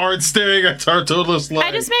hard staring at Tartolos like.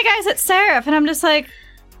 I just make eyes at Seraph, and I'm just like,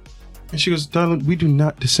 And she goes, darling, we do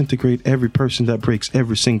not disintegrate every person that breaks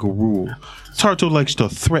every single rule. Tarto likes to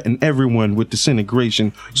threaten everyone with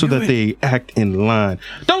disintegration so that they act in line.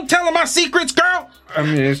 Don't tell them my secrets, girl! I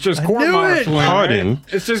mean, it's just court martial. Pardon? Right?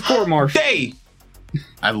 It's just court martial. They!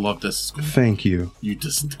 I love this. Thank you. You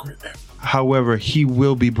disintegrate them. However, he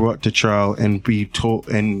will be brought to trial and be told,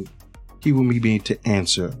 and he will be made to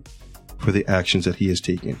answer for the actions that he has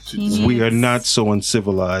taken. We are not so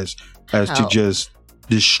uncivilized as to Help. just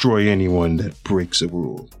destroy anyone that breaks a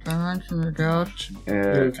rule. Unless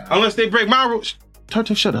they break my rules.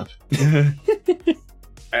 Tarto, shut up.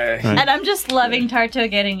 and I'm just loving Tarto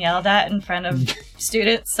getting yelled at in front of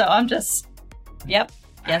students, so I'm just, yep,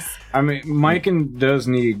 yes. I mean, Myken does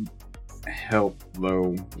need help,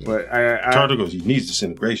 though. But Tarto goes, he needs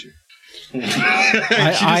disintegration. she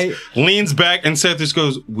I- just leans back and Seth just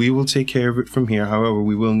goes, we will take care of it from here. However,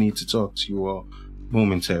 we will need to talk to you all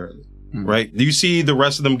momentarily. Right? You see the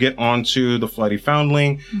rest of them get onto the Flighty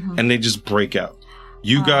Foundling and they just break out.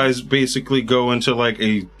 You guys basically go into like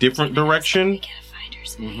a different direction.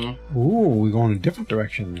 Ooh, we go in a different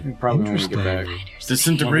direction. Probably when we get back.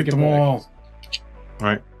 Disintegrate the wall.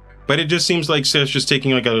 Right. But it just seems like Sarah's just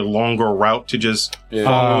taking like a longer route to just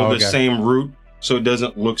follow the same route so it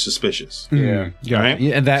doesn't look suspicious. Yeah. Right?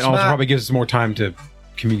 Yeah, and that also Smart. probably gives us more time to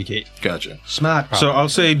communicate. Gotcha. Smart. So I'll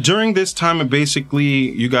say during this time,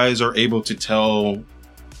 basically, you guys are able to tell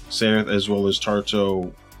Sarah as well as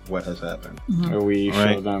Tarto what has happened. We show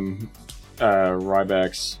Right. them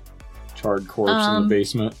Ryback's charred corpse in the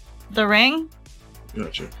basement. The ring?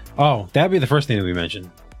 Gotcha. Oh, that'd be the first thing that we mentioned.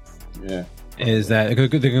 Yeah. Is that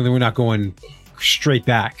we're not going straight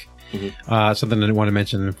back. Something I want to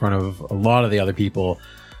mention in front of a lot of the other people.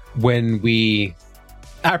 When we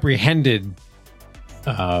apprehended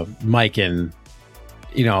Mike, and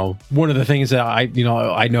one of the things that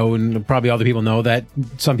I know, and probably other people know, that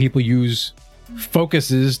some people use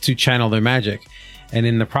focuses to channel their magic, and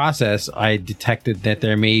in the process I detected that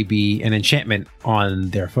there may be an enchantment on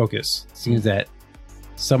their focus. It seems that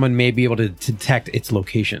someone may be able to detect its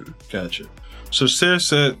location. Gotcha. So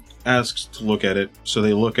Sarah asks to look at it. So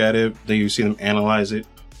they look at it. You see them analyze it,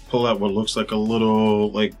 pull out what looks like a little,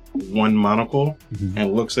 like one monocle,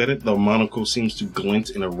 and looks at it. The monocle seems to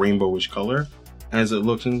glint in a rainbowish color as it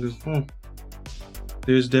looks and goes,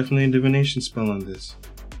 there's definitely a divination spell on this.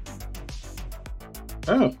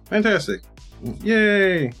 Oh, fantastic.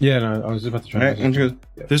 Yay. Yeah, no, I was about to try. Right, and she goes,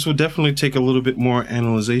 this will definitely take a little bit more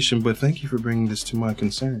analyzation, but thank you for bringing this to my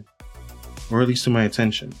concern, or at least to my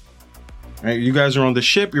attention. Right, you guys are on the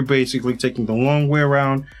ship. You're basically taking the long way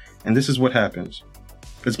around, and this is what happens.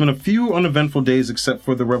 It's been a few uneventful days, except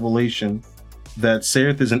for the revelation that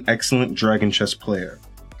Sareth is an excellent dragon chess player.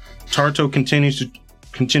 Tarto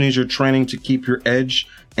continues your training to keep your edge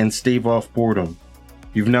and stave off boredom.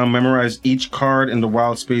 You've now memorized each card in the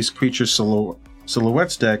Wild Space Creature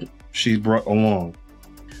Silhouettes deck she's brought along.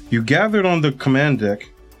 You gathered on the command deck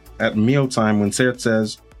at mealtime when Sareth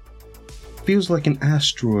says, feels like an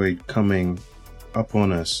asteroid coming up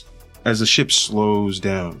on us, as the ship slows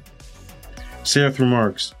down. Sareth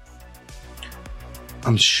remarks,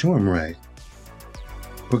 I'm sure I'm right,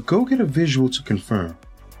 but go get a visual to confirm.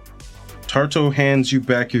 Tarto hands you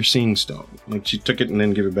back your seeing stone, like she took it and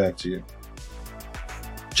then give it back to you.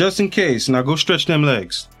 Just in case, now go stretch them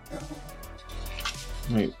legs.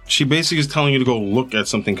 Right. She basically is telling you to go look at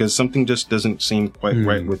something because something just doesn't seem quite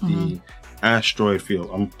right with the asteroid field.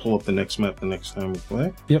 I'm gonna pull up the next map the next time we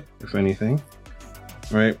play. Yep. If anything.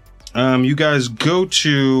 Right. You guys go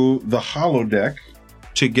to the holodeck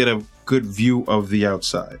to get a good view of the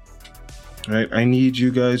outside. Right. I need you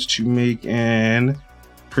guys to make an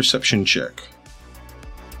perception check.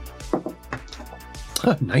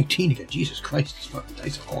 19 again. Jesus Christ, these fucking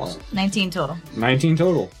dice are awesome. 19 total. 19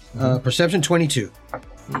 total. Perception 22.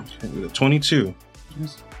 22.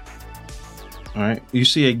 All right. You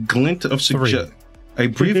see a glint of a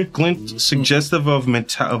brief glint suggestive of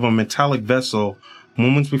a metallic vessel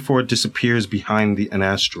moments before it disappears behind an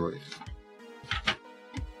asteroid.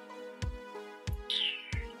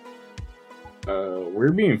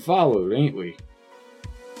 We're being followed, ain't we?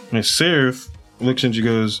 And Sareth looks and she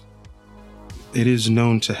goes, it is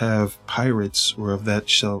known to have pirates or of that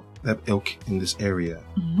ilk in this area.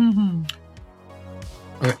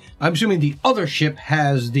 Okay. I'm assuming the other ship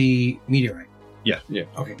has the meteorite. Yeah.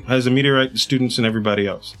 Okay. Has a meteorite, the students, and everybody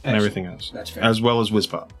else, and Excellent. everything else. That's fair. As well as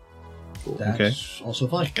Wizpop. That's also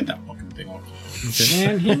fine. Get that fucking thing off.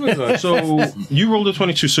 Man, he was a... So you rolled a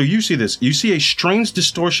 22. So you see this. You see a strange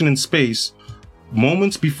distortion in space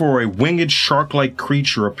moments before a winged shark-like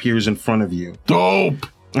creature appears in front of you. Dope!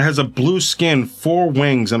 It has a blue skin, 4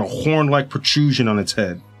 wings, and a horn-like protrusion on its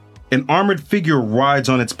head. An armored figure rides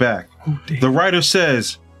on its back. The rider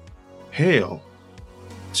says, hail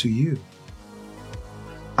to you.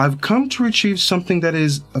 I've come to retrieve something that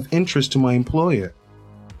is of interest to my employer.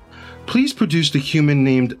 Please produce the human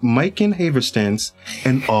named Myken Haverstance,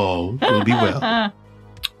 and all will be well.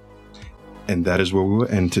 And that is where we will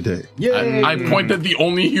end today. Yay! I pointed the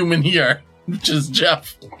only human here, which is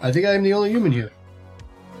Jeff. I think I'm the only human here.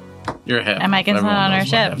 You're half. And Myken's not on our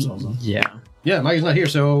ship. Yeah. Yeah, Mike's not here,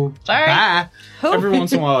 so Sorry. bye. Who? Every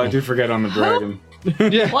once in a while, I do forget I'm a dragon.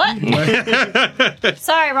 What?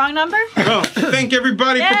 Sorry, wrong number? Well, thank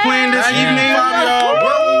everybody for playing this Yay! evening.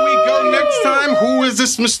 Where will we go next time? Who is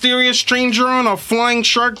this mysterious stranger on a flying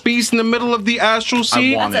shark beast in the middle of the astral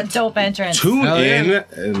sea? want That's a dope entrance. Tune Hell yeah.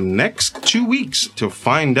 in next 2 weeks to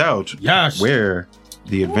find out Yes. where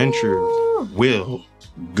the adventure will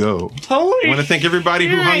go. I want to thank everybody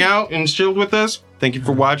who hung out and chilled with us. Thank you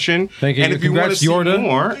for watching. Thank you. And if you want to Congrats, see Yorda.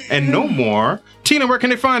 more and know more, Tina, where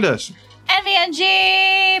can they find us?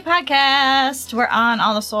 NVNG Podcast. We're on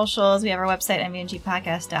all the socials. We have our website,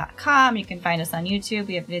 nvngpodcast.com. You can find us on YouTube.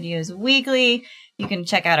 We have videos weekly. You can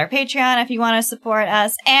check out our Patreon if you want to support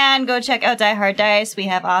us. And go check out Die Hard Dice. We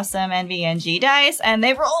have awesome NVNG dice, and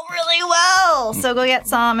they roll really well. So go get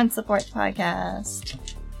some and support the podcast.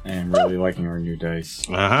 And really liking our new dice.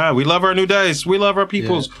 We love our new dice. We love our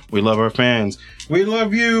peoples. Yeah. We love our fans. We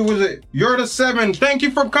love you. Was it You're the 7? Thank you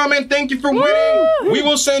for coming. Thank you for winning. We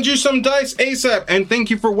will send you some dice ASAP. And thank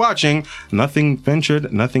you for watching Nothing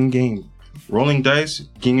Ventured, Nothing Gained. Rolling dice,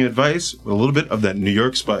 giving you advice with a little bit of that New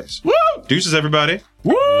York spice. Woo! Deuces, everybody.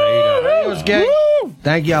 Woo! Later. Adios, gang. Woo!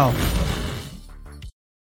 Thank y'all.